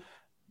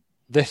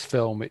this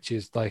film, which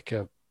is like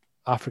a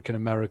African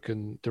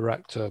American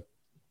director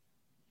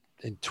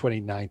in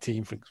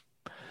 2019.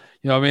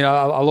 You know what I mean?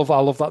 I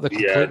love that they're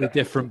completely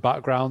different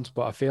backgrounds,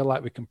 but I feel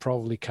like we can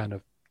probably kind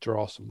of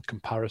draw some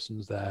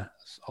comparisons there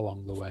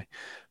along the way.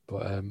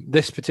 But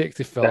this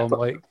particular film,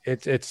 like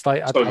it's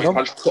like I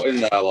just put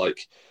in there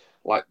like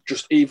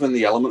just even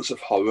the elements of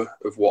horror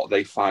of what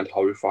they find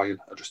horrifying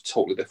are just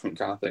totally different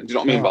kind of thing. Do you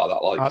know what I mean about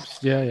that? Like,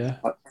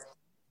 like,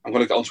 I'm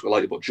going to get onto it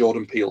later, but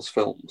Jordan Peele's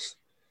films,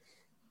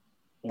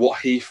 what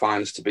he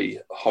finds to be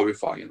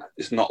horrifying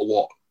is not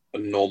what a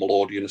normal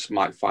audience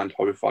might find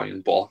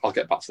horrifying. But I'll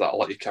get back to that. I'll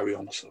let you carry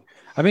on. So,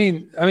 I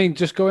mean,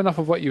 just going off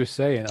of what you were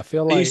saying, I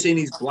feel like you saying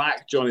he's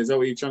black, John? Is that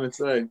what you're trying to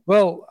say?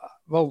 Well.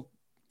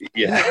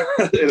 Yeah,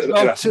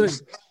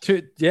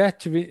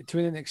 to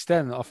an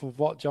extent, off of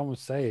what John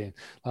was saying,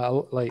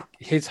 like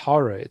his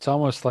horror, it's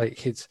almost like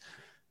his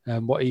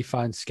what he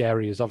finds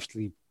scary is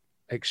obviously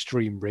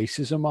extreme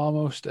racism,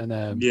 almost, and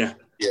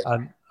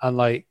and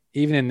like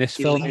even in this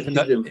film,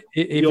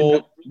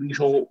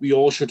 we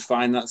all should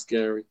find that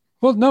scary.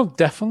 Well, no,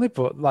 definitely,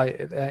 but like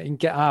in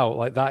Get Out,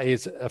 like that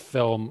is a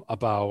film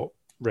about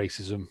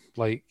racism,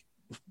 like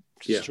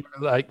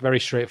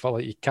very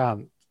straightforward. Like, you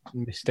can't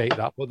mistake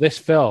that. But this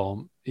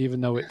film,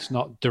 even though it's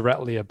not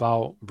directly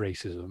about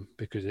racism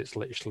because it's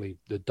literally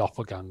the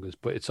doppelgangers,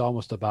 but it's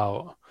almost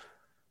about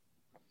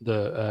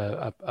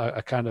the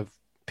a kind of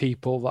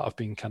people that have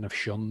been kind of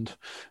shunned.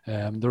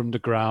 They're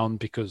underground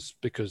because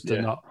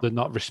they're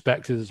not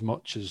respected as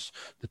much as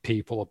the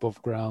people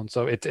above ground.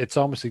 So it's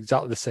almost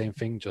exactly the same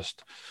thing,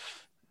 just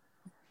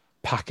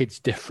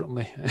packaged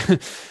differently.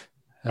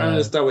 I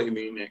understand what you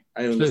mean, Nick.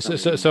 I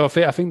understand. So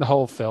I think the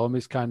whole film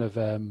is kind of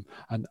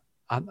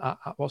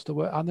what's the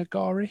word?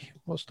 Allegory?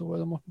 What's the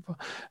word I'm looking for?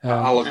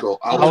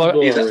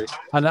 Allegory.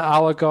 An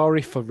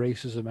allegory for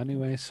racism,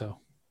 anyway. So,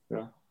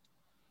 yeah,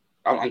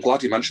 I'm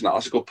glad you mentioned that.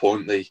 That's a good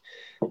point.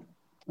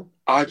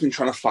 I've been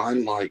trying to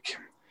find like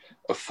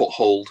a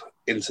foothold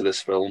into this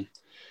film,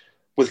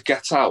 with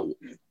Get Out,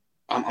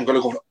 I'm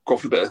going to go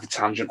for a bit of a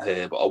tangent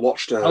here, but I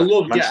watched. I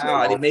love Get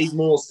Out. It made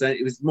more sense.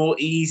 It was more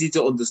easy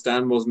to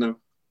understand, wasn't it?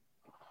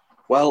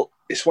 Well,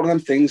 it's one of them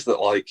things that,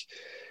 like,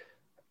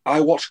 I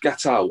watched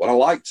Get Out and I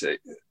liked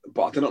it,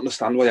 but I didn't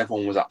understand why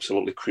everyone was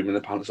absolutely creaming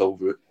their pants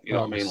over it. You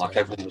know what I mean? Like,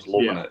 everyone was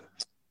loving it.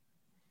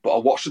 But I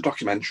watched a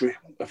documentary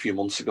a few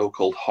months ago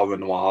called Horror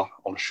Noir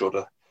on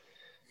Shudder,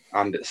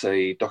 and it's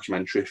a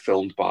documentary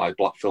filmed by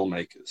black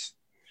filmmakers,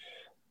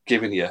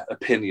 giving you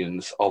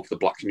opinions of the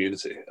black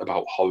community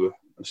about horror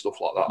and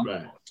stuff like that.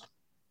 Right.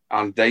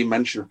 And they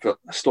mentioned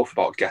stuff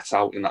about Get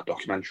Out in that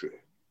documentary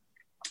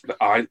that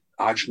I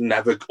just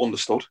never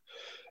understood.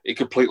 It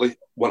completely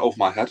went over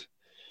my head.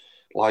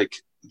 Like,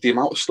 the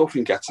amount of stuff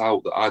in Get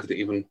Out that I didn't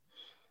even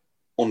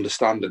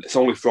understand, and it's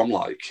only from,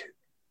 like,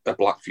 a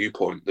black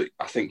viewpoint that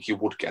I think you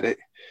would get it.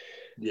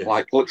 Yeah.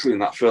 Like, literally in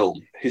that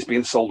film, he's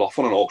being sold off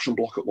on an auction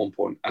block at one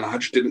point, and I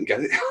just didn't get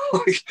it.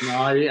 Like, no,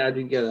 I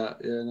didn't get that.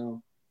 Yeah,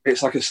 no.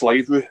 It's like a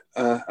slavery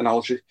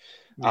analogy,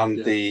 and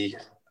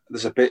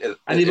there's a bit.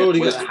 And they've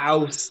already got the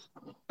house.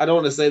 I don't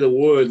want to say the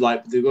word,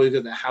 like, they've already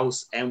got the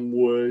house M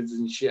words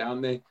and shit,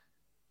 haven't they?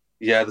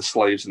 Yeah, the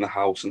slaves in the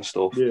house and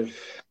stuff. Yeah.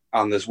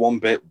 And there's one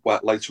bit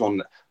where later on,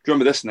 do you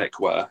remember this, Nick,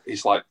 where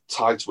he's like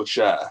tied to a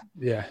chair?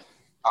 Yeah.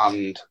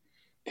 And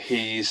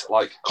he's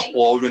like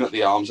clawing at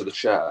the arms of the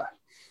chair,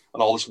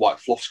 and all this white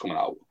fluff's coming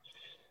out.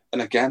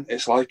 And again,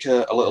 it's like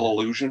a little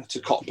allusion to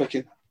cotton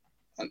picking.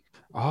 And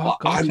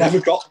I never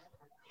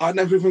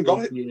even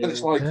got it. Yeah. And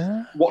it's like,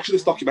 watching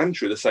this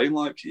documentary, they're saying,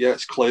 like, yeah,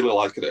 it's clearly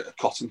like a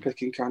cotton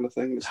picking kind of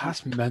thing.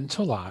 That's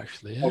mental,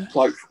 actually. Yeah.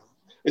 Like,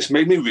 it's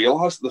made me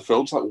realise that the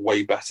film's like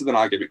way better than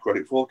I give it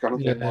credit for, kind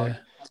of thing. Like,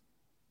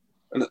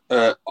 and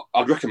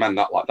I'd recommend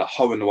that. Like, that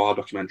Horror Noir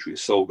documentary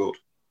is so good.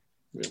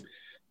 Yeah.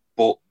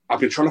 But I've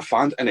been trying to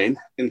find an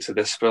into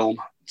this film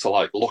to,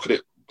 like, look at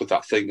it with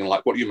that thing, and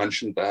like what you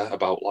mentioned there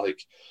about,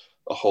 like,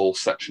 a whole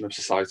section of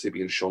society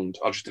being shunned.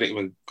 I just didn't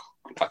even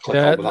click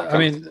over that.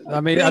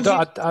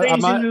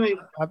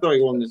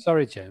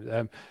 Sorry,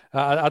 James.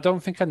 I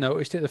don't think I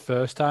noticed it the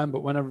first time,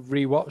 but when I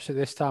rewatched it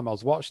this time, I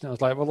was watching it. I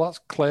was like, well, that's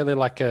clearly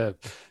like a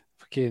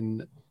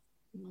fucking.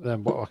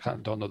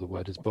 Don't know the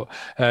word is, but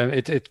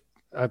it's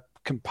a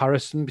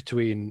comparison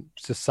between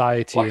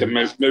society, like a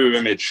mirror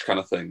image kind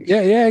of thing.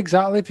 Yeah,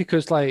 exactly.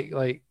 Because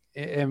like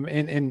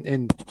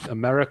in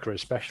America,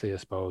 especially, I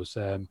suppose,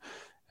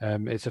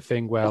 it's a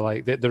thing where,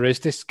 like, there is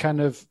this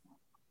kind of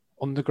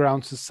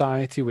underground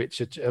society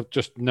which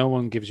just no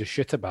one gives a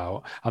shit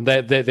about, and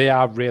they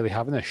are really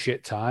having a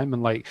shit time.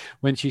 And like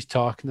when she's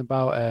talking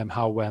about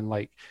how when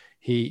like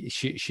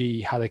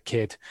she had a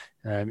kid,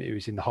 it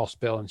was in the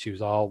hospital and she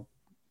was all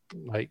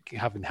like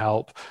having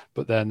help,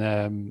 but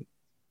then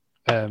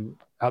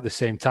at the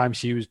same time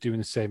she was doing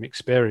the same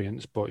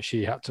experience, but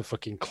she had to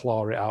fucking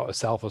claw it out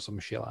herself or some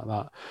shit like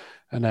that.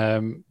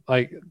 And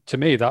like, to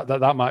me,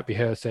 that might be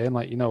her saying,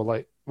 like, you know,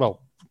 like,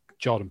 well,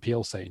 Jordan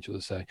Peele saying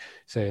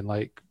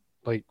like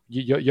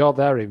you're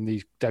there in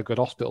these dead good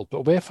hospitals,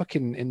 but we're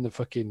fucking in the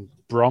fucking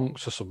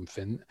Bronx or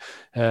something,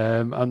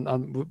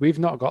 and we've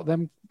not got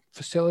them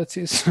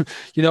facilities.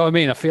 You know what I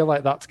mean? I feel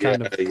like that's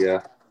kind of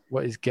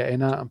what he's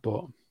getting at.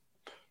 But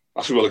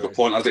that's a really good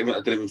point. I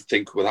didn't even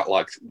think with that,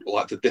 like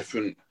the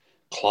different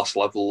class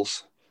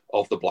levels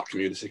of the black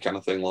community kind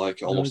of thing,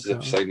 like almost as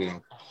if saying, you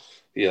know,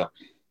 yeah.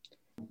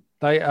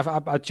 Like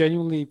I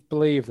genuinely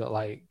believe that,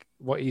 like,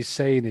 what he's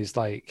saying is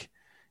like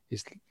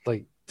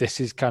this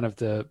is kind of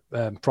the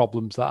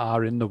problems that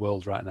are in the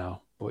world right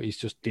now, but he's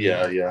just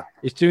doing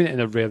he's doing it in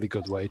a really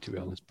good way, to be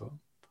honest. But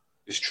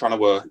he's trying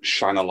to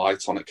shine a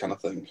light on it, kind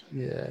of thing.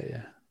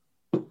 Yeah.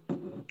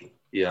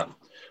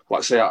 Like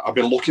I say, I've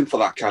been looking for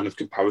that kind of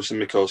comparison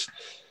because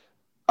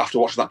after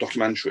watching that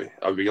documentary,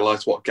 I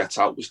realised what Get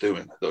Out was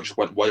doing. That just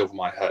went way over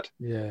my head.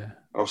 Yeah,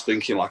 I was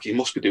thinking, like, he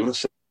must be doing a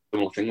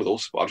similar thing with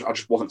us, but I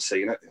just wasn't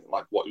seeing it,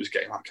 like what he was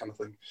getting at, kind of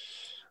thing.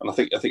 And I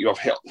think you have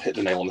hit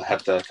the nail on the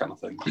head there, kind of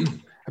thing.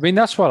 I mean,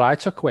 that's what I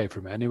took away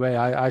from it anyway.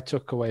 I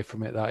took away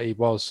from it that it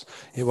was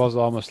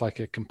almost like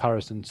a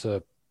comparison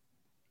to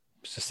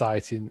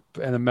society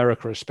in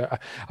America.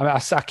 I mean,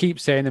 I keep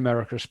saying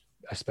America,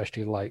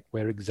 especially, like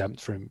we're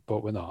exempt from it,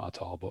 but we're not at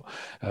all.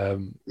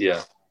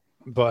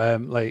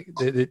 But like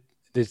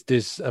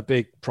there's a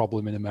big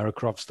problem in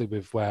America, obviously,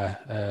 with where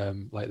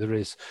like there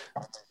is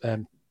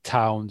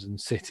towns and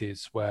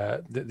cities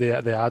where they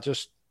are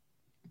just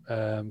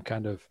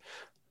kind of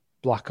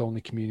black only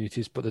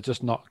communities, but they're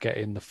just not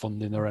getting the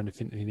funding or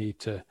anything they need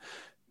to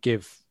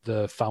give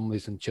the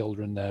families and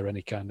children there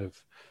any kind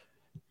of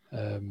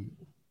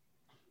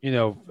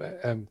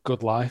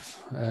good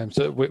life.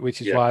 So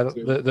which is why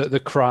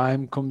the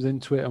crime comes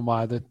into it, and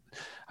why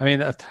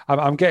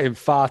I'm getting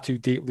far too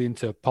deeply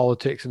into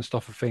politics and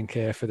stuff, I think,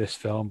 here for this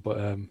film.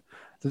 But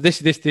this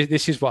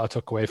is what I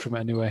took away from it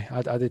anyway.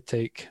 I did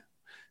take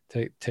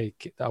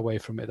it away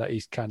from it, that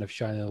he's kind of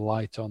shining a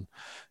light on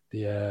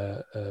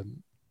the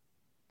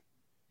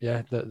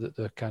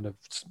kind of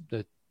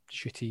the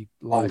shitty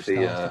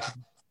lifestyle.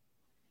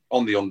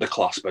 on the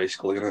underclass,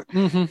 basically, isn't it?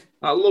 Mm-hmm.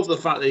 I love the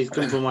fact that he's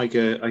come from like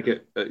a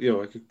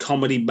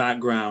comedy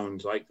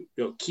background, like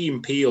Key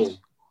and Peele,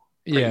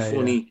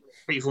 pretty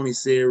funny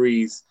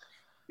series.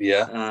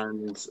 Yeah,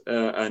 and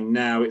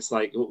now it's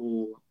like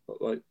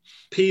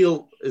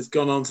Peele has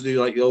gone on to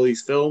do like all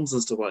these films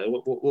and stuff like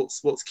that.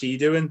 What's Key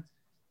doing?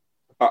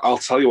 I'll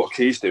tell you what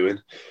Key's doing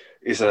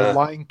is The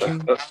Lion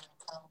King.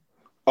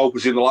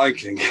 Was he in The Lion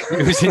King?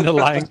 He was in The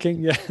Lion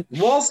King, yeah.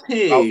 Was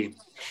he?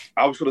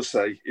 I was going to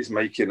say he's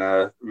making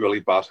really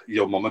bad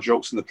Yo Mama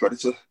jokes in The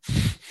Predator.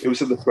 He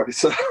was in The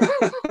Predator.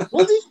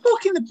 Was he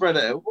fucking The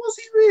Predator? Was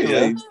he really?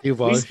 Yeah. He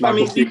was. I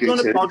mean, we've done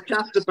a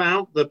podcast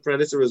about The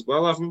Predator as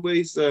well, haven't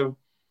we? So.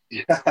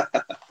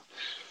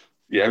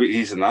 Yeah,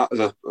 he's in that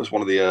as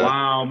one of the.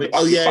 Wow. I think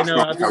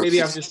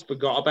maybe I've just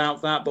forgot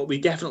about that, but we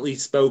definitely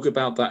spoke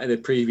about that in a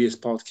previous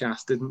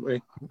podcast, didn't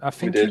we? I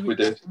think we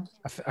did.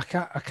 I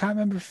can't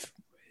remember if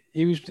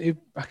he was. I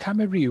can't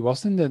remember he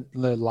was in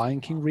the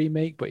Lion King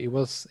remake, but he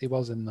was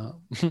in that.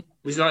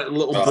 He's like a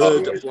little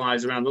bird that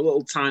flies around, a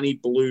little tiny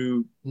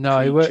blue. No,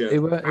 he weren't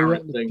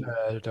the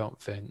bird, I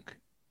don't think.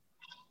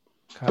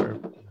 Can't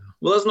remember.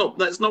 Well,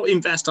 let's not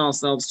invest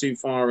ourselves too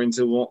far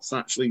into what's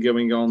actually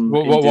going on.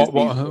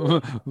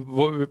 What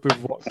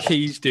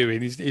Key's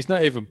doing? He's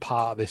not even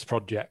part of this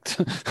project.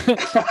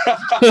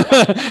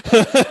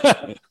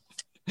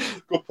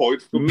 Good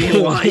point. Me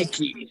like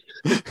it.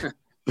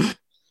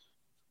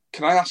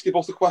 Can I ask you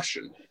both a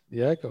question?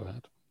 Yeah, go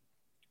ahead.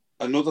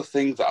 Another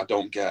thing that I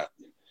don't get: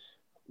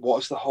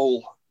 what is the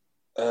whole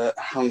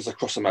Hands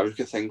Across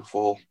America thing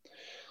for?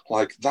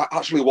 Like, that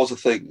actually was a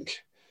thing.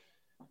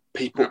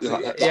 People, it was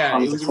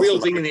a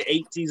real thing in the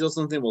 80s or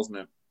something, wasn't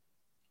it?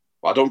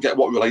 I don't get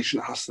what relation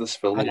it has to this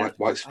film, like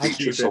why it's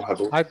featured so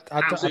heavily.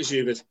 Absolutely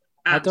stupid.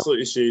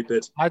 Absolutely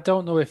stupid. I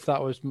don't know if that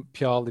was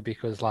purely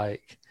because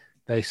like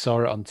they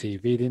saw it on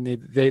TV,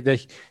 didn't they? They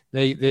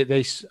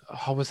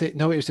how was it?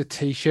 No, it was a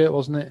T-shirt,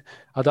 wasn't it?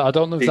 I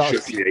don't know if that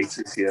was the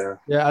 80s, yeah.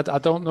 Yeah, I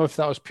don't know if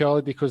that was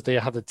purely because they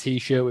had a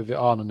T-shirt with it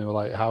on and they were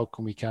like, how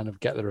can we kind of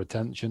get their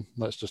attention?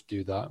 Let's just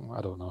do that.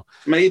 I don't know.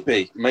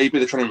 Maybe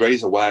they're trying to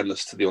raise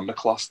awareness to the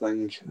underclass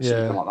thing.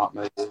 Something like that,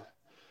 maybe.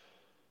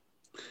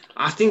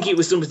 I think it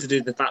was something to do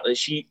with the fact that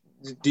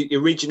the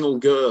original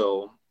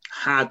girl,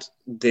 had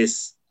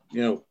this,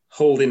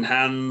 holding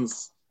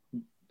hands.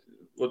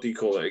 What do you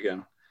call it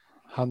again?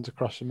 Hands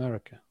Across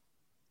America.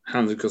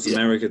 Hands Across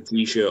America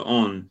T-shirt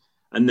on.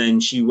 And then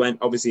she went,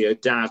 obviously her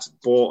dad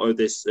bought her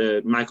this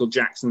Michael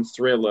Jackson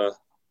Thriller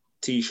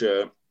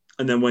T-shirt.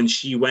 And then when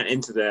she went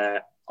into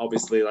there,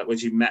 obviously, like when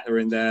she met her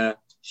in there,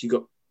 she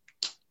got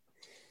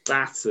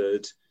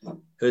battered.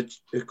 Her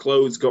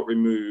clothes got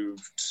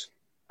removed.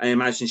 I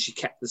imagine she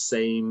kept the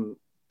same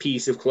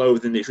piece of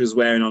clothing that she was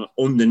wearing on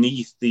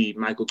underneath the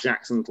Michael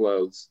Jackson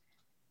clothes.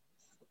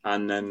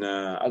 And then,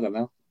 I don't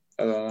know.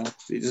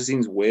 It just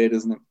seems weird,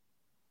 doesn't it?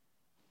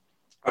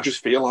 I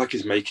just feel like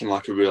he's making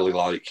like a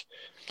really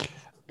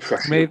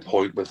prescient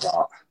point with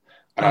that.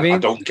 And I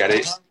don't get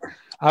it.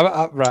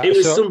 Right. It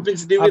was something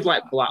to do with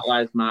like Black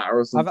Lives Matter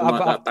or something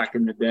like that back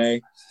in the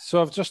day.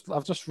 So I've just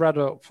read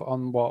up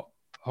on what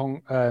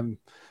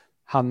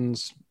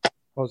Hands,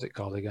 what was it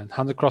called again?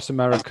 Hands Across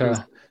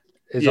America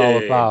is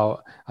all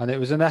about, and it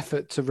was an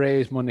effort to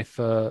raise money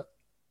to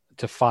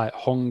fight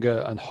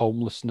hunger and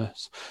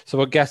homelessness.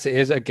 So I guess it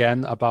is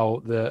again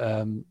about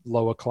the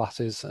lower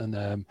classes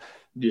and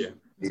Yeah.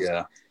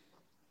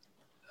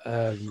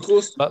 Of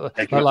course. Like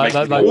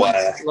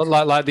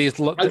these.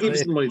 I'll give you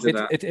some money to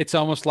that. It's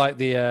almost like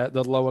the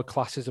lower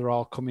classes are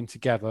all coming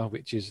together,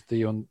 which is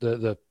the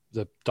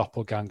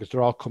doppelgangers.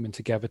 They're all coming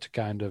together to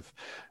kind of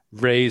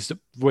raise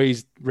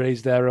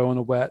their own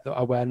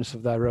awareness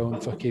of their own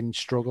fucking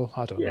struggle.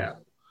 I don't know.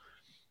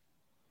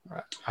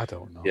 I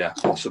don't know. Yeah,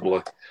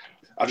 possibly.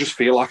 I just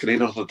feel like I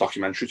need another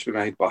documentary to be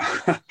made by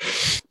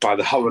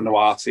the horror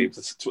noir team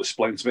to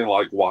explain to me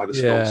like why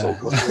this film's so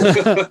good.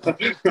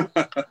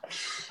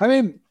 I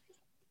mean,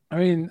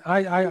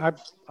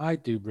 I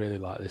do really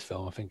like this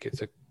film. I think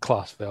it's a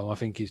class film. I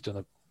think he's done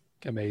an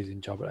amazing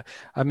job.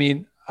 I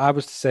mean, I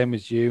was the same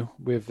as you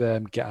with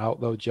Get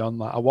Out though, John.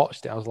 Like I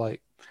watched it, I was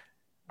like,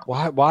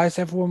 why is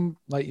everyone,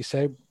 like you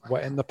say,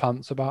 wetting the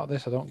pants about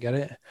this? I don't get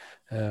it.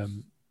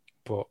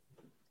 But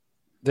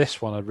this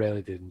one I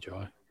really did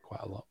enjoy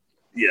quite a lot.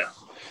 Yeah.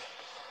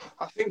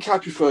 I think I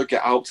prefer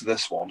Get Out to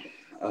this one.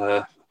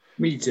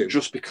 Me too.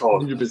 Just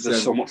because 100%.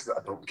 There's so much that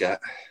I don't get.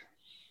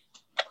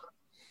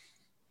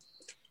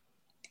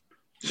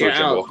 Get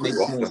Out makes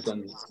more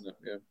sense.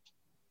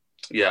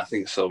 Yeah, I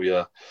think so,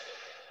 yeah.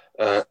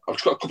 I've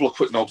just got a couple of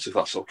quick notes if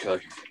that's okay.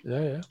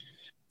 Yeah.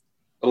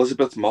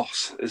 Elizabeth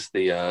Moss is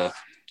the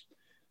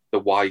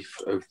wife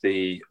of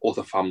the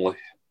other family.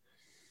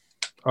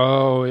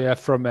 Oh, yeah,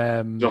 from... Do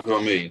you know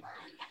what I mean?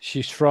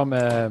 She's from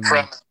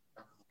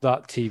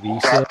that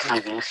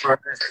TV show.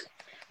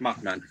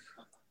 Mad Men.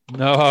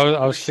 No,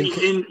 I was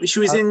thinking... She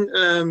was in...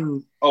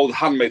 The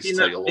Handmaid's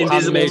Tale.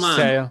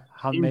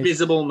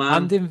 Invisible Man.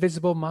 And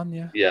Invisible Man,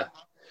 yeah. Yeah.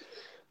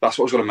 That's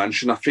what I was going to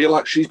mention. I feel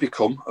like she's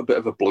become a bit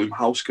of a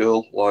Blumhouse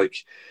girl.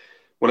 Like,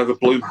 whenever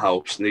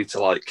Blumhouse need to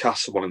like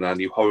cast someone in their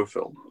new horror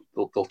film,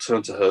 they'll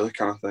turn to her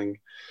kind of thing.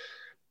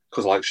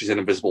 Because like she's in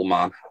Invisible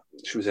Man,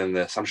 she was in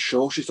this. I'm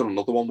sure she's done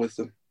another one with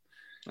them.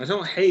 I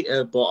don't hate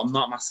her, but I'm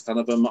not a massive fan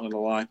of her. I'm not gonna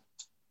lie.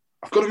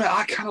 I've got to admit,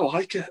 I kind of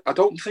like her. I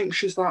don't think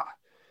she's not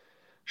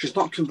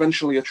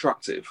conventionally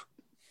attractive,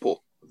 but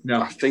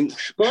no, I think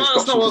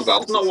that's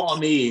not what I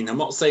mean. I'm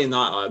not saying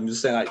that. I'm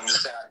just saying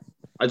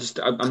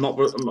I'm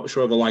not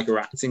sure of her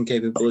acting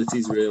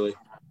capabilities really.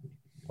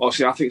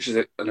 Obviously, I think she's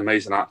an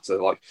amazing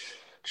actor. Like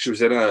she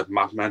was in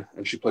Mad Men,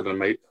 and she played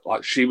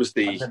she was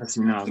the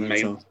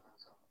main.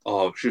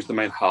 Oh, she was the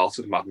main heart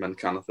of Mad Men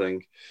kind of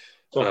thing.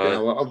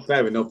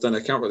 Fair enough. Then I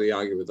can't really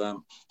argue with that.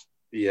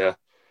 Yeah,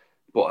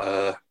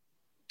 but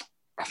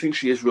I think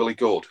she is really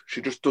good.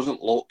 She just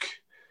doesn't look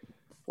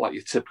like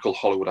your typical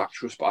Hollywood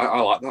actress, but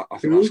I like that. I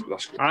think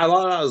that's good. I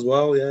like that as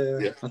well.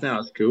 Yeah. I think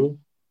that's cool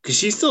because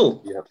she's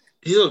still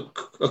she's a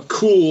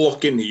cool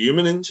looking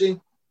human, isn't she?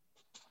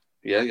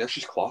 Yeah,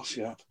 she's class.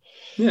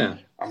 Yeah.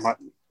 And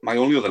my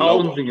only other note. I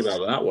wouldn't think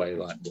about it that way,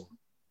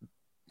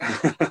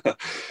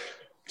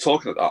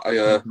 Talking of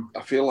that,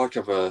 I feel like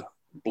I've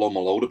blown my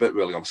load a bit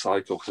really on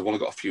Psycho because I've only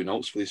got a few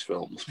notes for these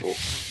films. But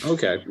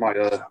okay, my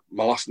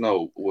last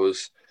note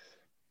was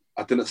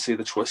I didn't see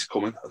the twist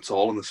coming at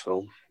all in this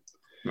film.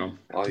 No,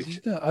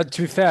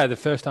 to be fair, the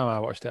first time I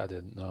watched it, I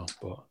didn't know.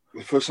 But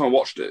the first time I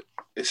watched it,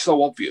 it's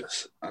so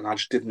obvious, and I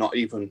just did not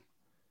even,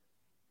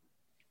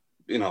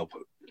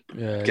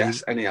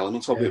 guess any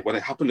elements of it when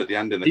it happened at the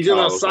end in the You're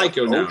talking about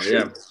Psycho now,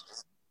 yeah.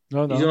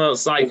 No. You're talking about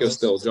Psycho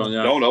still, John.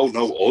 Yeah.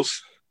 No,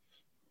 Us.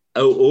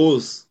 Oh,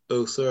 Us.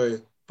 Oh,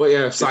 sorry. But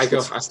yeah,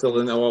 Psycho, I still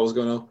didn't know what was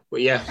going on.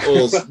 But yeah,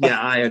 Us,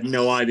 yeah, I had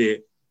no idea.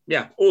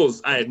 Yeah,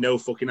 Us, I had no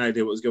fucking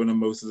idea what was going on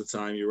most of the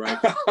time, you're right.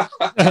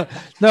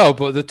 No,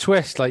 but the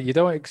twist, you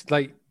don't,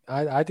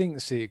 I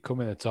didn't see it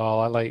coming at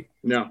all.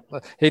 No.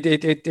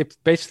 It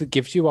basically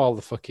gives you all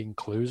the fucking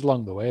clues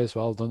along the way as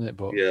well, doesn't it?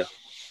 But yeah.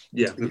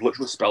 They've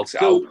literally spelled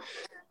it out.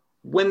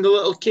 When when the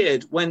little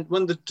kid, when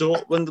the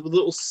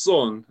little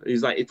son,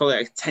 he's probably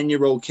a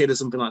 10-year-old kid or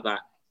something like that,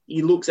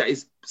 he looks at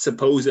his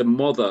supposed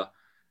mother,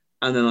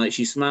 and then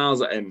she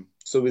smiles at him.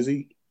 So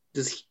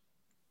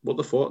what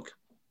the fuck?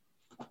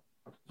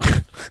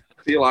 I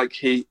feel like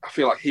he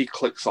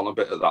clicks on a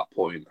bit at that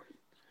point.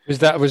 Was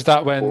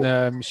that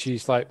when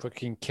she's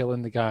fucking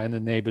killing the guy in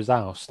the neighbour's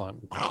house?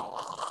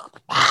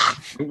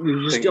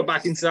 You just got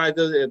back inside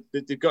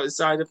they got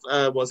inside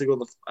of what's it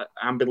called, the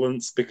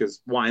ambulance,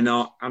 because why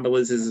not?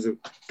 Ambulance is the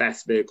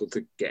best vehicle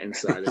to get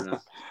inside in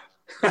that.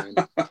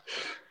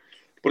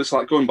 But it's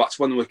going back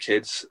to when they were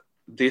kids.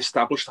 They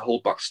established the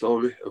whole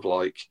backstory of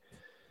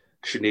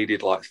she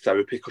needed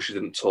therapy because she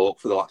didn't talk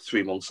for the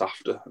 3 months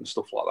after and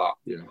stuff like that.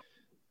 Yeah,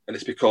 and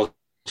it's because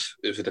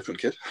it was a different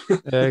kid.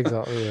 Yeah,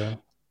 exactly. Yeah.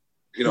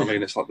 You know what I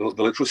mean? It's they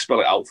literally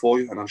spell it out for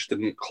you, and I just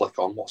didn't click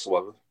on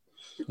whatsoever.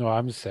 No,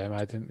 I'm the same.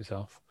 I didn't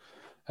myself.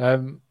 Has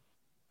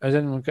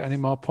anyone got any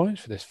more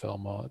points for this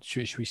film, or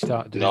should we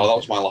start doing? No, that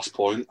was my last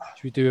point.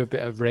 Should we do a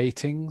bit of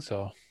ratings,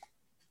 or?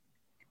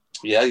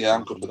 Yeah,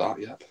 I'm good with that.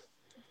 Yeah.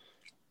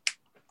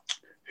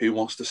 Who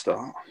wants to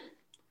start?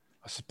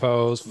 I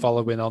suppose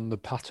following on the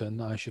pattern,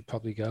 I should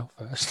probably go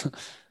first.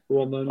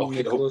 Go on then,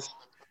 Nicholas.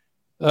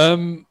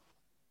 I'm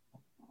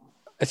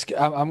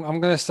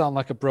going to sound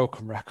like a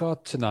broken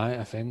record tonight.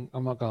 I think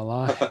I'm not going to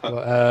lie,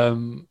 but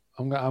I'm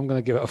going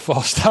to give it a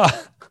 4-star.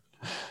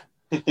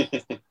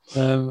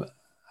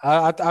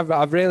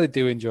 I really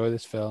do enjoy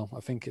this film. I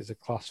think it's a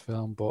class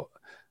film, but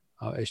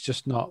it's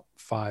just not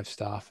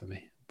 5-star for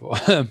me.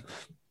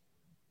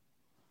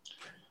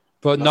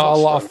 But not a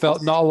lot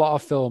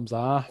of films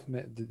are.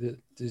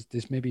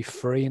 There's maybe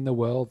 3 in the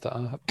world that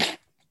are.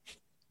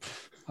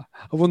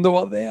 I wonder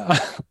what they are.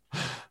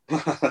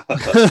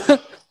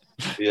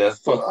 Yeah,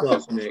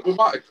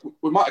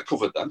 we might have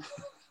covered them.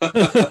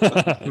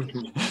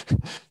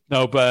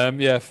 No,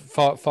 but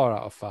 4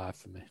 out of 5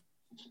 for me.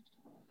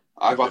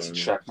 I've had to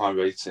check my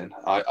rating.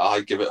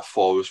 I give it a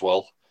 4 as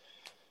well.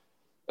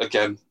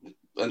 Again,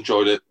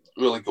 enjoyed it.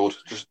 Really good.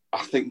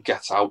 I think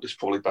Get Out is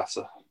probably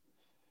better.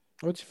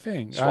 What do you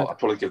think? So I'd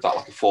probably give that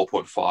a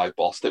 4.5,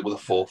 but I'll stick with a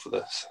 4 for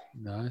this.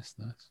 Nice.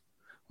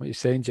 What are you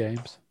saying,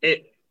 James?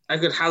 I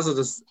could hazard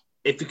us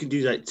if you could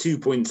do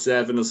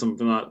 2.7 or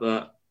something like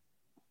that.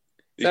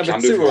 You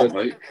can do that,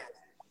 mate.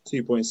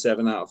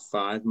 2.7 out of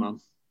 5, man.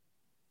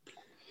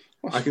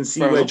 I can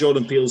see where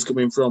Jordan Peele's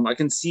coming from. I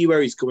can see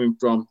where he's coming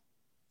from,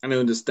 and I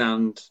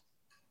understand,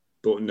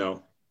 but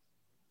no.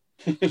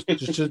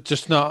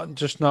 just not a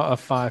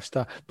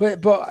 5-star. But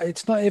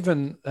it's not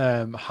even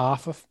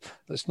half of.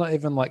 It's not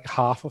even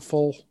half a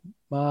full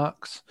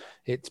marks.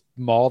 It's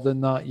more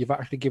than that. You've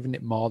actually given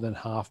it more than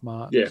half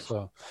marks. Yeah.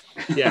 So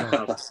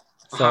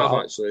half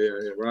actually.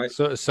 Yeah, right.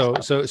 So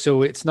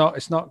it's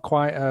not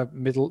quite a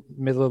middle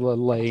of the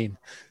lane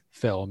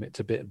film. It's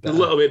a bit better. A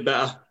little bit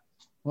better.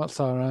 That's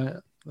all right.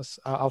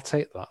 I'll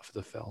take that for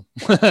the film.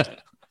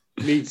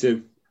 Me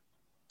too.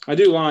 I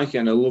do like it,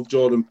 and I love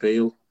Jordan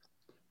Peele.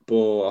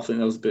 But I think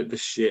that was a bit of a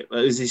shit. It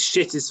was his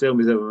shittest film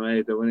he's ever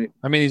made, though, wasn't it?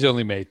 I mean, he's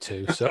only made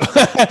 2, so.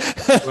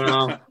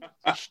 Well,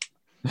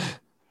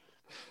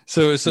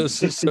 it's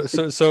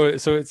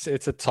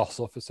a toss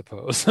up, I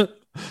suppose.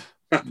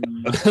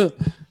 But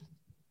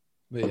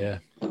yeah.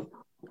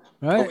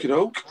 Right. Okie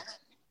doke.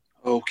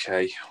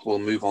 Okay, we'll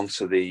move on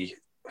to the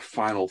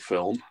final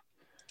film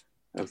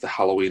of the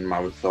Halloween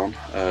marathon,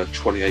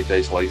 28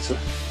 Days Later.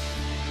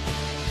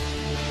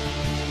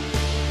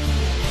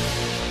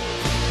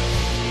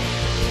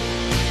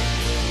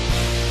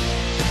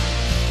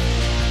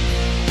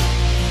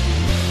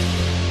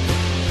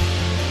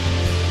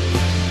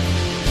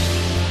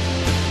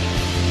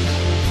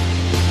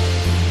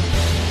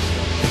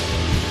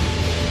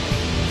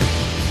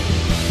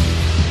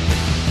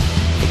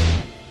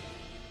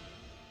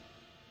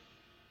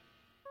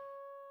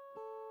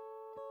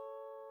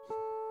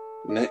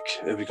 Nick,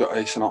 have you got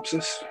a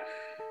synopsis?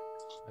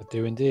 I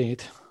do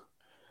indeed.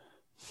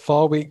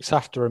 4 weeks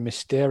after a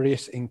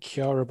mysterious,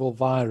 incurable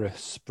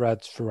virus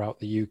spreads throughout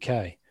the UK,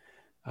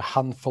 a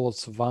handful of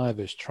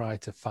survivors try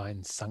to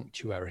find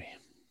sanctuary.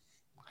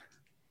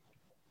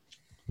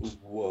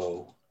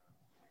 Whoa.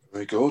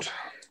 Very good.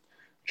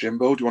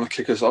 Jimbo, do you want to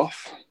kick us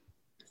off?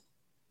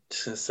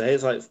 Just gonna say,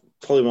 it's like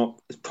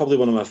probably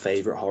one of my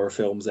favourite horror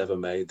films ever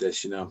made,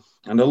 this, you know.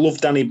 And I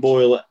love Danny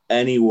Boyle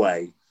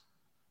anyway.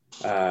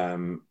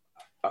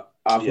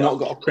 I've not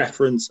got a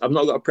preference. I've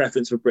not got a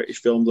preference for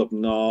British films. I've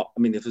not.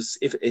 I mean, if this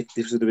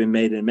would have been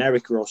made in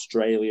America or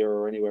Australia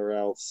or anywhere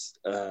else,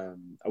 I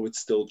would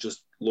still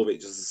just love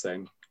it just the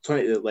same.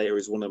 20 Days Later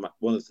is one of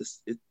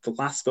the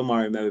last film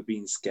I remember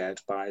being scared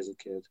by as a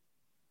kid.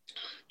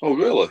 Oh,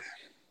 really?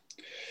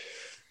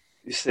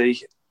 You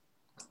see,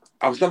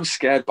 I was never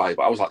scared by it,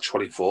 but I was like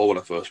 24 when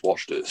I first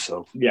watched it.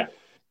 So yeah,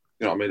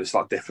 you know what I mean. It's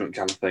that different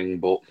kind of thing.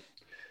 But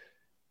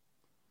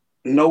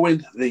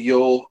knowing that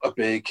you're a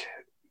big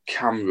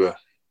camera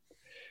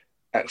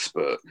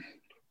expert,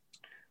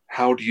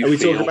 how do you feel? Are we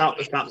talking about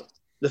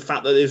the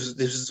fact that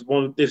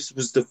this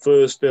was the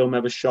first film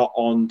ever shot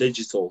on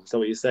digital? Is that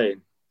what you're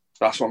saying?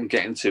 That's what I'm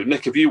getting to.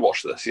 Nick, have you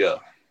watched this? Yeah,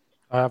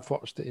 I have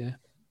watched it. Yeah.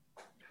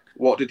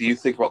 What did you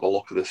think about the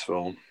look of this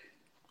film?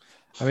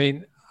 I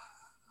mean,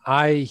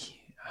 I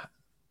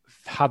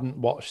hadn't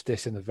watched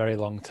this in a very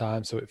long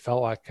time, so it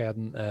felt like I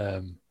hadn't.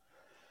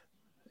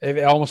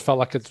 It almost felt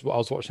like I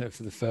was watching it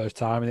for the first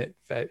time, and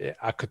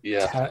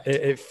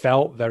it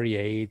felt very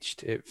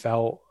aged. It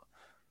felt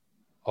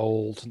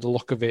old. The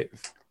look of it,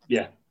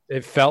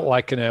 it felt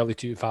like an early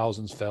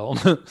 2000s film.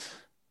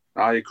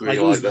 I agree. Like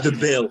it was The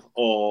Bill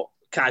or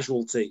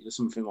Casualty or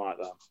something like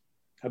that.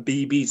 A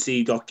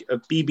BBC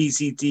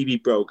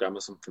TV program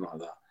or something like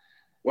that.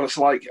 Well, it's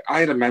like I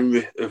had a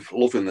memory of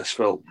loving this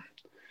film,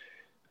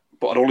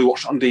 but I'd only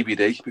watched it on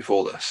DVD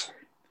before this.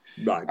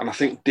 Right. And I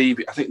think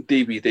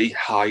DVD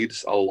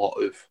hides a lot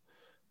of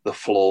the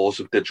flaws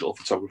of digital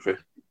photography.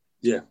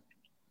 Yeah.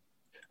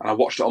 And I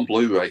watched it on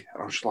Blu-ray,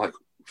 and I was just like,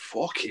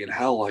 fucking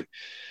hell, like,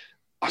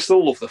 I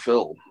still love the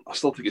film. I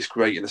still think it's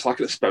great, and it's like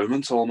an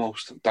experiment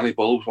almost. Danny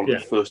Boyle was one of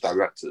the first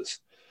directors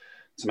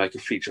to make a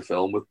feature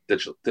film with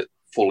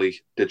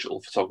fully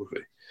digital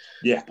photography.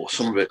 Yeah. But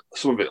some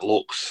of it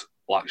looks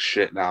like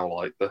shit now.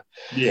 Like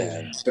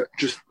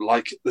just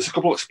like there's a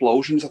couple of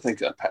explosions, I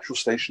think, at a petrol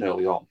station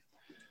early on.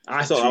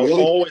 I thought that was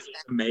always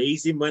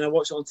amazing when I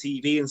watched it on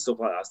TV and stuff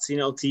like that. I've seen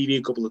it on TV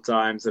a couple of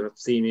times, and I've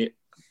seen it.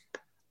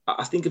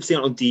 I think I've seen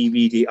it on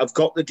DVD. I've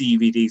got the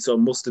DVD, so I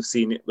must have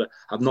seen it, but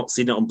I've not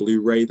seen it on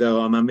Blu-ray.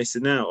 Though, am I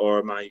missing out,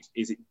 or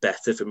is it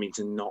better for me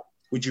to not?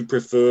 Would you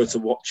prefer to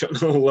watch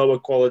it on a lower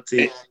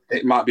quality?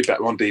 It might be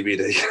better on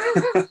DVD.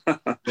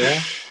 Yeah,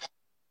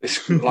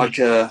 it's like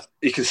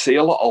you can see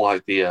a lot of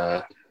like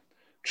the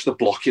just the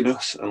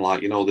blockiness and like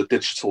the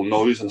digital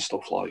noise and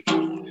stuff like.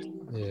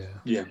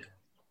 Yeah.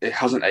 It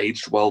hasn't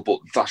aged well, but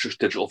that's just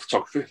digital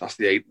photography.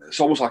 It's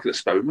almost like an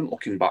experiment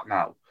looking back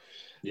now.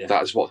 Yeah.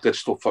 That is what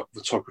digital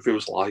photography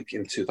was like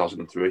in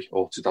 2003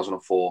 or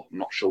 2004. I'm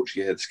not sure which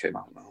year this came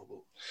out now.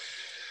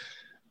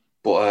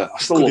 But I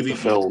still love the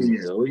film.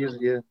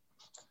 Yeah.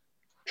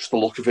 Just the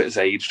look of it has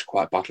aged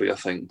quite badly, I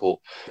think. But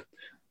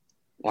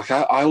like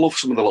I love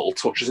some of the little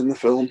touches in the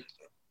film.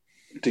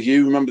 Do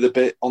you remember the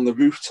bit on the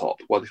rooftop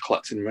where they're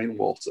collecting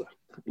rainwater?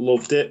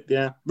 Loved it,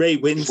 yeah. Ray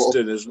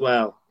Winstone as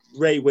well.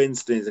 Ray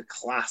Winstone is a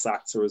class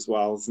actor as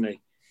well, isn't he?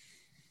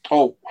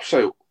 Oh,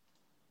 so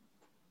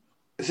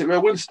is it Ray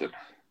Winstone?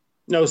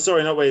 No,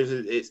 sorry, not Ray.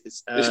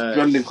 It's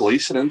Brendan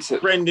Gleeson, isn't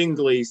it? Brendan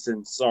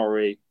Gleeson,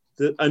 sorry.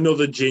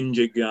 Another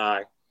ginger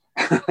guy.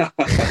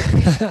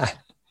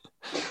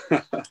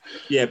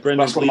 Yeah,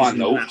 Brendan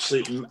Gleeson.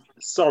 Absolutely.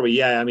 Sorry,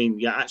 yeah. I mean,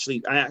 yeah.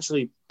 Actually, I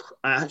actually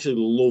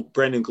love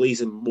Brendan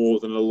Gleeson more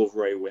than I love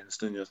Ray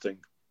Winstone. I think.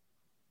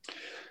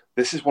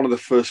 This is one of the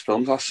first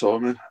films I saw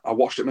him in. I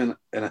watched him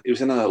it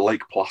was in a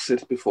Lake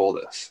Placid before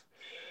this.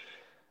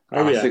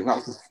 Oh, yeah. I think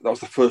that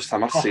was the first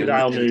time I've seen him.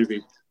 Crocodile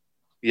movie.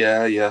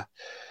 Yeah, yeah.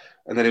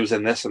 And then he was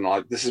in this, and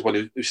like this is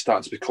when he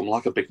started to become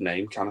like a big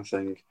name kind of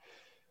thing.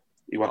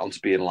 He went on to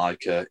be in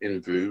like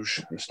In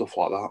Bruges and stuff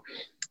like that.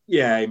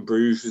 Yeah, In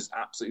Bruges was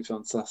absolutely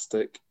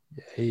fantastic.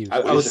 Yeah,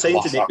 I was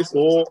saying to Nick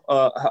before,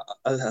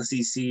 has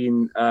he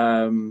seen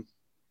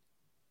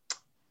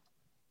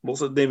what's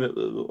the name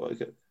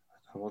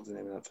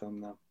of that film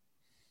now?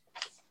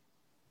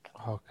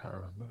 Oh, I can't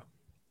remember.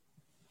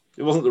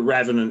 It wasn't The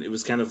Revenant. It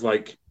was kind of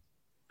like,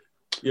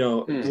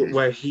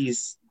 where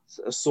he's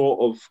a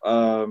sort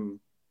of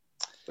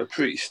a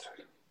priest.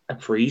 A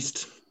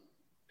priest.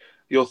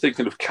 You're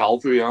thinking of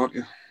Calvary, aren't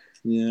you?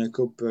 Yeah,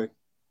 could be.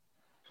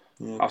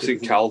 Yeah, I've seen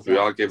Calvary.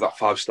 I gave that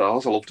 5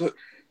 stars. I loved it.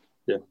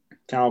 Yeah,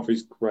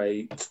 Calvary's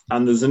great.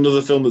 And there's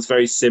another film that's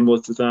very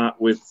similar to that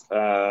with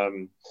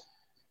the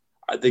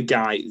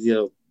guy,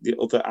 the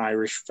other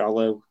Irish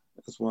fellow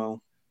as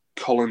well.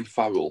 Colin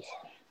Farrell.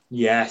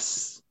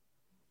 Yes.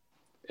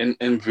 In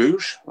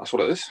Bruges, that's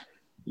what it is.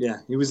 Yeah,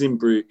 he was in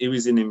Bruges. He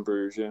was in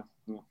Bruges.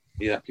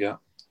 Yeah. Yeah.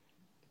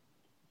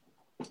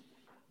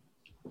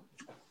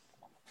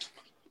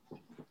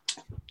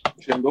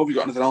 Jimbo, have you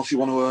got anything else you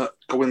want to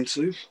go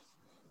into?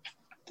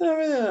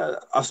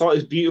 I thought it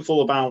was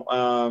beautiful about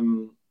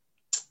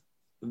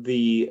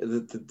the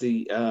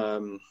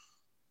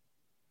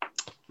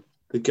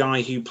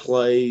guy who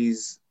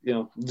plays,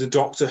 the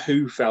Doctor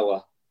Who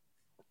fella.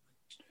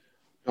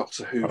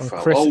 Doctor Who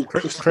fella.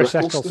 Chris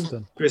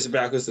Eccleston. Chris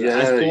Eccleston.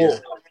 Yeah,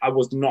 I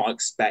was not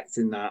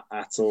expecting that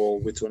at all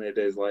with 28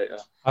 Days Later.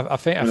 I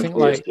think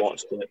like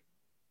watched it.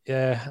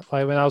 Yeah,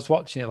 like when I was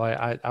watching it,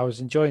 like I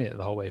was enjoying it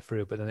the whole way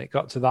through, but then it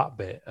got to that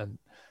bit, and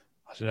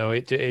I don't know,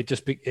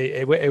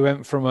 it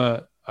went from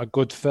a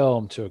good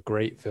film to a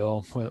great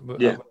film.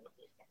 Yeah.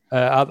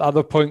 At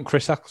the point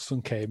Chris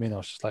Eccleston came in, I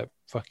was just like,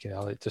 fucking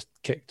hell, it just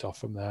kicked off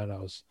from there, and I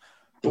was.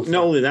 But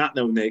not only that,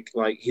 though, Nick,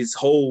 like his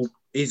old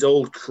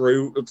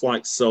crew of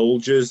like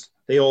soldiers,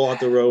 they all had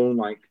their own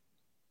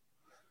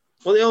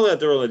they all had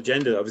their own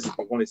agenda. Obviously,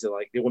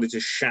 they wanted to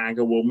shag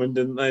a woman,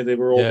 didn't they? They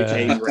were all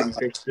became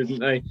rapists, didn't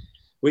they?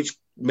 Which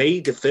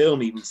made the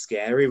film even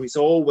scarier. It's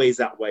always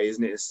that way,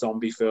 isn't it? A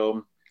zombie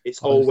film. It's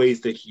always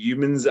the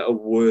humans that are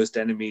worst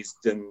enemies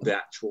than the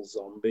actual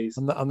zombies.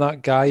 And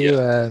that guy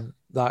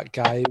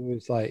who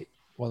was like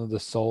one of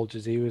the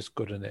soldiers, he was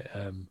good in it.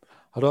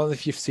 I don't know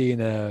if you've seen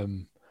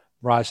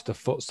Rise of the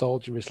Foot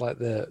Soldier. Is like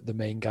the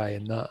main guy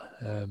in that.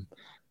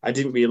 I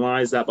didn't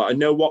realise that, but I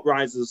know what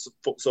Rise of the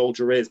Foot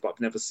Soldier is, but I've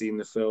never seen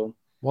the film.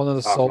 One of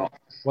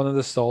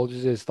the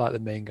soldiers is like the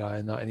main guy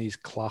in that, and he's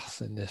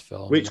class in this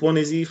film. Which one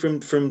is he from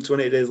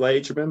 28 Days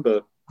Later?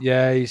 Remember?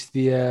 Yeah, he's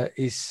the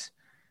he's.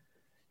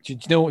 Do you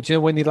know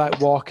when they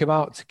like walk him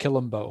out to kill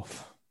them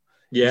both?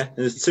 Yeah,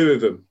 there's 2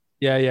 of them.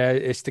 Yeah.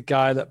 It's the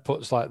guy that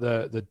puts like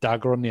the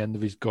dagger on the end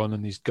of his gun,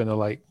 and he's gonna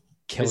like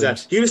kill him.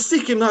 You were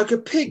sticking like a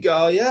pig,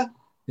 are you?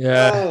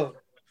 Yeah. Oh.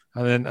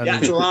 And the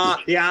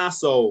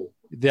arsehole.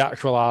 The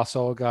actual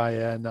arsehole guy,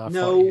 yeah.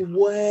 No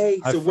way.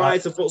 So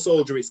Rise of the Foot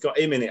Soldier, it's got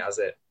him in it, has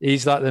it?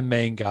 He's like the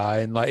main guy,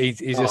 and like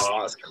he's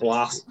that's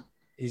class.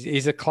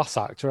 He's a class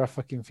actor. I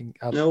fucking think.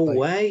 No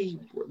way.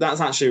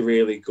 That's actually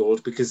really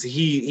good because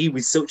he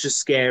was such a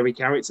scary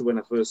character when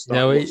I first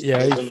started.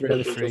 He's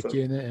really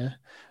freaky in it. Yeah,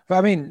 but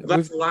I mean,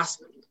 that's the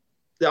last.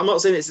 I'm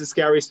not saying it's the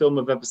scariest film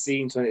I've ever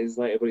seen 20 years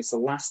later, but it's the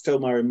last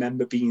film I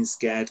remember being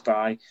scared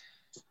by.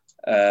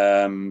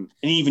 And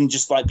even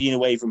just like being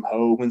away from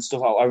home and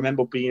stuff. I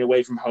remember being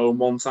away from home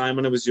one time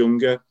when I was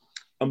younger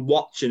and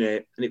watching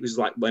it, and it was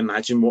like, well,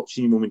 imagine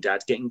watching your mum and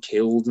dad getting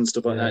killed and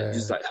stuff like that. It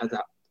just like had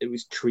that. It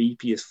was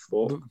creepy as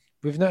fuck.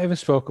 We've not even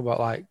spoke about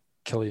like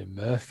Cillian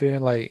Murphy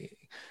and like.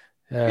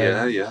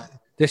 Yeah.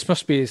 This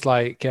must be his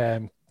like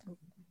the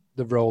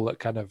role that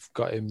kind of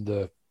got him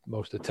the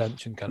most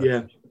attention. Kind of.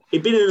 Yeah.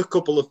 He'd been in a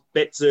couple of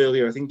bits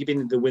earlier. I think he'd been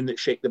in The Wind That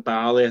Shake the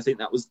Barley. I think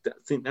that was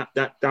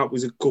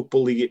a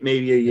couple,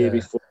 maybe a year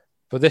before.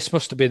 But this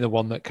must have been the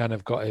one that kind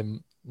of got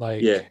him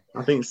like. Yeah,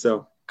 I think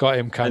so. Got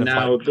him kind of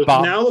like.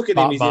 Now look at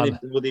him. He's in a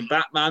bloody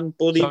Batman.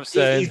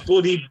 He's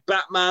bloody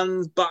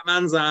Batman's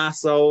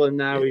arsehole, and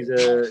now he's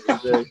a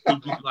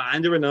Peaky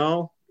Blinder and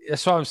all.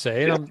 That's what I'm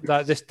saying.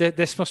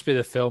 This must be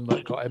the film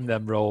that got him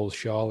them roles,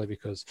 surely,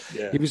 because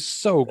he was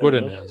so good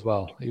in it as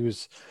well. He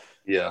was.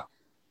 Yeah.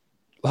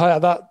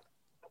 Like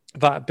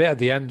that bit at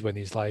the end when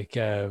he's like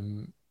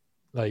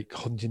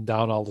hunting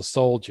down all the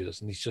soldiers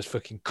and he's just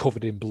fucking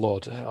covered in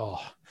blood. Oh,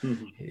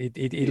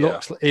 he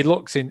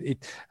looks in,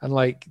 and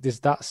like there's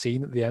that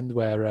scene at the end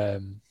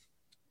where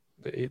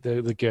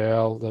the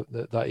girl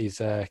that he's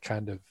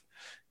kind of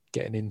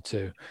getting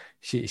into,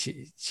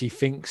 she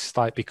thinks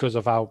like because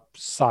of how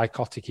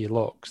psychotic he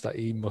looks that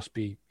he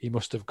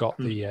must have got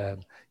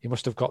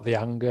the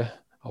anger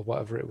or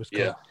whatever it was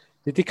called. Yeah.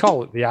 Did they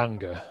call it the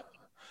anger?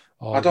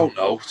 I don't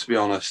know, to be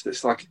honest.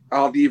 It's like,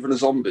 are they even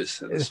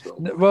zombies in this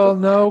film? Well,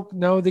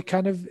 no, they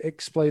kind of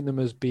explain them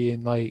as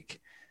being like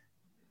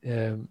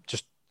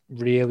just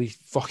really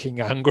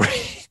fucking angry.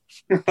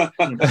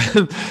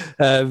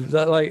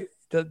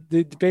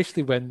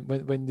 Basically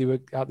when they were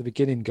at the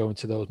beginning going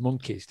to those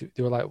monkeys,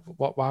 they were like,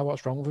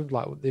 what's wrong with them?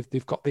 Like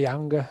they've got the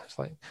anger. It's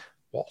like,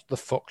 what the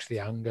fuck's the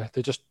anger?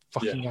 They're just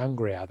fucking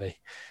angry, are they?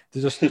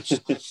 They're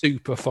just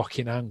super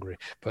fucking angry.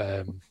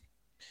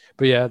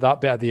 But yeah, that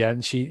bit at the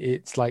end,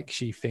 it's like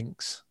she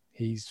thinks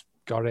he's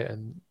got it,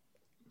 and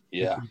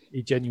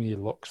he genuinely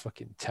looks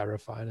fucking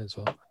terrifying as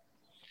well. Well,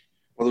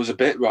 there was a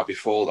bit right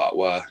before that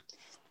where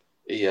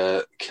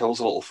he kills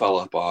a little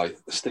fella by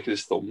sticking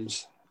his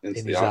thumbs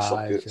into the eye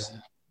sockets.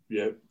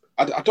 Yeah.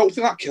 I don't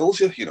think that kills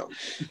you, you know.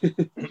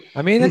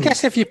 I mean, I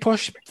guess if you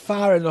push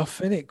far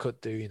enough in, it could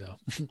do, you know.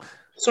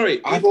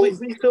 Sorry,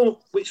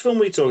 which film are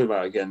we talking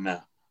about again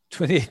now?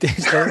 28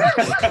 Days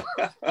Later.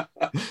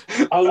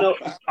 Oh no,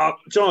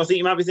 John, I think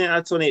you might be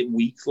thinking 28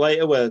 Weeks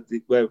Later, where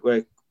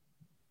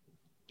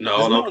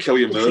no,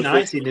 Cillian Murphy.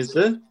 Icing, is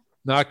there?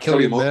 No,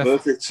 Cillian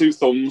Murphy. 2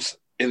 thumbs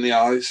in the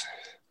eyes.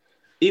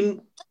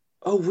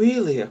 Oh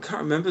really? I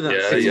can't remember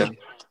that. Yeah.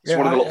 It's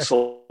one of the little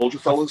soldier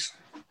fellas.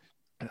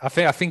 I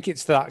think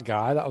it's that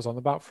guy that I was on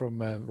about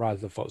from Rise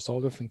of the Foot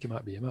Soldier. I think it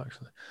might be him,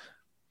 actually.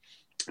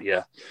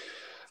 Yeah.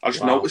 I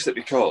just noticed it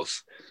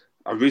because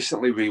I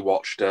recently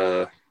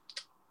rewatched...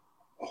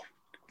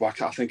 why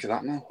can't I think of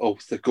that now? Oh,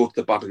 The Good,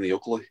 the Bad and the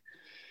Ugly.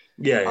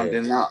 Yeah. And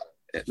in that,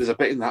 there's a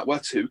bit in that where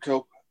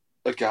Tuco,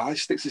 a guy,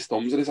 sticks his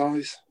thumbs in his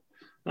eyes.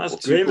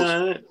 That's grim,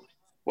 isn't it?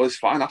 Well, he's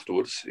fine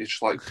afterwards. He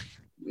just like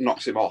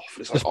knocks him off.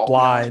 It's like, just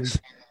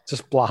blind.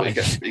 Just blind.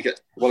 He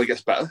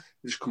gets better.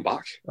 He just come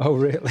back. Oh,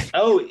 really?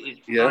 Oh,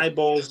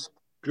 eyeballs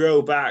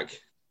grow back.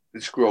 They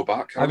just grow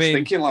back. I was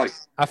thinking, like,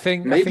 I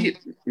think maybe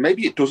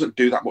it doesn't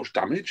do that much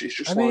damage. It's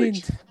just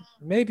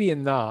maybe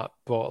in that,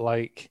 but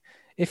like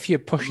if you're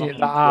pushing it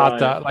that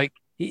hard, that like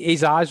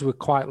his eyes were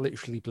quite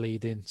literally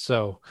bleeding.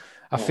 So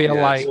I feel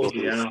like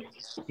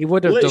he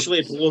would have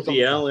literally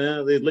bloody hell.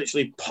 Yeah, they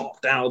literally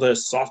popped out of their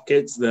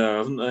sockets there,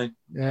 haven't they?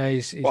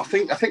 Yeah, well, I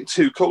think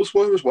Tuco's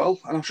were as well.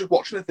 And I was just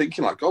watching it,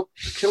 thinking like, God,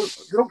 you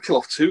don't kill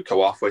off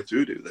Tuco halfway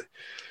through, do they?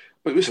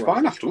 But it was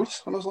fine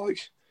afterwards, and I was like,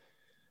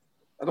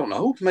 I don't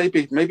know,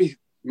 maybe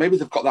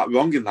they've got that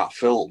wrong in that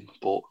film,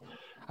 but.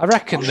 I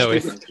reckon though,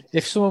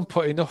 if someone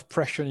put enough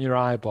pressure on your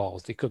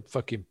eyeballs, they could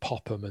fucking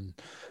pop them, and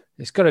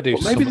it's got to do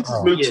something.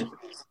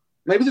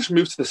 Maybe just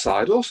move to the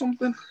side or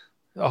something.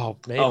 Oh,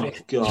 maybe. Oh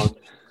God,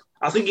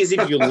 I think it's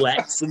if you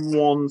let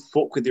someone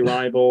fuck with your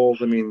eyeballs.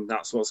 I mean,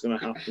 that's what's going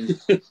to happen.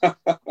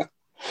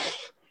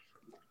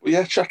 Well,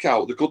 yeah, check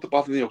out The Good, the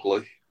Bad, and the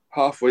Ugly.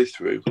 Halfway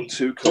through,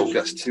 Tuco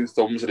gets 2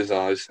 thumbs in his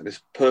eyes, and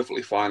it's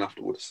perfectly fine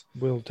afterwards.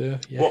 Will do.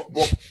 Yeah.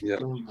 What? Yeah.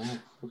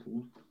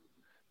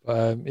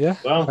 Yeah.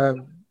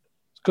 Well.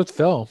 Good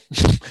film.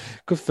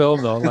 Good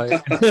film though.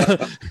 Like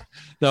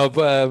no,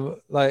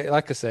 but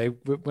like I say,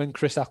 when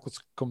Chris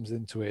Eccles comes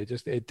into it,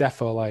 it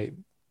definitely like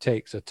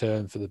takes a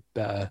turn for the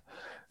better.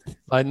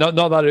 Like not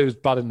that it was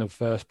bad in the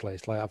first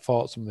place. Like I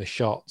thought some of the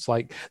shots,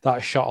 like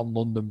that shot on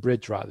London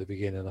Bridge right at the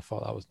beginning, I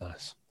thought that was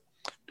nice.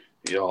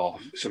 Yeah,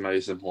 it's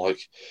amazing.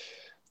 Like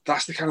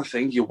that's the kind of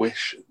thing you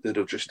wish they'd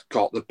have just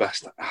got the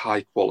best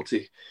high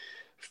quality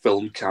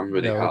film camera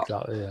they had.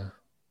 Exactly, yeah.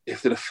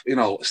 If they'd,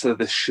 instead of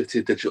this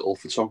shitty digital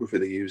photography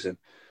they're using,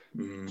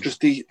 just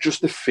the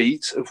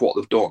feat of what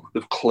they've done.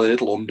 They've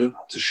cleared London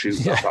to shoot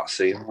that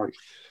scene. Like,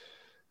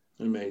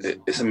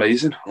 amazing. It's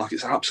amazing. Like,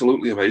 it's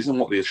absolutely amazing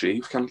what they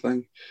achieved, kind of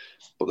thing.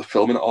 But they're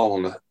filming it all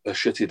on a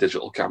shitty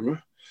digital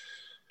camera.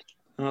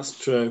 That's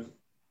true.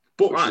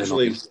 But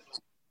actually,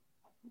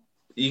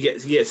 you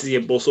get to see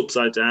a bus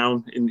upside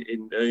down in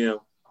the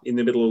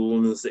middle of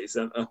London city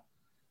centre.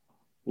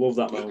 Love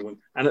that moment.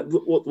 And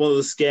one of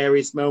the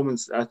scariest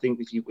moments, I think,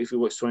 if you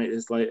watch 20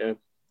 Days Later,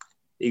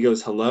 he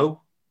goes,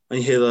 hello, and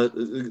you hear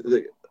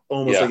the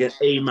almost like an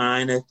A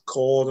minor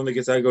chord on the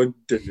guitar going,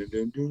 dun, dun,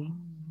 dun,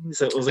 dun.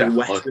 So it was like a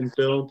Western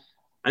film.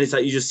 And it's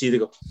like you just see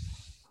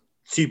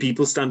 2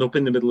 people stand up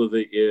in the middle of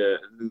the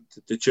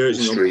church.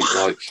 The street,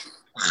 like...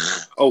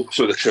 Oh,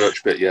 so the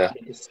church bit, yeah.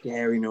 Like a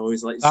scary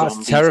noise, like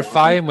that's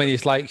terrifying when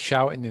he's like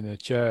shouting in a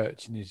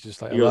church and he's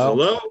just like, hello. He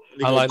goes, hello?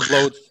 And like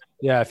loads...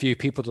 Yeah, a few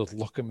people just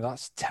look at me.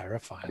 That's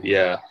terrifying.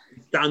 Yeah.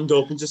 Stand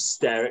up and just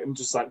stare at him,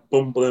 just like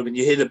bumble him, and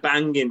you hear the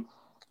banging,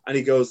 and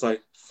he goes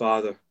like,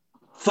 Father.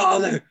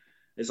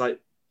 It's like,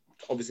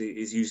 obviously,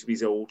 it's used to be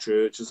his old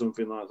church or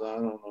something like that. I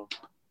don't know.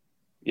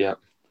 Yeah.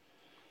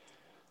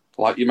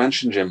 Like you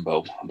mentioned,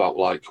 Jimbo, about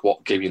like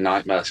what gave you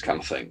nightmares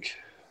kind of thing.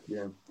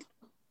 Yeah.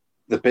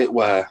 The bit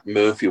where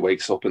Murphy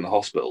wakes up in the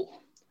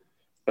hospital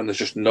and there's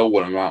just no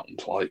one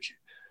around, like...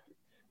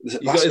 He's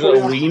got his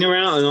little wiener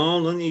out and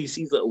all, doesn't he? You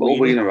see his little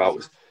wiener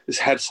out. His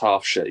head's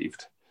half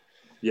shaved.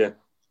 Yeah.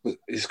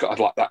 He's got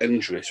like that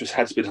injury, so his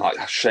head's been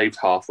like shaved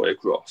halfway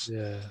across.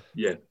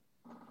 Yeah.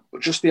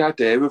 But just the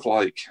idea of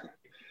like,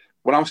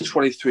 when I was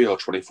 23 or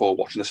 24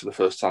 watching this for the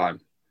first time,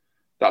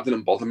 that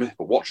didn't bother me.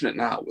 But watching it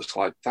now, it's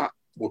like, that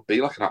would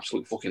be like an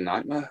absolute fucking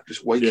nightmare.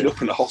 Just waking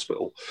up in the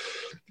hospital.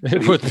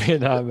 It would be a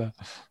nightmare.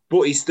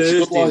 But he's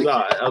thirsty.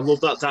 I love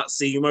that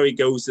scene where he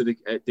goes to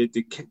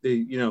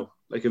the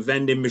like a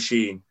vending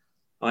machine.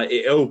 Like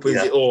it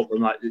opens it up and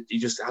like he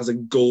just has a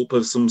gulp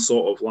of some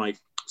sort of like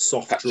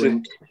soft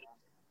drink.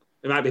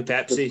 It might be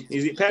Pepsi.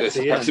 Is it Pepsi? It's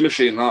a Pepsi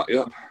machine, that,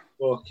 yeah.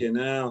 Fucking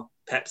hell.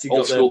 Pepsi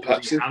Old got their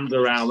Pepsi hand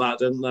around that,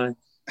 didn't they?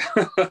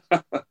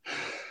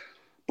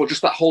 But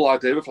just that whole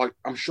idea of like,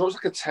 I'm sure it's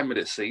like a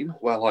 10-minute scene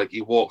where like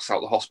he walks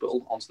out the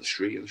hospital onto the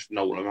street and there's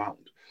no one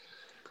around.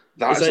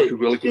 That is like a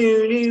really good.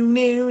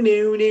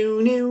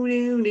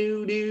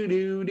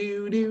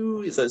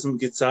 It's like some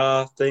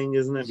guitar thing,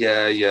 isn't it?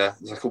 Yeah.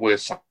 There's like a weird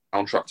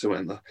soundtrack to it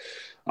in there.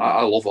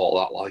 I love all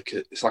that. Like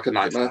it's like a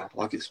nightmare.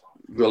 Like it's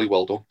really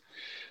well done.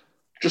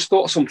 Just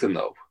thought of something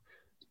though.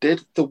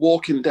 Did The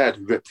Walking Dead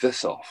rip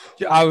this off?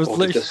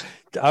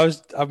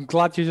 I'm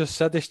glad you just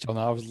said this, John.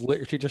 I was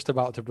literally just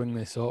about to bring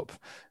this up.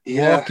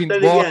 Yeah.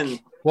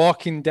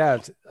 Walking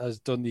Dead has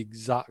done the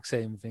exact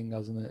same thing,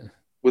 hasn't it?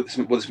 With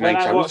this main when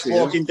I watched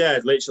character, Walking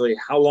Dead, literally,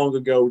 how long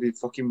ago did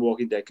fucking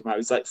Walking Dead come out?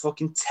 It's like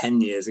fucking 10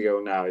 years ago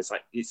now. It's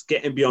like, it's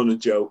getting beyond a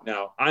joke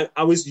now.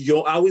 I was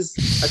young, I was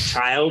a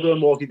child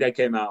when Walking Dead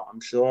came out. I'm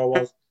sure I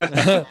was.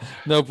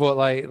 No, but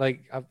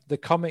the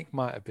comic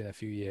might have been a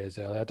few years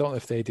earlier. I don't know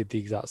if they did the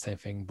exact same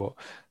thing, but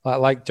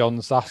like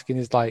John's asking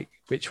is like,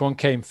 which one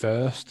came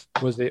first?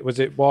 Was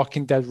it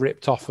Walking Dead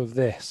ripped off of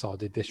this, or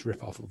did this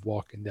rip off of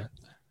Walking Dead?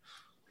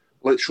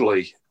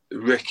 Literally,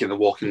 Rick in The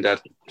Walking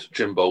Dead,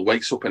 Jimbo,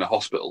 wakes up in a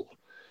hospital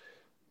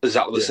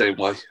exactly the same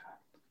way.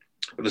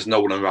 There's no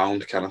one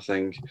around, kind of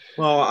thing.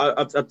 Well,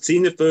 I've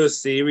seen the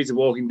first series of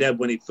Walking Dead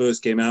when it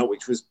first came out,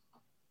 which was,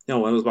 when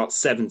I was about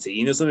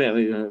 17 or something. I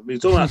mean, we were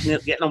talking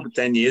about getting on for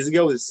 10 years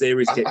ago. The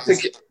series. I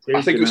think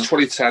it was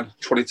 2010.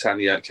 2010,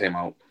 yeah, it came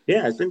out.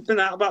 Yeah, it's been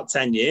out about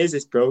 10 years.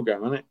 This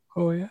program, hasn't it?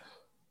 Oh yeah.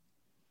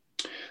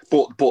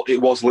 But it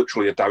was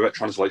literally a direct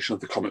translation of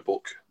the comic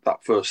book,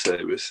 that first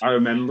series. I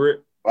remember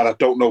it. And I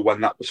don't know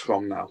when that was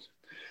from now.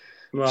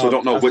 Well, so I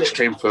don't know which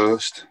came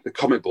first, the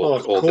comic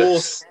book or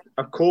this.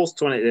 Of course,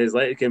 20 days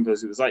later came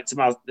first. It was like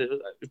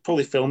it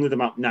probably filmed it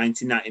about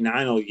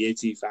 1999 or year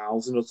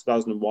 2000 or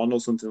 2001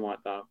 or something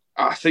like that.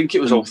 I think it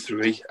was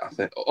 03, I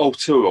think.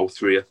 02 or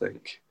 03, I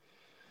think.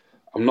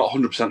 I'm not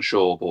 100%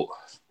 sure, but...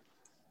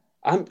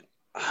 I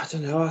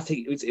don't know. I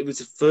think it was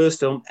the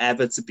first film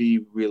ever to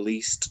be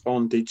released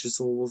on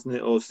digital, wasn't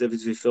it? Or ever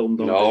to be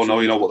filmed on digital? No,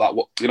 you know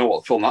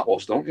what film that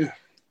was, don't you?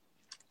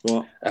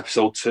 What?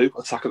 Episode 2,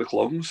 Attack of the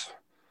Clones.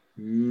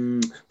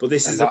 But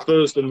this is the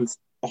first one that's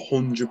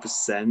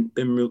 100%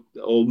 been,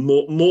 or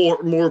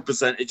more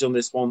percentage on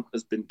this one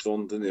has been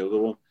done than the other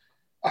one.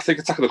 I think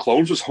Attack of the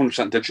Clones was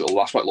 100% digital.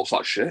 That's why it looks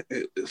like shit.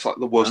 It's like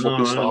the worst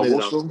looking Star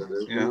Wars film.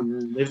 Yeah.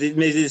 Maybe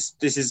this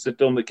is the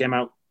film that came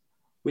out.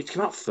 Which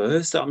came out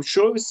first? I'm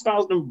sure it was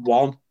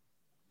 2001.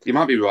 You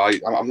might be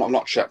right. I've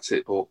not checked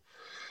it, but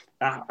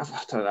I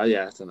don't know.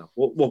 Yeah, I don't know.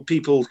 What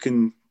people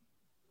can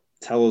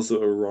tell us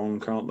that are wrong,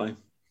 can't they?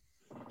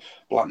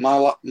 Like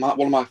one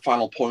of my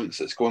final points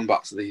is going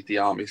back to the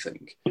army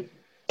thing.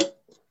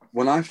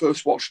 When I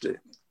first watched it,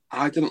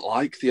 I didn't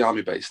like the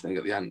army base thing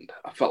at the end.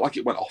 I felt like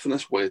it went off on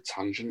this weird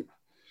tangent.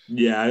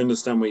 Yeah, I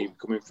understand where you're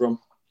coming from.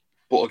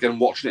 But again,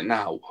 watching it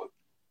now,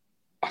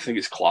 I think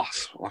it's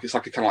class. Like it's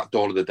like a kind of like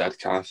Dawn of the Dead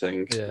kind of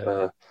thing.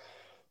 Yeah.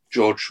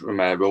 George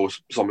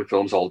Romero's zombie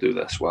films all do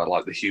this, where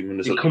like the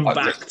humans come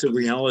back to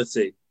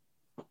reality.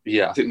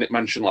 Yeah, I think Nick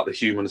mentioned like the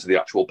humans are the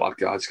actual bad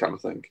guys kind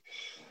of thing.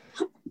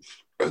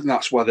 And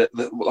that's where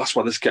that's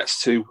where this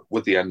gets to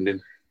with the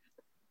ending,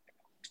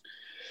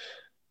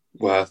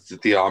 where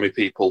the army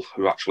people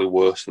are actually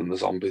worse than the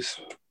zombies.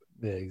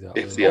 Yeah,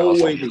 exactly. It's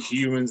always the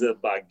humans are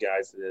bad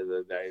guys at the end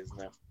of the day,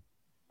 isn't it?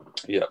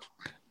 Yeah.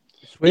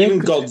 Even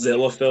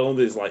Godzilla filmed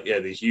is like, yeah,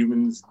 the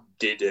humans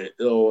did it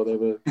or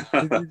whatever.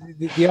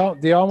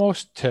 They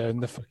almost turn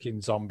the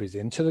fucking zombies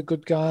into the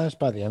good guys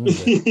by the end of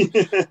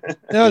it.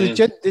 No,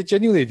 they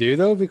genuinely do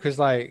though, because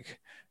like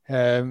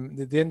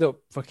they end up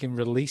fucking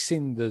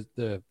releasing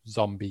the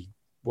zombie,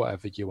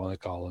 whatever you want to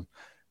call them,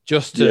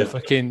 just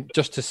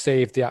to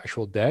save the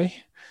actual day.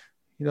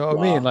 You know what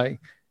I mean?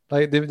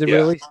 Like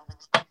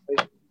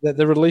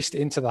they're released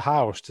into the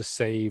house to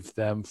save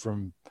them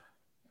from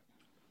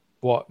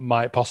what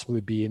might possibly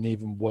be an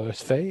even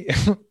worse fate.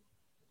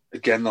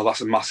 Again, though,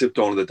 that's a massive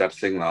Dawn of the Dead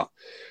thing. That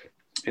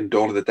in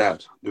Dawn of the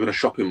Dead, they're in a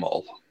shopping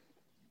mall,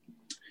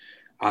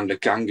 and a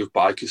gang of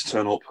bikers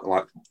turn up and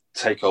like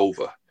take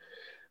over,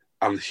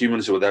 and the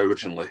humans who were there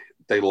originally,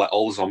 they let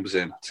all the zombies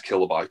in to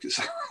kill the bikers.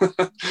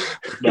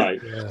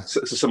 Right. Yeah.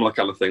 So it's a similar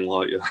kind of thing,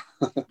 like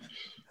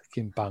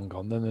Fucking bang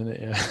on, then, isn't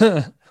it?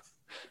 Yeah.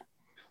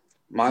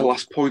 My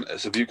last point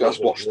is: have you guys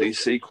watched the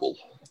sequel?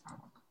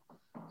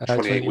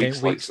 28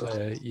 weeks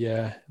later.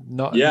 Yeah.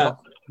 Not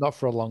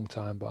for a long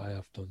time, but I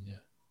have done, yeah.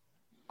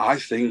 I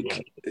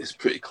think it's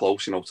pretty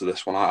close, to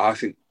this one. I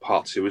think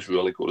part 2 is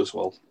really good as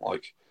well.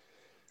 Like,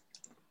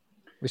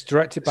 it's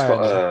directed by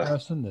a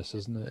person, this,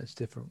 isn't it? It's a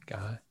different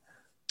guy.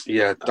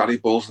 Yeah, Danny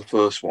Boyle's the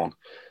first one.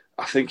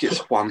 I think it's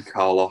Juan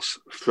Carlos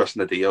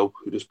Fresnadillo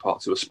who does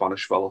part 2, a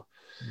Spanish fella.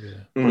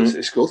 Yeah. But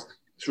it's good.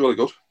 It's really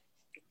good.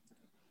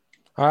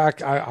 I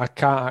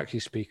can't actually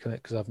speak on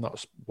it because I've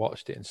not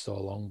watched it in so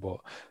long, but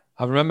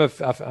I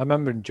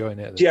remember enjoying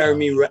it.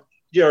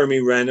 Jeremy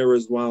Renner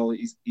as well.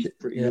 He's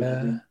pretty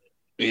good.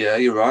 Yeah,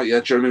 you're right. Yeah,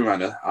 Jeremy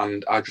Renner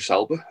and Idris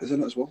Elba is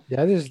in it as well.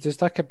 Yeah,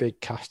 there's like a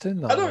big cast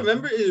in that. I don't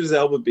remember Idris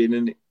Elba being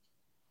in it.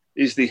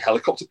 He's the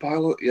helicopter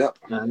pilot. Yep.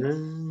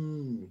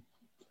 I'm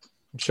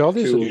sure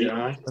there's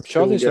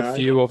a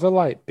few other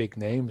like big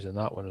names in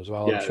that one as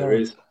well. Yeah, there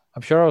is.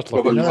 I'm sure I was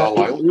looking at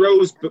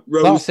Rose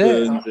That's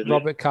Byrne. it.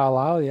 Robert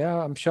Carlyle.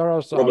 Yeah, I'm sure I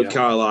was. Robert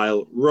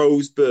Carlyle,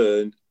 Rose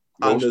Byrne,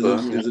 and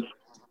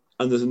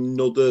there's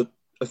another.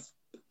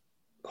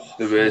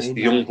 There is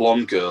the young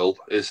blonde girl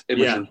is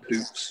Imogen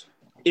Poots.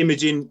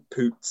 Imogen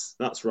Poots,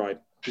 that's right.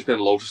 She's been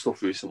in loads of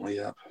stuff recently.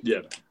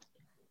 Yeah.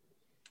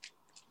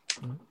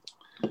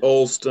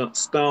 all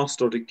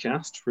star-studded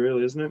cast,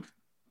 really, isn't it?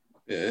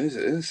 It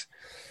is.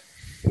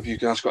 Have you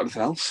guys got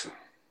anything else?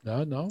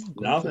 No. I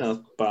think that's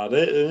about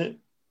it, isn't it?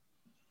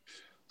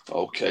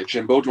 Okay,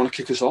 Jimbo, do you want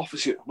to kick us off?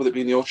 Will it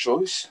be your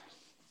choice?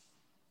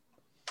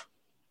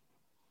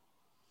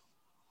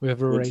 We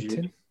have a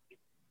rating.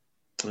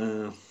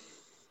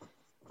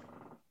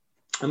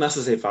 Unless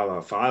I say 5 out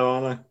of 5,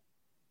 aren't I?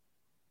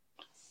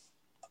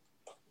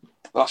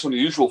 That's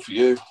unusual for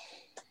you.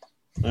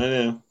 I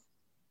know.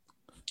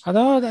 I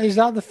know. Is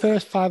that the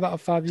first 5 out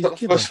of 5 you've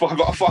given? First 5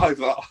 out of 5,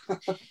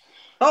 that.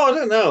 Oh, I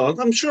don't know.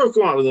 I'm sure I'll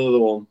come out with another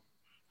one.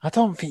 I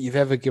don't think you've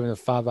ever given a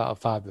 5 out of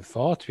 5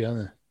 before, to be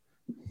honest.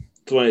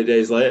 20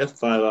 days later,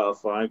 5 out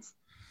of 5.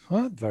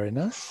 Oh, very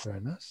nice.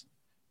 Very nice.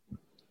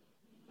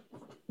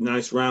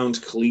 Nice,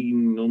 round,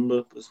 clean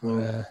number as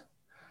well.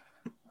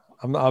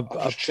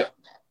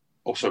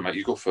 Also, mate,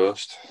 you go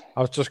first.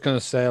 I was just going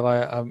to say,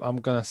 like, I'm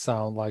going to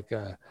sound like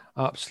an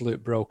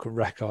absolute broken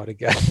record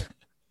again.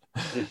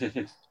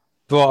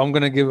 But I'm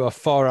going to give it a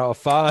 4 out of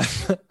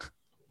 5.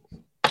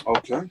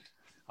 Okay.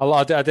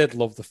 I did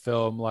love the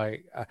film.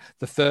 Like,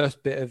 the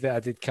first bit of it,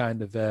 I did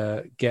kind of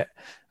get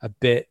a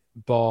bit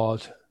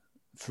bored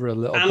for a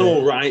little bit.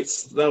 Animal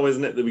rights, though,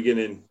 isn't it, at the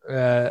beginning?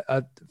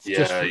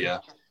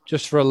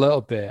 Just for a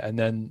little bit. And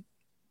then,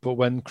 but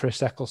when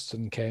Chris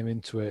Eccleston came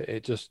into it,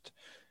 it just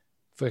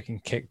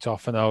freaking kicked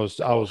off, and I was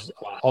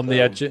on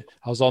the edge.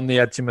 I was on the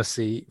edge of my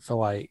seat for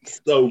like.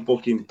 So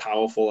fucking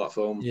powerful, that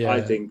film. Yeah,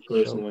 I think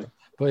personally.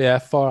 But yeah,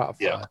 4 out of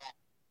 5. Yeah.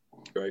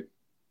 Great.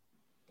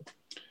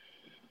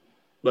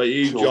 Like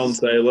you, John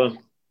Taylor.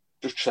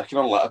 Just checking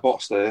on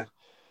Letterboxd there.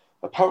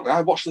 Apparently,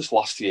 I watched this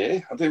last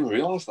year. I didn't even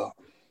realise that.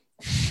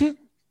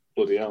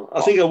 Bloody hell!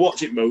 I think I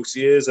watch it most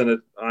years,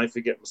 and I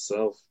forget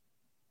myself.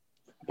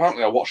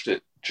 Apparently, I watched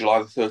it July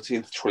the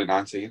 13th,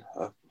 2019.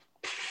 I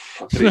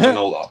didn't even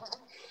know that.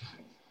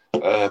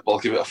 But I'll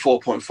give it a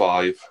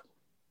 4.5.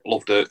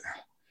 Loved it.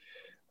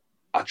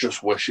 I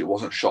just wish it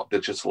wasn't shot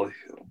digitally.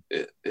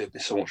 It'd be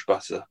so much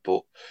better.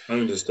 But I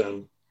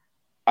understand.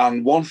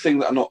 And one thing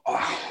that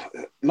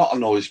not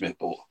annoys me,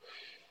 but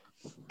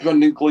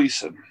Brendan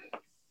Gleeson,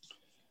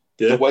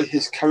 the way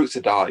his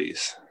character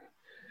dies,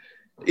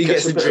 he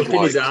gets a drip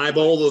in his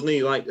eyeball, doesn't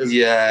he? Like,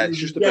 it's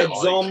just a bit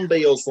like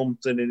zombie or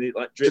something, and it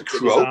like drips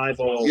in his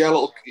eyeball.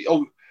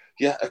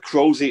 Yeah, a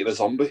crow's eating a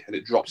zombie, and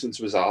it drops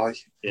into his eye.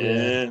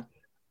 Yeah, and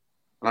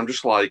I'm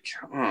just like,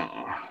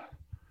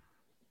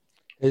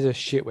 It's a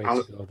shit way to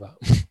go that.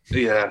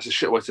 Yeah, it's a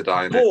shit way to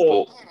die in but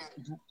it.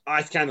 But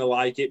I kind of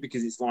like it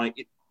because it's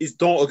like his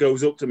daughter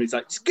goes up to him. He's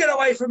like, "Just get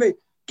away from me!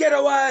 Get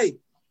away!"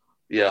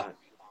 Yeah,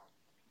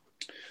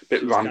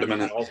 bit random,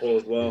 innit? Awful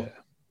as well.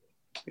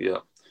 Yeah,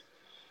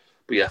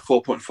 but yeah,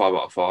 4.5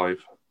 out of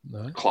 5.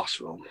 Nice. Class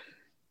film.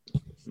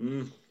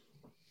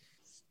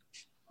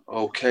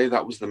 Okay,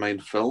 that was the main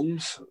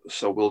films.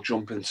 So we'll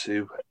jump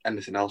into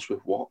anything else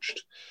we've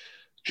watched.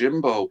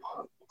 Jimbo,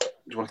 do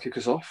you want to kick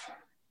us off?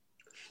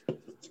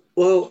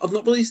 Well, I've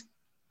not really.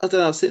 I don't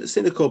know. I've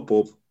seen a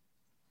couple.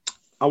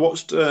 I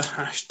watched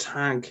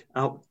hashtag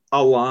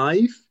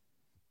Alive,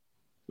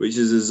 which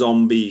is a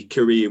zombie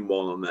Korean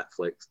one on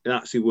Netflix. It's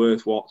actually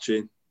worth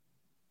watching.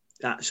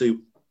 Actually,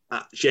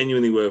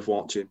 genuinely worth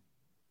watching.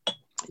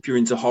 If you're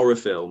into horror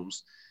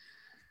films,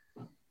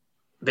 a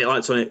bit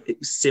like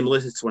it's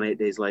similar to 28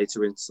 Days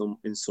Later in some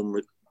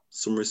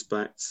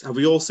respects. Have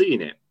we all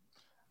seen it?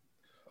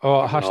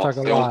 Oh, hashtag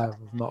Alive.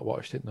 I've not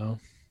watched it, no.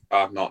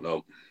 I've not,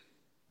 no.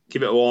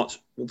 Give it a watch.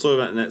 We'll talk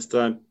about it next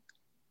time.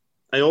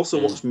 I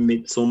also watched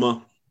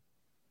Midsommar.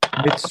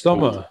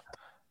 Midsommar.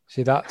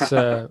 See,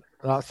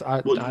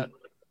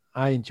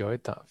 I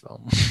enjoyed that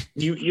film.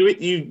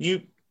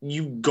 You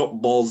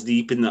got balls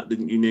deep in that,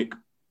 didn't you, Nick?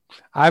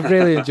 I've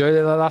really enjoyed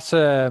it. That's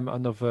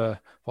another.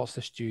 What's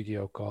the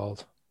studio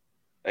called?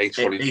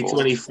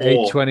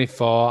 A24.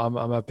 A24.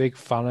 I'm a big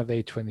fan of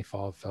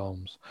A24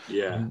 films.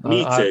 Yeah,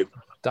 me too.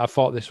 I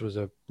thought this was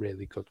a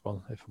really good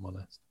one, if I'm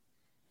honest.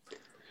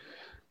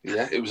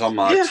 Yeah, it was on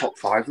my top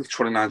 5 of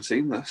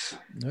 2019. This.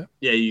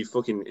 Yeah, you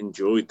fucking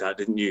enjoyed that,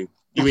 didn't you?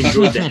 You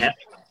enjoyed the hell.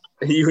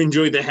 You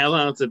enjoyed the hell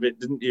out of it,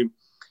 didn't you?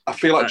 I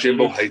feel like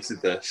Jimbo hated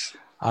this.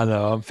 I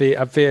know. I feel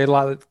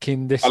like I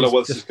know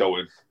where this is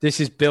going. This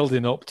is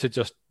building up to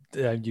just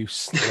you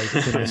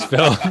slating this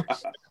film.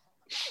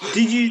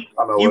 Did you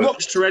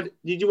watch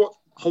Did you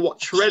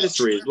watch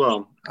Hereditary as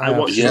well? I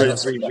watched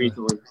Hereditary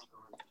recently.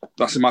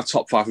 That's in my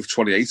top 5 of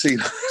 2018.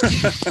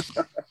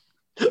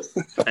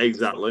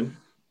 Exactly.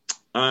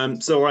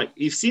 So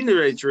you've seen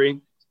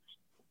Hereditary.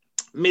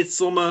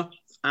 Midsommar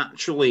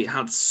actually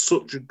had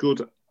such a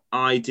good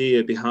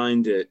idea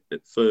behind it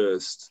at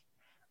first.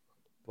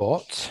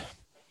 What?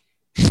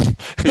 It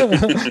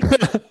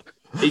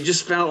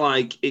just felt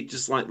like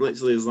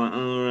literally was like,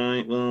 all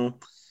right, well,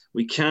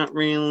 we can't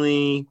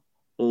really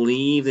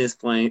leave this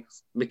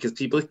place because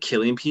people are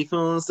killing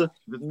people and stuff.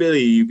 But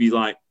Billy, you'd be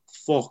like,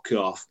 fuck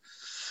off.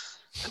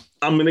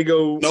 I'm gonna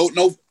go. No,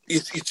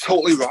 you're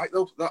totally right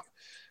though.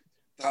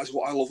 That's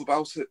what I love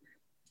about it.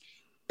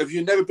 Have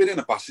you never been in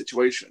a bad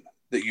situation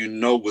that you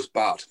know was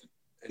bad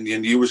and you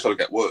knew it was going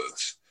to get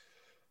worse,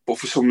 but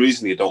for some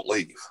reason you don't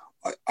leave.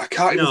 I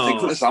can't even think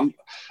of an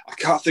example. I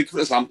can't think of an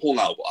example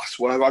now, but I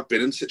swear I've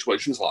been in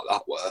situations like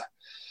that where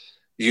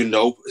you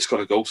know it's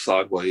going to go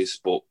sideways,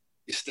 but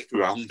you stick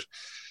around.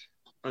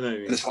 I know.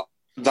 And it's like,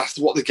 that's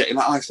what they're getting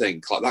at. I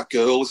think like that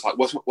girl is like,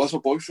 "Where's my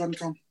boyfriend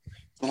gone?"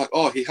 I'm like,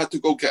 "Oh, he had to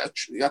go get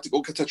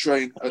a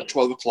train at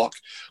 12 o'clock.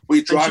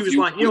 We drive." And she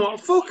was like, "You know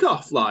what? Fuck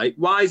off! Like,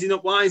 why is he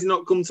not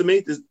come to me?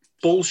 There's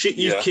bullshit.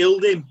 You've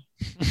killed him."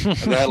 And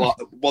they're like,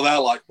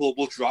 "Well,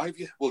 we'll drive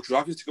you. We'll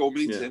drive you to go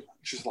meet him."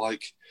 She's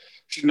like,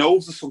 she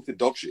knows there's something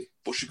dodgy,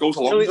 but she goes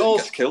along with it and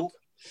gets killed.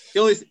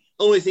 The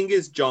only thing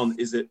is, John,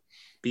 is that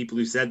people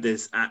who said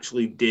this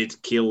actually did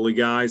kill the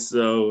guy.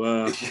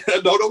 So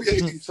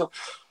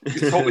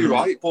you're totally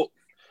right. But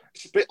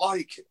it's a bit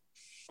like,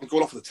 I'm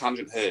going off on a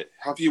tangent here.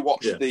 Have you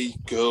watched the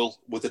Girl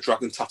with the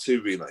Dragon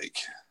Tattoo remake?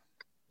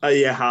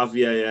 Yeah, I have.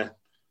 Yeah.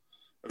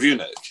 Have you,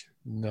 Nick?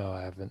 No,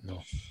 I haven't.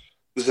 No.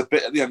 There's a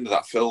bit at the end of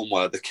that film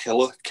where the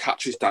killer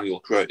catches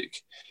Daniel Craig.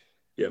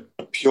 Yeah.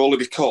 Purely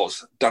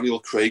because Daniel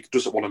Craig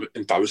doesn't want to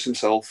embarrass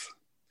himself.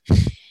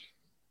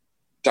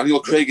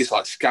 Daniel Craig is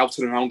like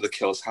scouting around the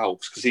killer's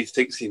house because he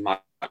thinks he might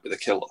be the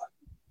killer.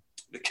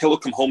 The killer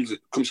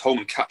comes home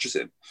and catches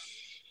him.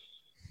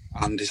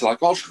 And he's like,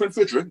 "Oh, I'll just come in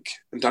for a drink."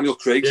 And Daniel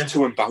Craig's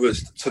too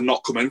embarrassed to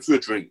not come in for a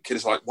drink. And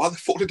he's like, "Why the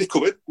fuck did he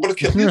come in? I'm going to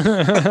kill you."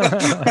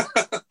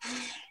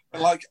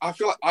 And like, I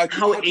feel like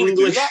how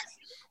English.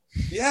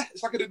 Yeah,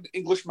 it's like an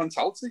English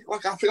mentality.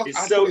 Like, I feel like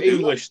it's so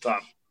English,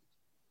 that.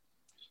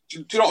 Do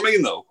you know what I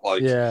mean, though?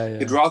 Like, yeah.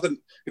 He'd rather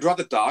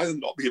die than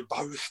not be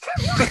embarrassed.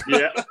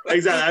 Yeah,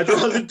 exactly.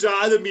 I'd rather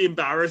die than be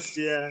embarrassed.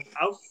 Yeah,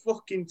 how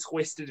fucking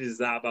twisted is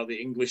that about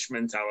the English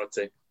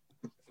mentality?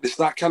 It's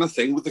that kind of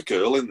thing with the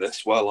girl in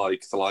this, where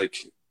like they're like,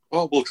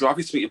 "Oh, we'll drive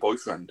you to meet your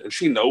boyfriend," and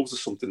she knows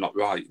there's something not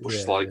right, but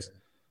she's like,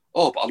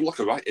 "Oh, but I'd look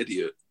a right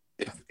idiot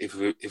if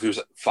he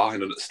was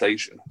fine at the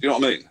station." Do you know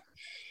what I mean?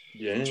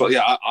 Yeah. So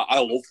yeah, I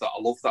love that.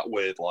 I love that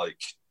weird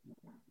like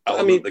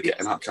element they're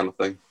getting that kind of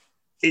thing.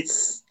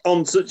 It's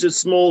on such a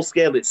small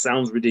scale, it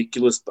sounds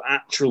ridiculous, but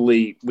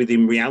actually,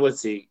 within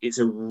reality, it's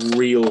a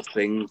real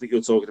thing that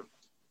you're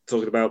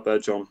talking about there,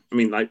 John. I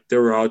mean, like,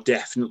 there are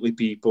definitely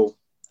people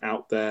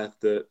out there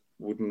that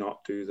would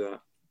not do that.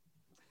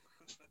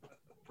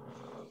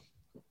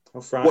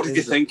 What did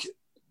you think?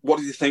 What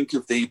did you think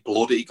of the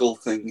Blood Eagle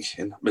thing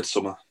in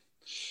Midsommar?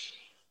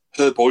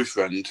 Her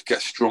boyfriend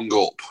gets strung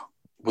up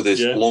with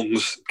his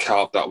lungs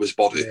carved out of his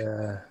body.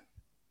 Yeah.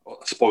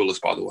 Spoilers,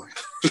 by the way.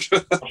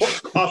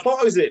 I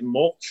thought it was a bit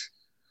much.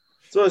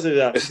 So I say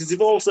that because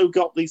you've also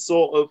got these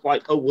sort of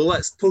like, "Oh, well,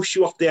 let's push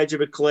you off the edge of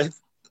a cliff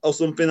or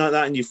something like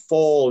that," and you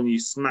fall and you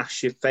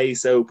smash your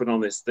face open on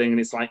this thing, and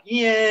it's like,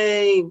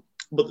 yay!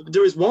 But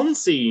there is one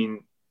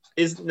scene,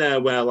 isn't there,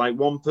 where like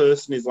one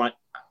person is like,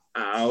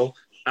 "Ow,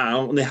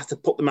 ow," and they have to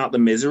put them out the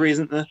misery,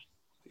 isn't there?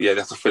 Yeah,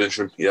 they have to finish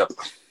them. Yep.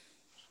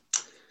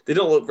 They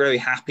don't look very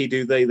happy,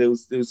 do they?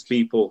 Those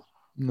people.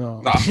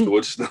 No. Not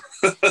afterwards.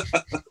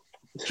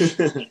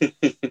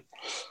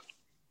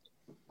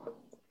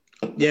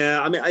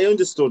 Yeah, I mean, I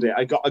understood it.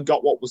 I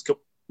got what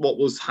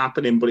was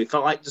happening, but it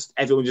felt like just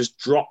everyone just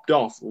dropped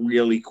off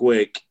really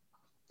quick,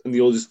 and they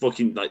all just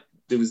fucking like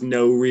there was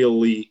no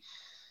really.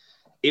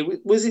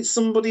 Was it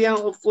somebody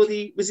out of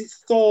bloody? Was it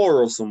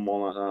Thor or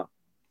someone like that?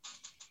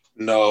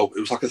 No, it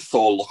was like a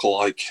Thor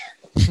lookalike.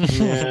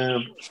 Yeah,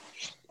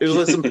 it was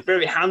like some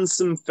very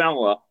handsome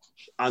fella,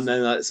 and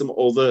then like some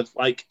other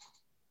like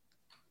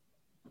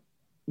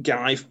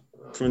guy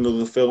from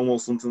another film or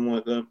something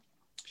like that.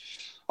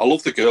 I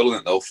love the girl in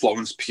it though,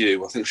 Florence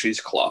Pugh. I think she's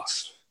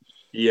class.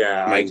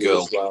 Yeah, main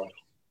girl. As well.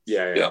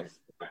 Yeah.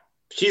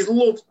 She's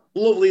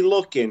lovely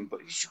looking,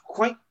 but she's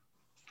quite.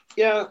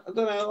 Yeah, I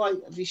don't know. Like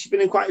she's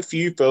been in quite a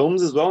few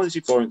films as well, isn't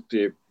she, Florence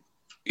Pugh?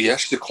 Yeah,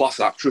 she's a class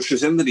actress.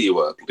 She's in the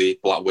new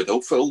Black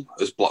Widow film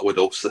as Black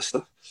Widow's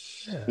sister.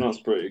 Yeah. That's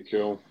pretty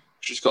cool.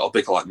 She's got a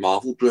big like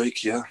Marvel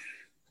break, yeah.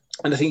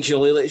 And I think she's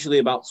literally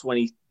about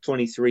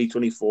 23,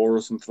 24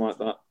 or something like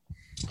that.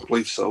 I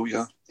believe so,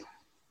 yeah.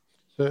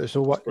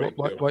 So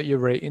what you're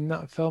rating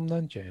that film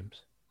then,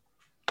 James?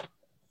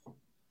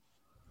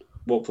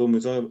 What film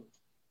is that?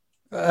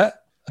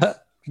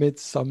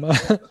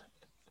 Midsommar.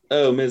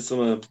 Oh,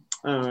 Midsommar.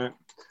 All right.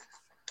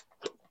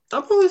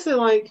 I'll probably say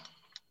like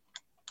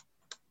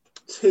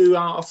 2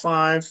 out of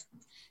 5.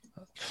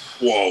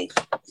 Whoa.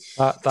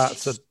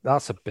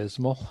 That's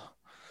abysmal.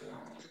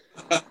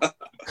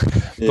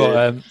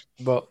 Yeah.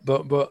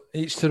 But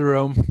each to their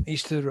own.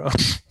 Each to their own.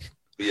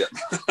 Yeah.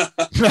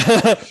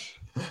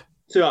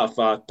 2 out of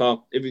 5,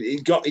 pal.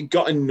 It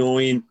got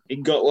annoying.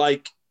 It got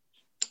like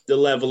the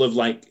level of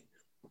like,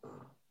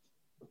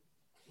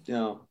 you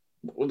know,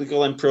 what do they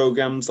call them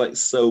programs, like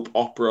soap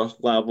opera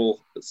level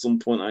at some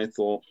point, I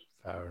thought.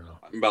 Fair enough.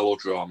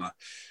 Melodrama.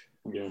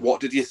 Yeah. What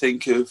did you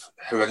think of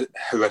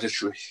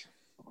Hereditary?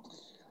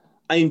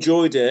 I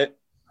enjoyed it.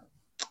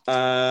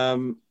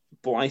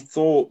 But I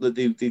thought that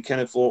they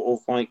kind of sort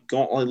of like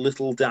got a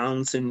little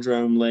Down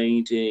syndrome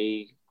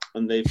lady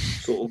and they've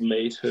sort of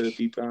made her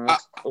be bad.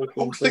 I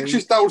don't think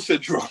she's Down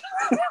syndrome.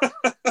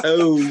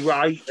 Oh,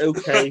 right.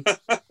 Okay.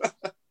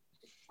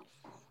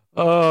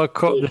 Oh,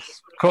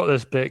 cut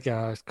this bit,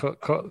 guys. Cut.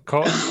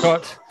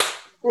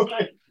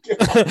 Right.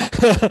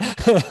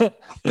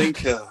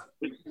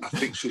 I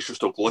think she's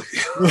just ugly.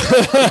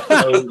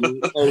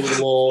 oh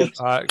Lord!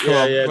 All right, come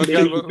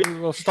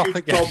on. We'll stop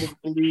again.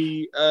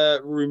 Probably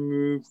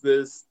remove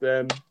this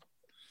then.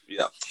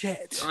 Yeah.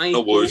 Shit. I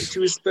thought she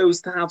was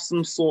supposed to have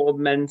some sort of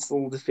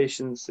mental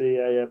deficiency.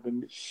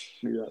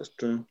 Maybe that's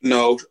true.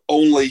 No,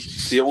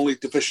 the only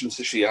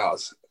deficiency she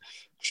has,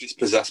 she's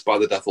possessed by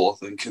the devil,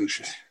 I think, isn't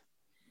she?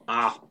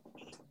 Ah.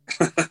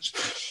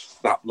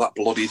 that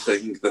bloody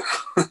thing.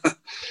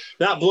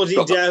 That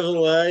bloody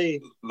devil, eh?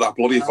 That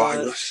bloody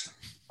virus.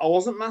 I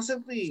wasn't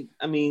massively.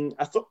 I mean,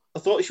 I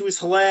thought she was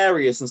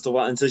hilarious and stuff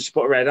like that until she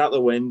put her head out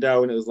the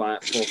window and it was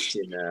like,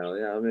 fucking hell,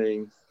 you know what I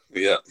mean?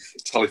 Yeah,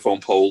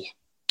 telephone pole.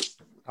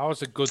 That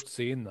was a good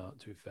scene, that,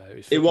 to be fair.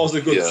 It was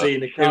a good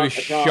scene. It was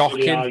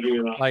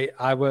shocking. Like,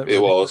 I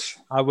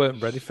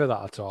weren't ready for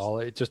that at all.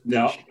 It just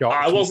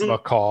I wasn't a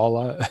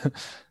call.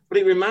 But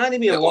it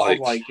reminded me a lot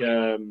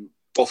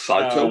of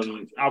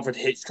Psycho. Alfred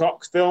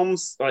Hitchcock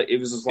films. Like it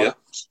was just like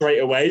straight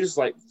away, just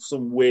like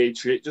some weird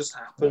shit just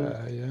happened.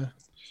 Yeah.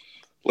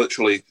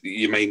 Literally,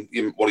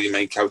 one of your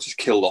main characters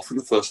killed off in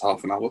the first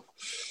half an hour.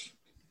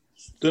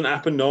 Doesn't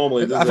happen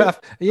normally, does it?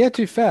 Yeah,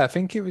 to be fair, I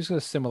think it was a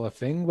similar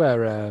thing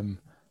where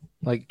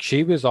like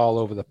she was all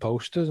over the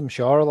posters. I'm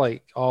sure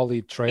like all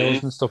the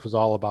trailers and stuff was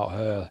all about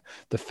her.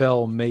 The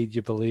film made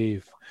you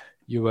believe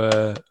you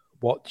were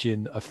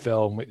watching a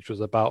film which was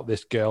about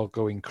this girl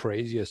going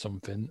crazy or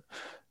something.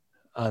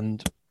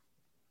 And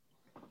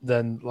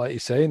then, like you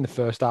say, in the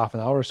first half an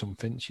hour or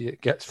something, she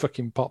gets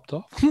fucking popped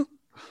off.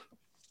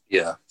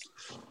 Yeah.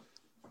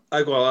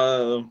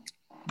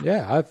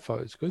 Yeah, I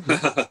thought it was good.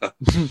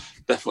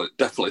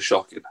 definitely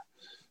shocking.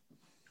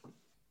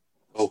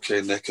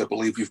 Okay, Nick, I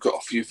believe you've got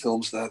a few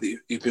films there that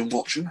you've been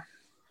watching.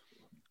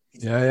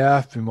 Yeah,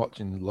 I've been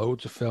watching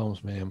loads of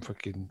films, man. I'm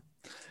fucking...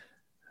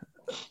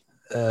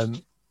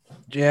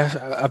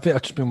 yeah, I've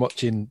just been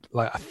watching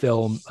like a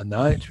film a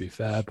night, to be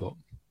fair, but...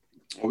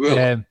 Oh,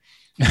 really?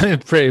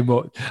 Pretty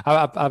much.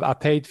 I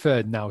paid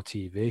for Now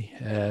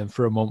TV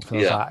for a month.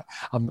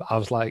 And I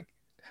was like,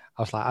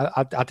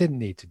 I didn't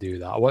need to do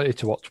that. I wanted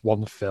to watch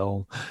one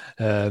film,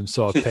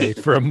 so I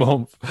paid for a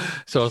month.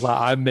 So I was like,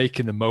 I'm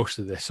making the most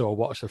of this. So I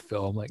watch a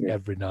film like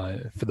every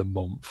night for the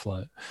month.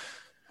 Like,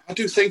 I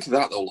do think of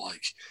that though.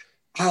 Like,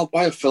 I'll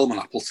buy a film on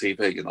Apple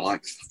TV,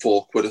 like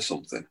 £4 or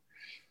something.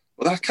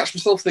 But then I catch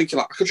myself thinking,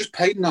 like, I could just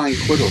pay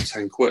 £9 or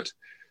 £10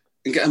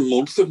 and get a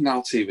month of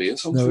Now TV or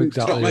something. No,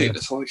 exactly. Do you know what I mean?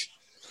 It's like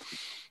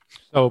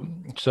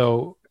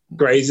so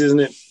crazy, isn't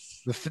it?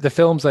 The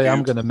films I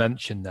am going to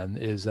mention then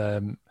is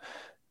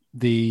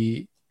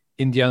the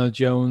Indiana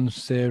Jones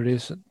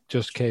series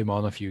just came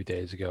on a few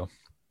days ago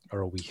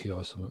or a week ago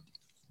or something.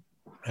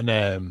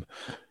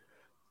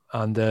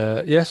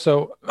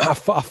 So I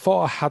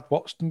thought I had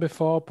watched them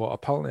before, but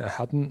apparently I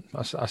hadn't.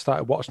 I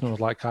started watching them. I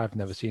was like, I've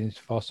never seen this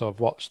before, so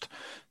I've watched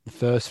the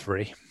first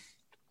 3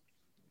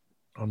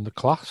 on the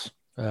class.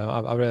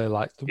 I really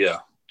liked them. Yeah.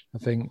 I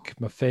think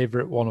my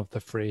favourite one of the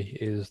 3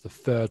 is the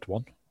third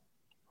one.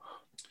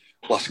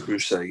 Last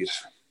Crusade.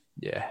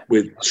 Yeah.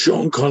 With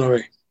Sean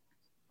Connery.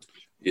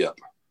 Yeah.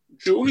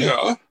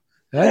 Julia.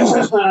 Yeah.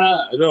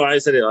 No, I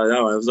said it like that.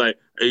 I was like,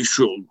 hey,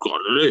 Sean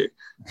Connery.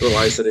 So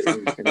I said it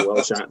in a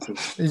Welsh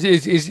accent. Is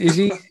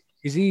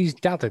he his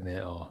dad in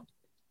it? Or?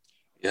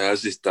 Yeah,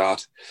 as his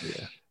dad.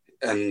 Yeah.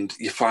 And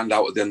you find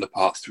out at the end of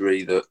part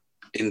 3 that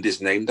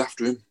Indy's named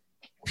after him.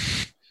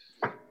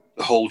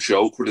 The whole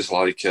joke was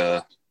like...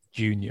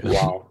 Junior.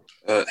 Wow.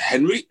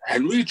 Henry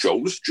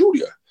Jones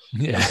Jr.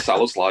 Yeah. And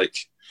Salah's like...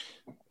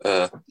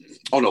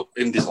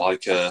 Indy's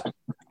like...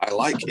 I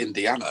like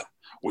Indiana.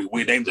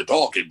 We named the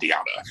dog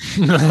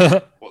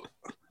Indiana.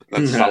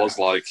 Then Salah's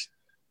like...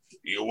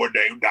 You were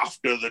named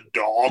after the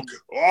dog.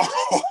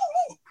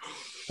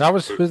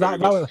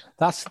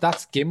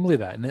 That's Gimli,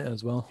 that, isn't it,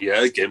 as well?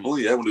 Yeah,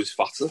 Gimli. Yeah, when he was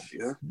fatter.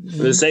 Yeah,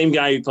 the same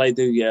guy who played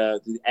the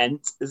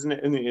Ent, isn't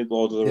it? In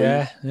Lord of the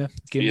Rings. Yeah,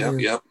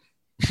 Gimli. Yeah.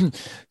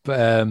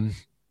 But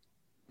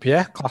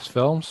yeah, class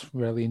films.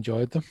 Really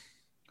enjoyed them.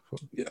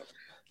 Yeah.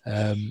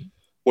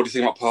 What do you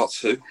think about part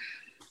 2?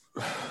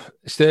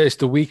 It's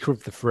the weaker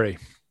of the 3.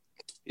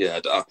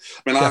 Yeah, I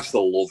mean, I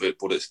still love it,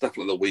 but it's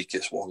definitely the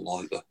weakest one.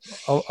 Like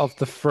of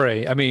the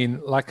 3, I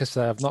mean, like I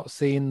said, I've not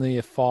seen the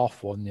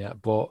 4th one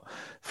yet, but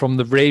from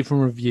the Raven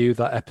review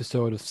that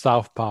episode of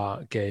South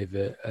Park gave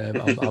it,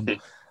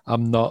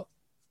 I'm not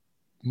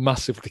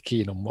massively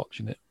keen on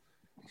watching it.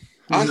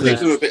 I think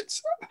they were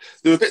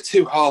a bit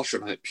too harsh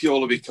on it,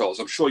 purely because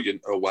I'm sure you're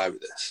aware of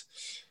this,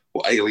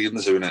 but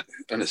aliens are in it,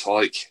 and it's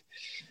like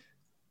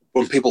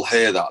when people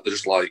hear that, they're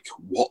just like,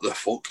 "What the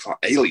fuck, like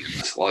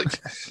aliens?"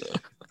 Like.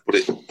 But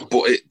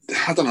it,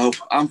 I don't know.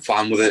 I'm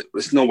fine with it.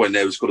 It's nowhere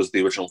near as good as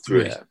the original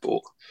 3,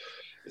 but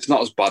it's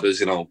not as bad as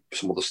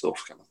some other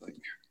stuff, kind of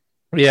thing.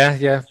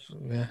 Yeah.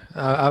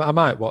 I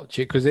might watch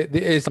it because it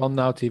is on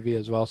Now TV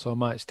as well, so I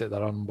might stick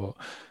that on. But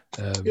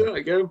there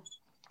you go.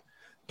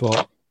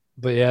 But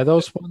yeah,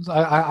 those ones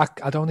I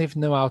don't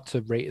even know how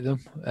to rate them.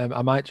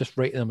 I might just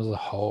rate them as a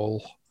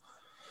whole.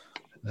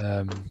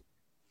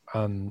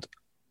 And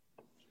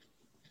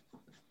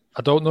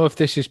I don't know if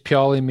this is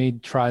purely me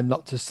trying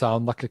not to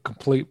sound like a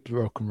complete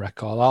broken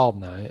record all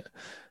night,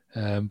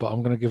 but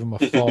I'm going to give him a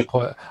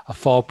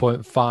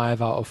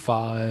 4.5 out of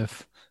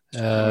 5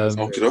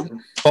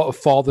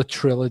 for the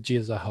trilogy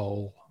as a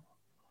whole.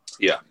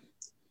 Yeah,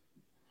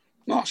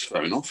 that's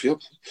fair enough. Yep,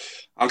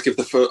 I'll give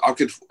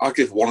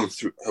 1 and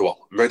 3.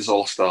 Well, Raiders of the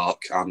Lost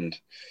Ark and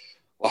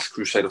Last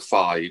Crusade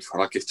 5,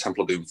 and I'd give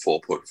Temple of Doom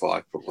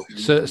 4.5 probably.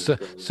 So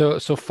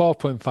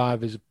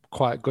 4.5 is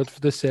quite good for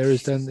the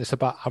series. Then it's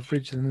about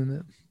average, isn't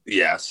it?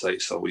 Yeah, I'd say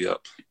so. Yep.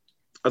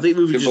 I think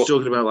we were just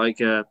talking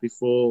about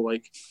before,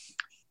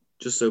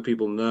 just so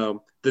people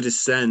know, The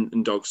Descent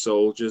and Dog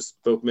Soldiers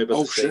both made by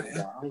the same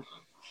guy.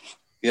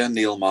 Yeah,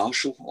 Neil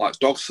Marshall.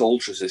 Dog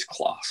Soldiers is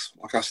class.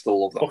 I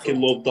still love that. Fucking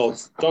love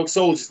Dog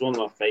Soldiers is one of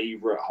my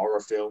favourite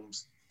horror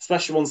films,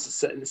 especially ones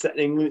set in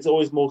England. It's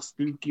always more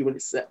spooky when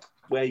it's set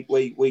where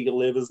you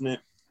live, isn't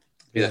it?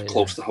 Yeah,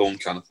 close to home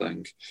kind of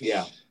thing.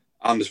 Yeah.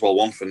 And as well,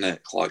 one for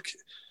Nick,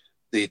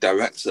 the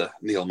director,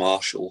 Neil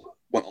Marshall,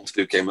 went on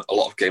to do a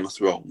lot of Game of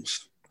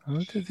Thrones. Oh,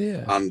 did he?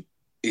 And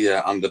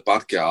the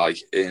bad guy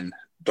in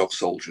Dog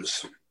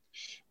Soldiers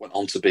went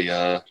on to be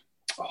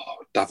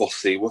Davos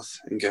Seaworth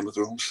in Game of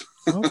Thrones.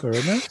 Oh,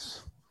 very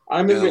nice.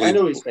 I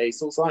know his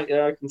face. Looks like,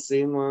 I can see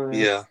him.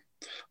 Yeah.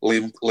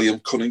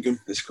 Liam Cunningham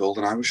is called,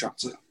 an Irish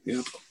actor.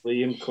 Yeah.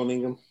 Liam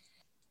Cunningham.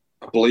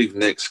 I believe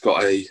Nick's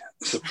got a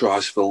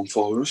surprise film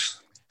for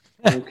us.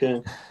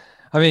 Okay.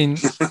 I mean,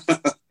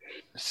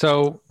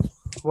 so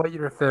what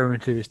you're referring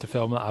to is the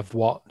film that I've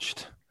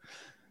watched,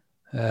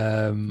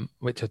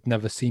 which I'd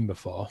never seen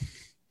before.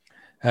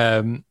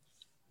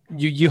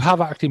 You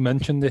have actually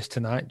mentioned this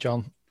tonight,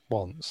 John,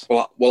 once.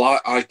 Well,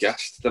 I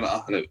guessed,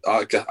 didn't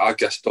I? I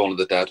guessed Dawn of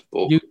the Dead,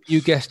 but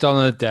you guessed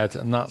Dawn of the Dead,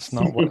 and that's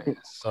not what it is.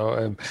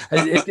 So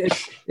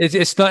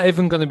it's not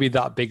even going to be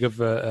that big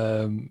of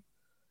a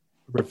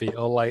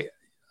reveal.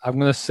 I'm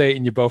going to say it,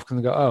 and you're both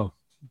going to go, "Oh,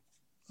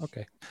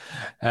 okay."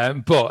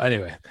 But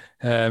anyway,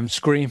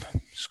 Scream. I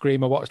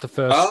watched the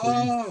first.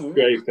 Scream.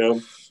 Great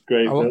film.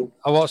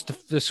 I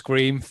watched the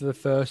Scream for the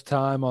first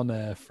time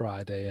on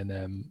Friday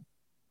and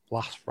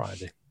last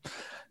Friday,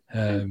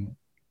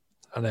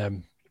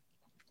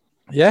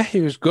 yeah,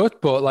 he was good.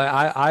 But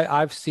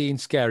I've seen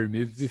Scary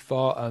Movie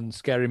before, and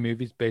Scary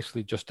Movie is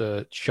basically just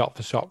a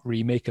shot-for-shot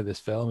remake of this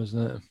film,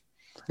 isn't it?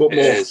 But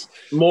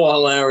more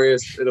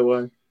hilarious in a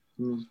way.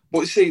 But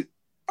you see,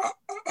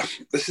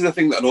 this is the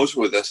thing that annoys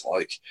me with this.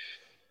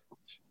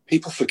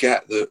 People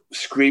forget that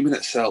Scream in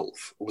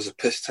itself was a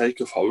piss take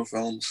of horror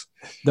films.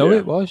 No,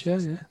 it was, yeah.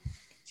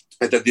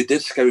 And then they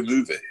did Scary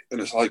Movie, and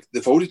it's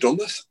they've already done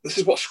this. This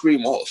is what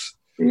Scream was.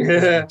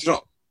 Yeah. Do you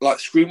know,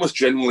 Scream was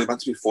genuinely meant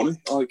to be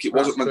funny. It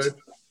wasn't meant to.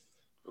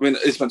 I mean,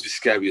 it's meant to be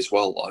scary as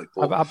well.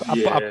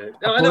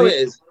 I know it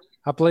is.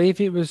 I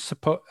believe it was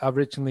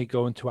originally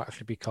going to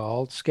actually be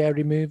called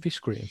Scary Movie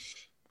Scream.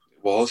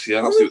 It was,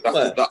 yeah.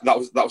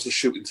 That was the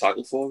shooting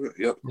title for it.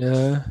 Yep.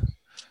 Yeah.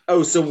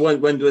 Oh, so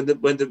when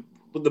the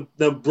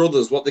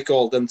brothers, what they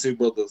called them two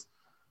brothers,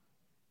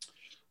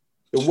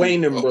 the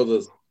Wayans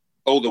brothers.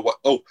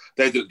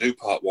 They didn't do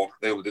part 1.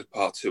 They only did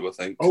part 2, I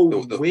think.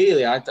 Oh,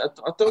 really? I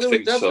thought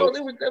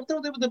they were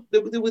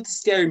the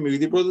Scary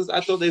Movie brothers.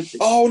 I thought they.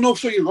 Oh no,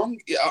 so you're wrong.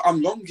 Yeah,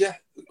 I'm wrong. Yeah,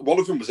 one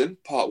of them was in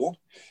part 1.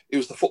 He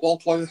was the football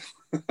player.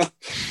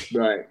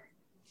 Right.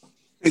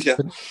 Yeah.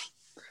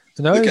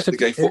 No, the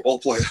gay football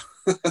player.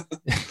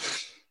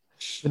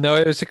 No,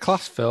 it was a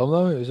class film,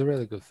 though. It was a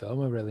really good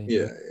film. I really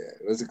enjoyed it. Yeah,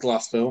 it was a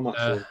class film.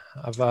 Actually,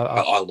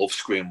 I love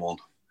Scream 1.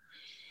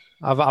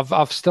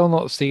 I've still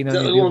not seen any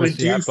of the others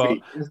yet, but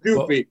it's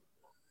goofy.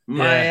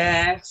 My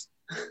ass.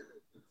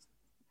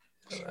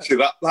 See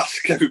that's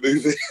Scary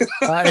Movie.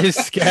 That is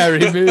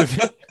Scary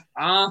Movie.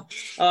 I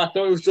thought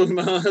it was talking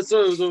about.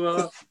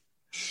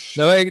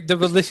 No,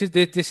 this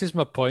is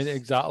my point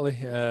exactly.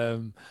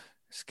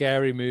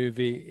 Scary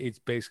Movie is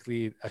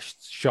basically a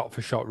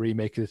shot-for-shot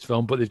remake of this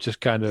film, but they've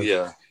just kind of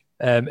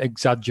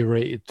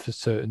exaggerated for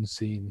certain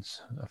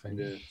scenes, I think.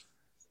 Yeah.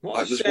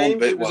 What a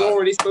shame. It was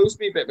already supposed to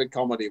be a bit of a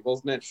comedy,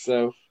 wasn't it?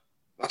 So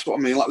that's what I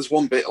mean. There's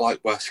one bit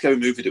where Scary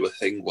Movie do a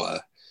thing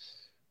where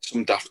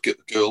some daft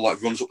girl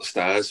runs up the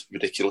stairs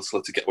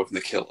ridiculously to get away from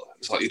the killer.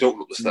 It's you don't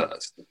run up the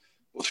stairs.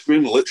 But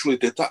Scream literally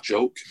did that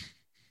joke.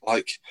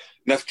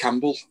 Nev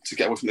Campbell, to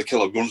get away from the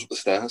killer, runs up the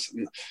stairs.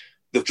 And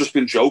they've just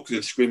been joking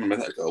and screaming a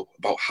minute ago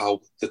about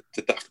how the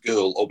daft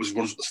girl always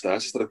runs up the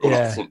stairs instead of going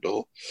out the front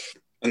door.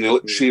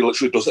 And she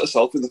literally does it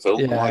herself in the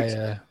film.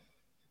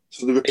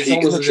 So they're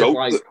repeating the joke.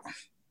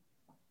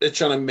 They're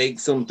trying to make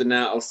something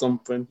out of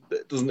something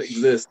that doesn't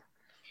exist.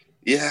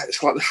 Yeah,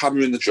 it's like they're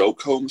hammering the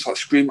joke home. It's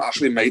Scream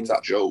actually made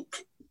that joke,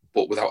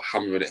 but without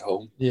hammering it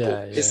home.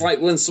 It's like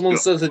when someone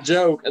says a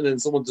joke and then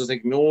someone just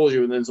ignores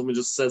you and then someone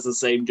just says the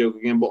same joke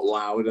again but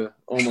louder.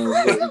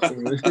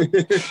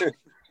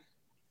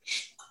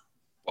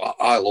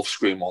 I love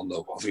Scream 1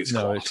 though. I think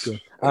it's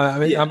good.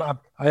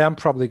 I am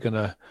probably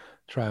gonna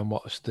try and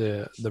watch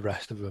the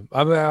rest of them.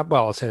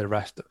 I'll say the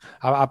rest.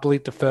 I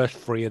believe the first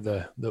 3 are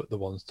the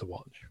ones to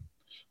watch.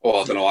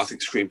 Oh, I don't know. I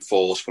think Scream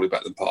 4 is probably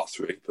better than Part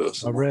 3,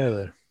 personally. Oh,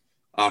 really?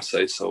 I'd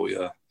say so,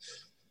 yeah.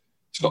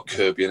 It's got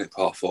Kirby in it,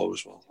 Part 4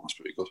 as well. That's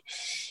pretty good.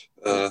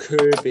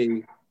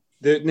 Kirby.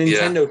 The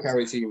Nintendo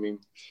character, you mean?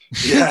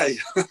 Yeah.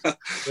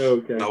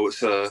 Okay. No,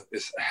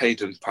 it's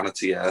Hayden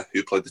Panettiere,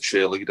 who played the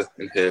cheerleader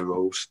in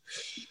Heroes.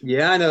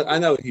 Yeah, I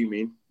know who you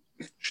mean.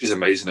 She's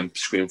amazing in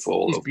Scream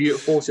 4. She's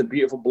beautiful. She's a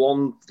beautiful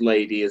blonde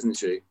lady, isn't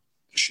she?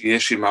 She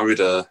is. She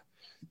married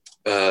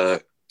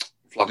Vladimir,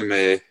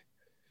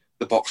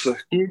 the boxer.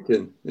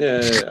 Putin.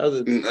 Yeah.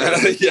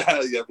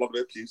 Yeah,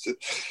 Vladimir Putin.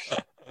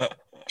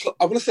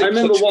 I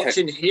remember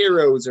watching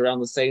Heroes around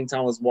the same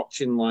time I was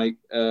watching like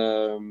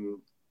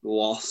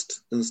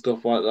Lost and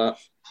stuff like that.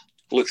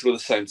 Literally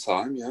the same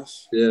time,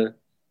 yes. Yeah.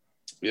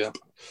 Yep.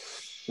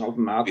 That was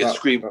mad. Yeah,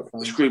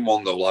 Scream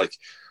 1 though, like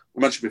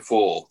we mentioned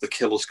before, the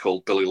killer's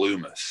called Billy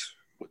Loomis,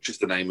 which is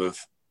the name of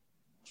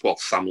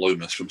Sam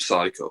Loomis from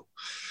Psycho.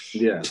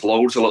 Yeah. There's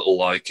loads of little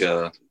like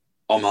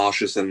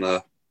homages in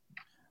there.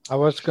 I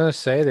was going to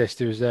say this.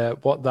 There was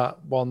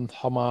that one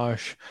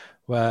homage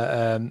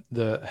where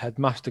the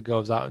headmaster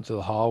goes out into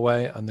the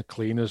hallway and the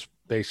cleaners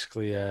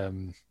basically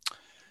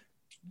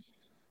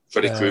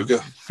Freddy Krueger.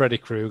 Freddy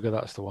Krueger,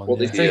 that's the one. Well,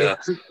 they say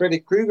Freddy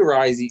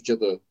Kruegerize each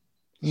other.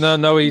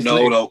 No, he's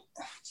no.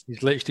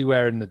 He's literally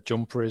wearing the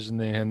jumper, isn't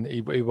he? And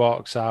he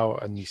walks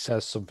out and he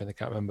says something, I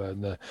can't remember.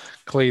 And the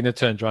cleaner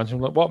turns around to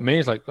him like, "What, me?"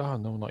 He's like, "Oh,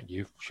 no, not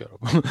you. Shut up."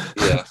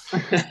 Yeah.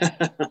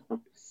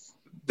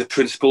 The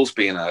principal's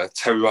being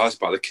terrorised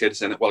by the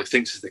kids in it. Well, he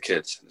thinks it's the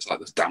kids. It's like,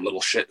 those damn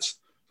little shits.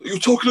 Are you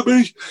talking to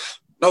me?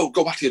 No,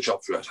 go back to your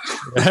job, Fred.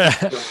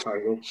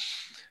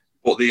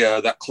 But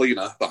that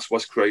cleaner, that's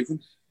Wes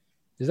Craven.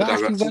 Is that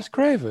actually Wes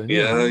Craven?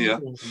 Yeah.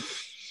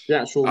 The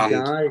actual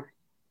guy.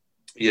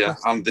 Yeah,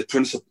 and the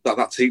principal,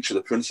 that teacher,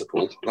 the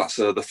principal, that's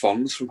the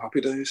Fonz from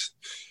Happy Days.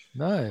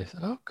 Nice.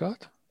 Oh, God.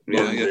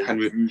 Yeah,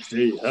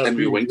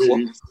 Henry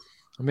Winkler.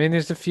 I mean,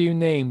 there's a few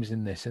names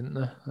in this, isn't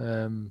there?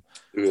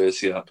 There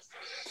is, yeah.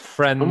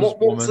 Friends. And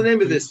what's the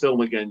name of this film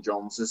again,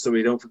 John? So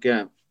we don't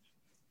forget.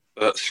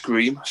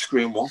 Scream 1.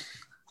 Scream 1.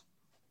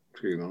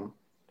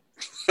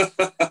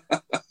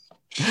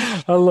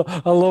 I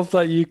love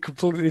that you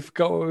completely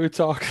forgot what we were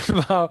talking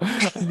about.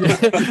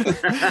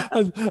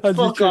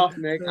 Fuck off,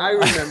 Nick. I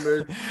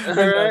remembered. All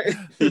right.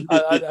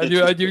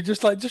 And you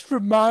just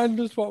remind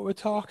us what we're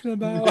talking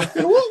about.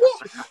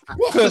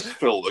 What's this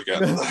film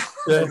again?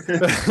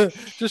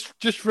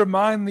 Just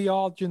remind the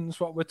audience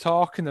what we're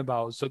talking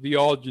about, so the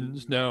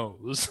audience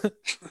knows.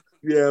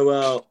 Yeah,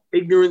 well,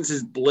 ignorance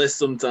is bliss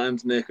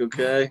sometimes, Nick.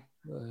 Okay.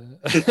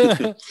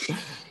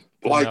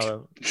 Like,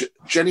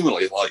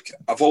 genuinely, like,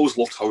 I've always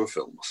loved horror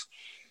films,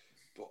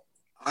 but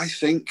I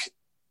think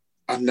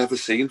I've never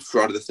seen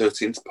Friday the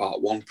 13th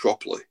Part 1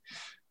 properly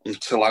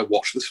until I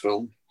watched this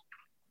film.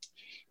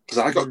 Because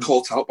I got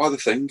caught out by the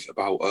thing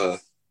about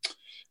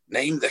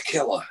name the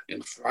killer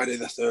in Friday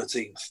the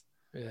 13th.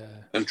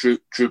 Yeah. And Drew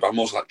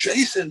Barrymore's like,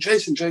 Jason.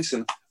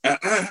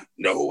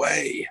 No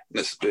way. And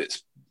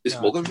it's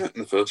his mother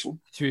in the first one.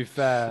 To be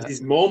fair.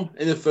 His mum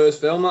in the first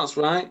film, that's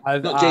right.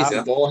 Not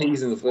Jason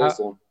Voorhees in the first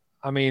one.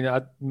 I mean,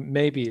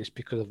 maybe it's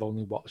because I've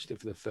only watched it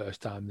for the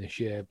first time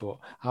this year, but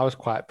I was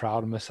quite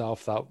proud of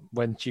myself that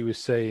when she was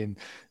saying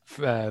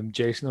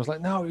Jason, I was like,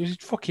 no, it was his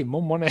fucking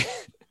mum, wasn't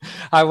it?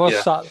 I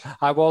was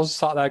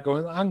sat there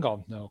going, hang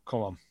on, no,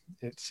 come on,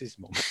 it's his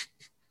mum.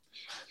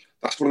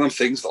 That's one of them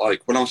things that,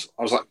 like, when I was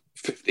like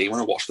 15 when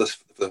I watched this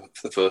for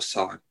the first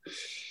time,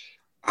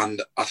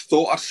 and I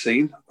thought I'd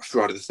seen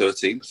Friday the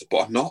 13th, but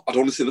I've not. I'd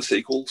only seen the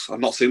sequels.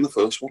 I've not seen the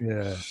first one.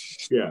 Yeah.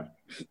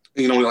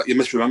 You know, like, you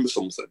misremember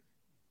something.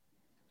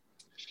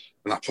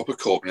 And that proper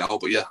caught me out.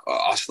 But yeah,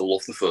 I still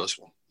love the first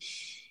one.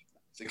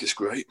 I think it's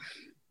great.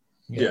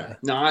 Yeah.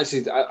 No,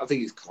 actually, I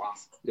think it's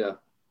class. Yeah.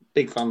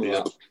 Big fan of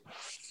that.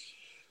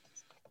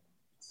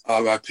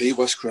 R.I.P.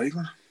 Wes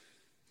Craven.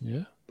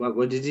 Yeah. But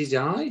when did he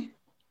die?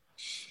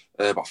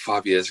 About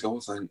 5 years ago, I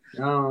think.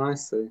 Oh, I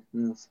see.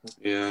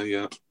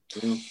 Yeah.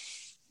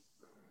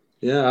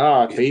 Yeah,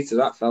 R.I.P. to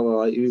that fella.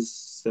 Like, he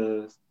was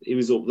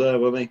up there,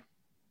 wasn't he?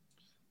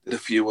 Did a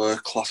few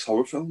class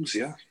horror films,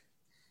 yeah.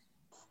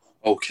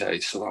 Okay,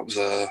 so that was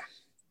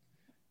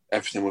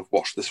everything we've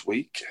watched this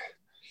week.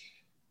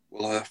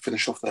 We'll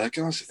finish off there,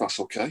 guys, if that's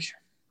okay.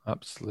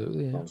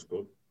 Absolutely. Yeah.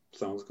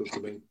 Sounds good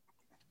to me.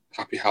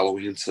 Happy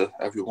Halloween to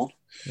everyone.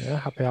 Yeah,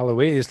 happy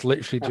Halloween. It's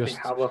literally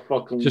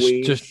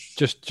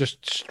just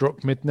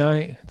struck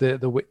midnight,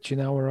 the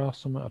witching hour or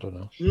something. I don't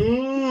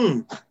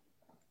know.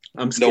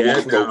 I'm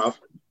scared now.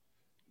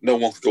 No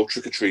one can go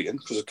trick-or-treating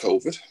because of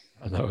COVID.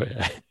 I know,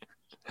 yeah.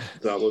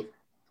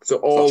 So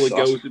all the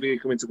ghosts will be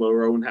coming to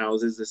our own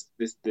houses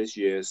this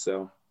year.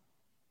 So,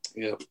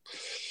 yeah,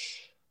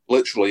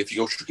 literally, if you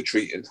go trick or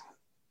treating,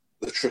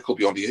 the trick will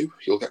be on you.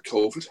 You'll get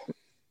COVID.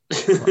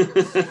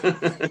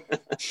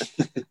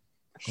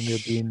 And you'll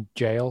be in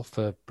jail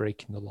for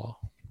breaking the law.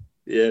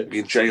 Yeah, be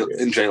in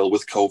jail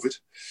with COVID.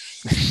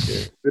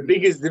 Yeah. The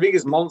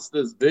biggest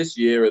monsters this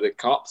year are the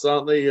cops,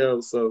 aren't they?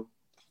 So,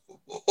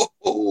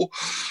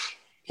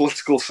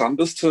 Political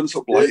Sanders turns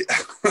up late.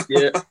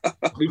 Yeah.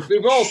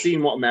 We've all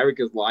seen what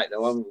America's like,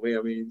 though, haven't we?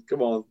 I mean,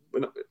 come on.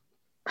 We're not...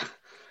 You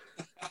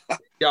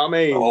know what I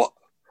mean? Oh,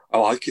 I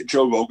like it.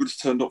 Joe Rogan's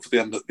turned up for the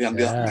end of the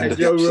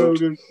Joe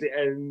episode. Rogan's the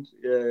end.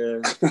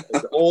 Yeah.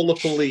 All the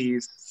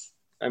police.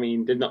 I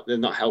mean, they've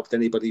not helped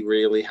anybody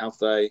really, have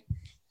they?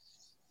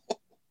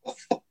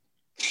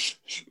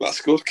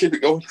 That's good. Keep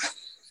it going.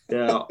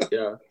 Yeah.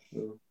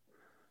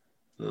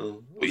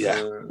 But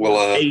yeah,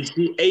 well,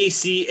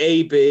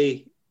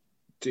 ACAB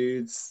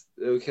dudes,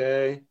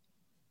 okay.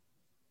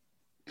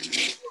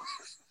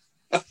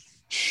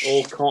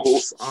 All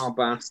cops are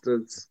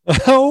bastards.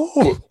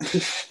 Oh.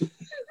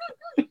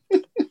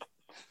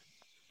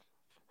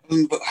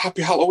 But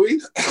happy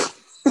Halloween.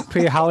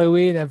 Happy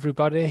Halloween,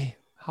 everybody.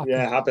 Happy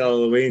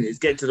Halloween. It's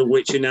getting to the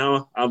witching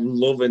hour. I'm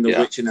loving the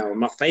witching hour.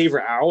 My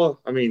favourite hour.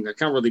 I mean, I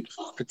can't really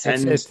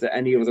pretend that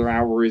any other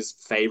hour is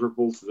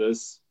favourable to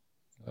this.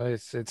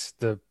 It's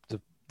the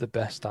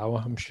best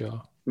hour, I'm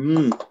sure.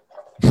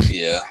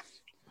 Yeah.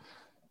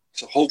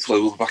 So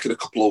hopefully we'll be back in a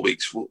couple of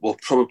weeks. We'll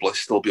probably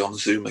still be on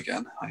Zoom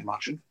again, I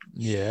imagine.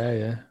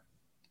 Yeah.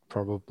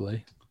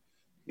 Probably.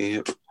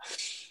 Yep.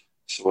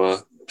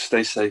 So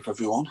stay safe,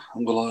 everyone,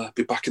 and we'll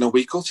be back in a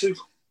week or two.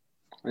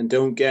 And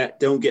don't get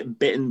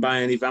bitten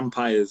by any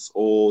vampires,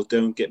 or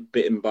don't get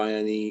bitten by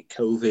any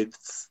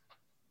COVIDs.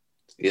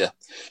 Yeah.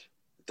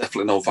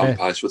 Definitely no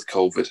vampires with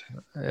COVID.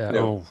 Yeah.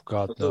 No. Oh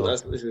God, no.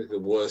 This is the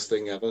worst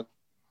thing ever.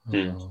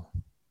 Oh.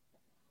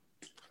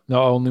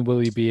 Not only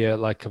will you be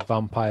like a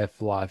vampire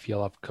for life,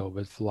 you'll have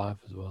COVID for life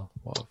as well.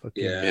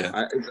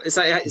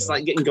 It's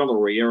like getting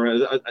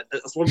gonorrhea.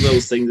 It's one of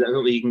those things that I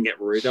don't think you can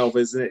get rid of,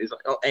 isn't it? It's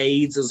like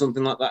AIDS or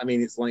something like that. I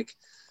mean, it's like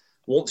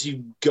once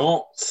you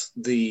got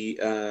the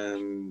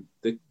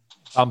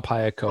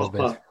vampire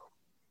COVID,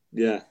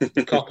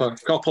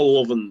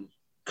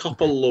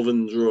 copper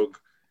loving drug,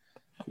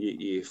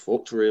 you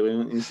fucked really,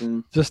 aren't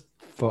you? Just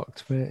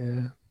fucked, mate.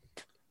 Yeah.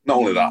 Not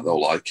only that though,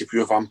 like if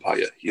you're a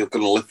vampire, you're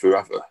gonna live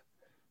forever.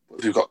 But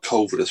if you've got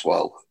COVID as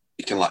well,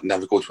 you can like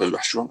never go to a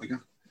restaurant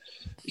again.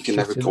 You can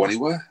never go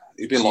anywhere.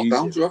 You've been locked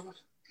down forever.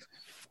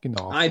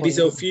 I'd be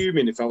so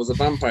fuming if I was a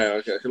vampire.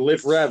 I could live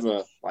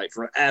forever,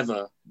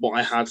 but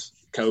I had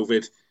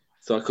COVID,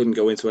 so I couldn't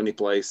go into any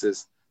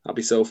places. I'd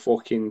be so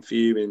fucking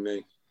fuming,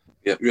 me.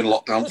 Yeah, you're in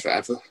lockdown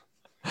forever.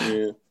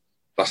 Yeah.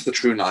 That's the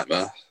true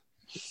nightmare.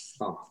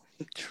 Oh.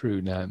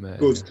 True nightmare.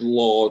 Good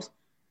Lord.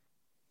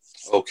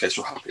 Okay,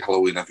 so happy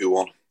Halloween,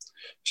 everyone.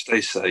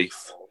 Stay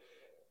safe,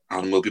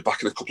 and we'll be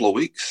back in a couple of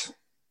weeks.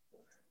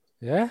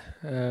 Yeah.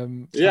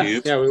 We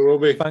will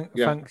be.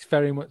 Thanks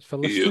very much for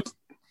listening.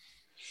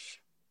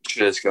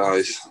 Cheers,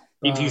 guys.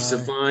 If you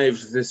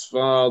survived this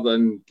far,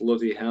 then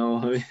bloody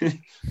hell.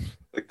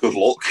 Good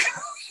luck.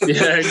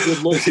 Yeah,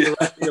 good luck for the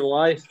rest of your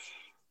life.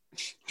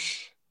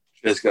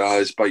 Cheers,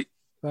 guys. Bye.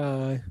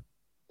 Bye.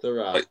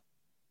 Bye.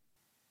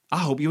 I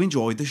hope you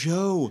enjoyed the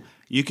show.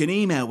 You can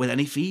email with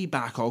any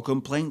feedback or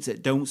complaints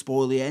at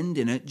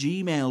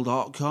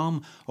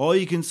don'tspoiltheending@gmail.com, or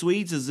you can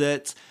tweet us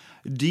at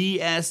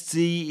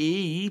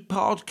DSTE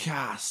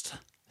Podcast.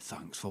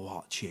 Thanks for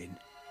watching.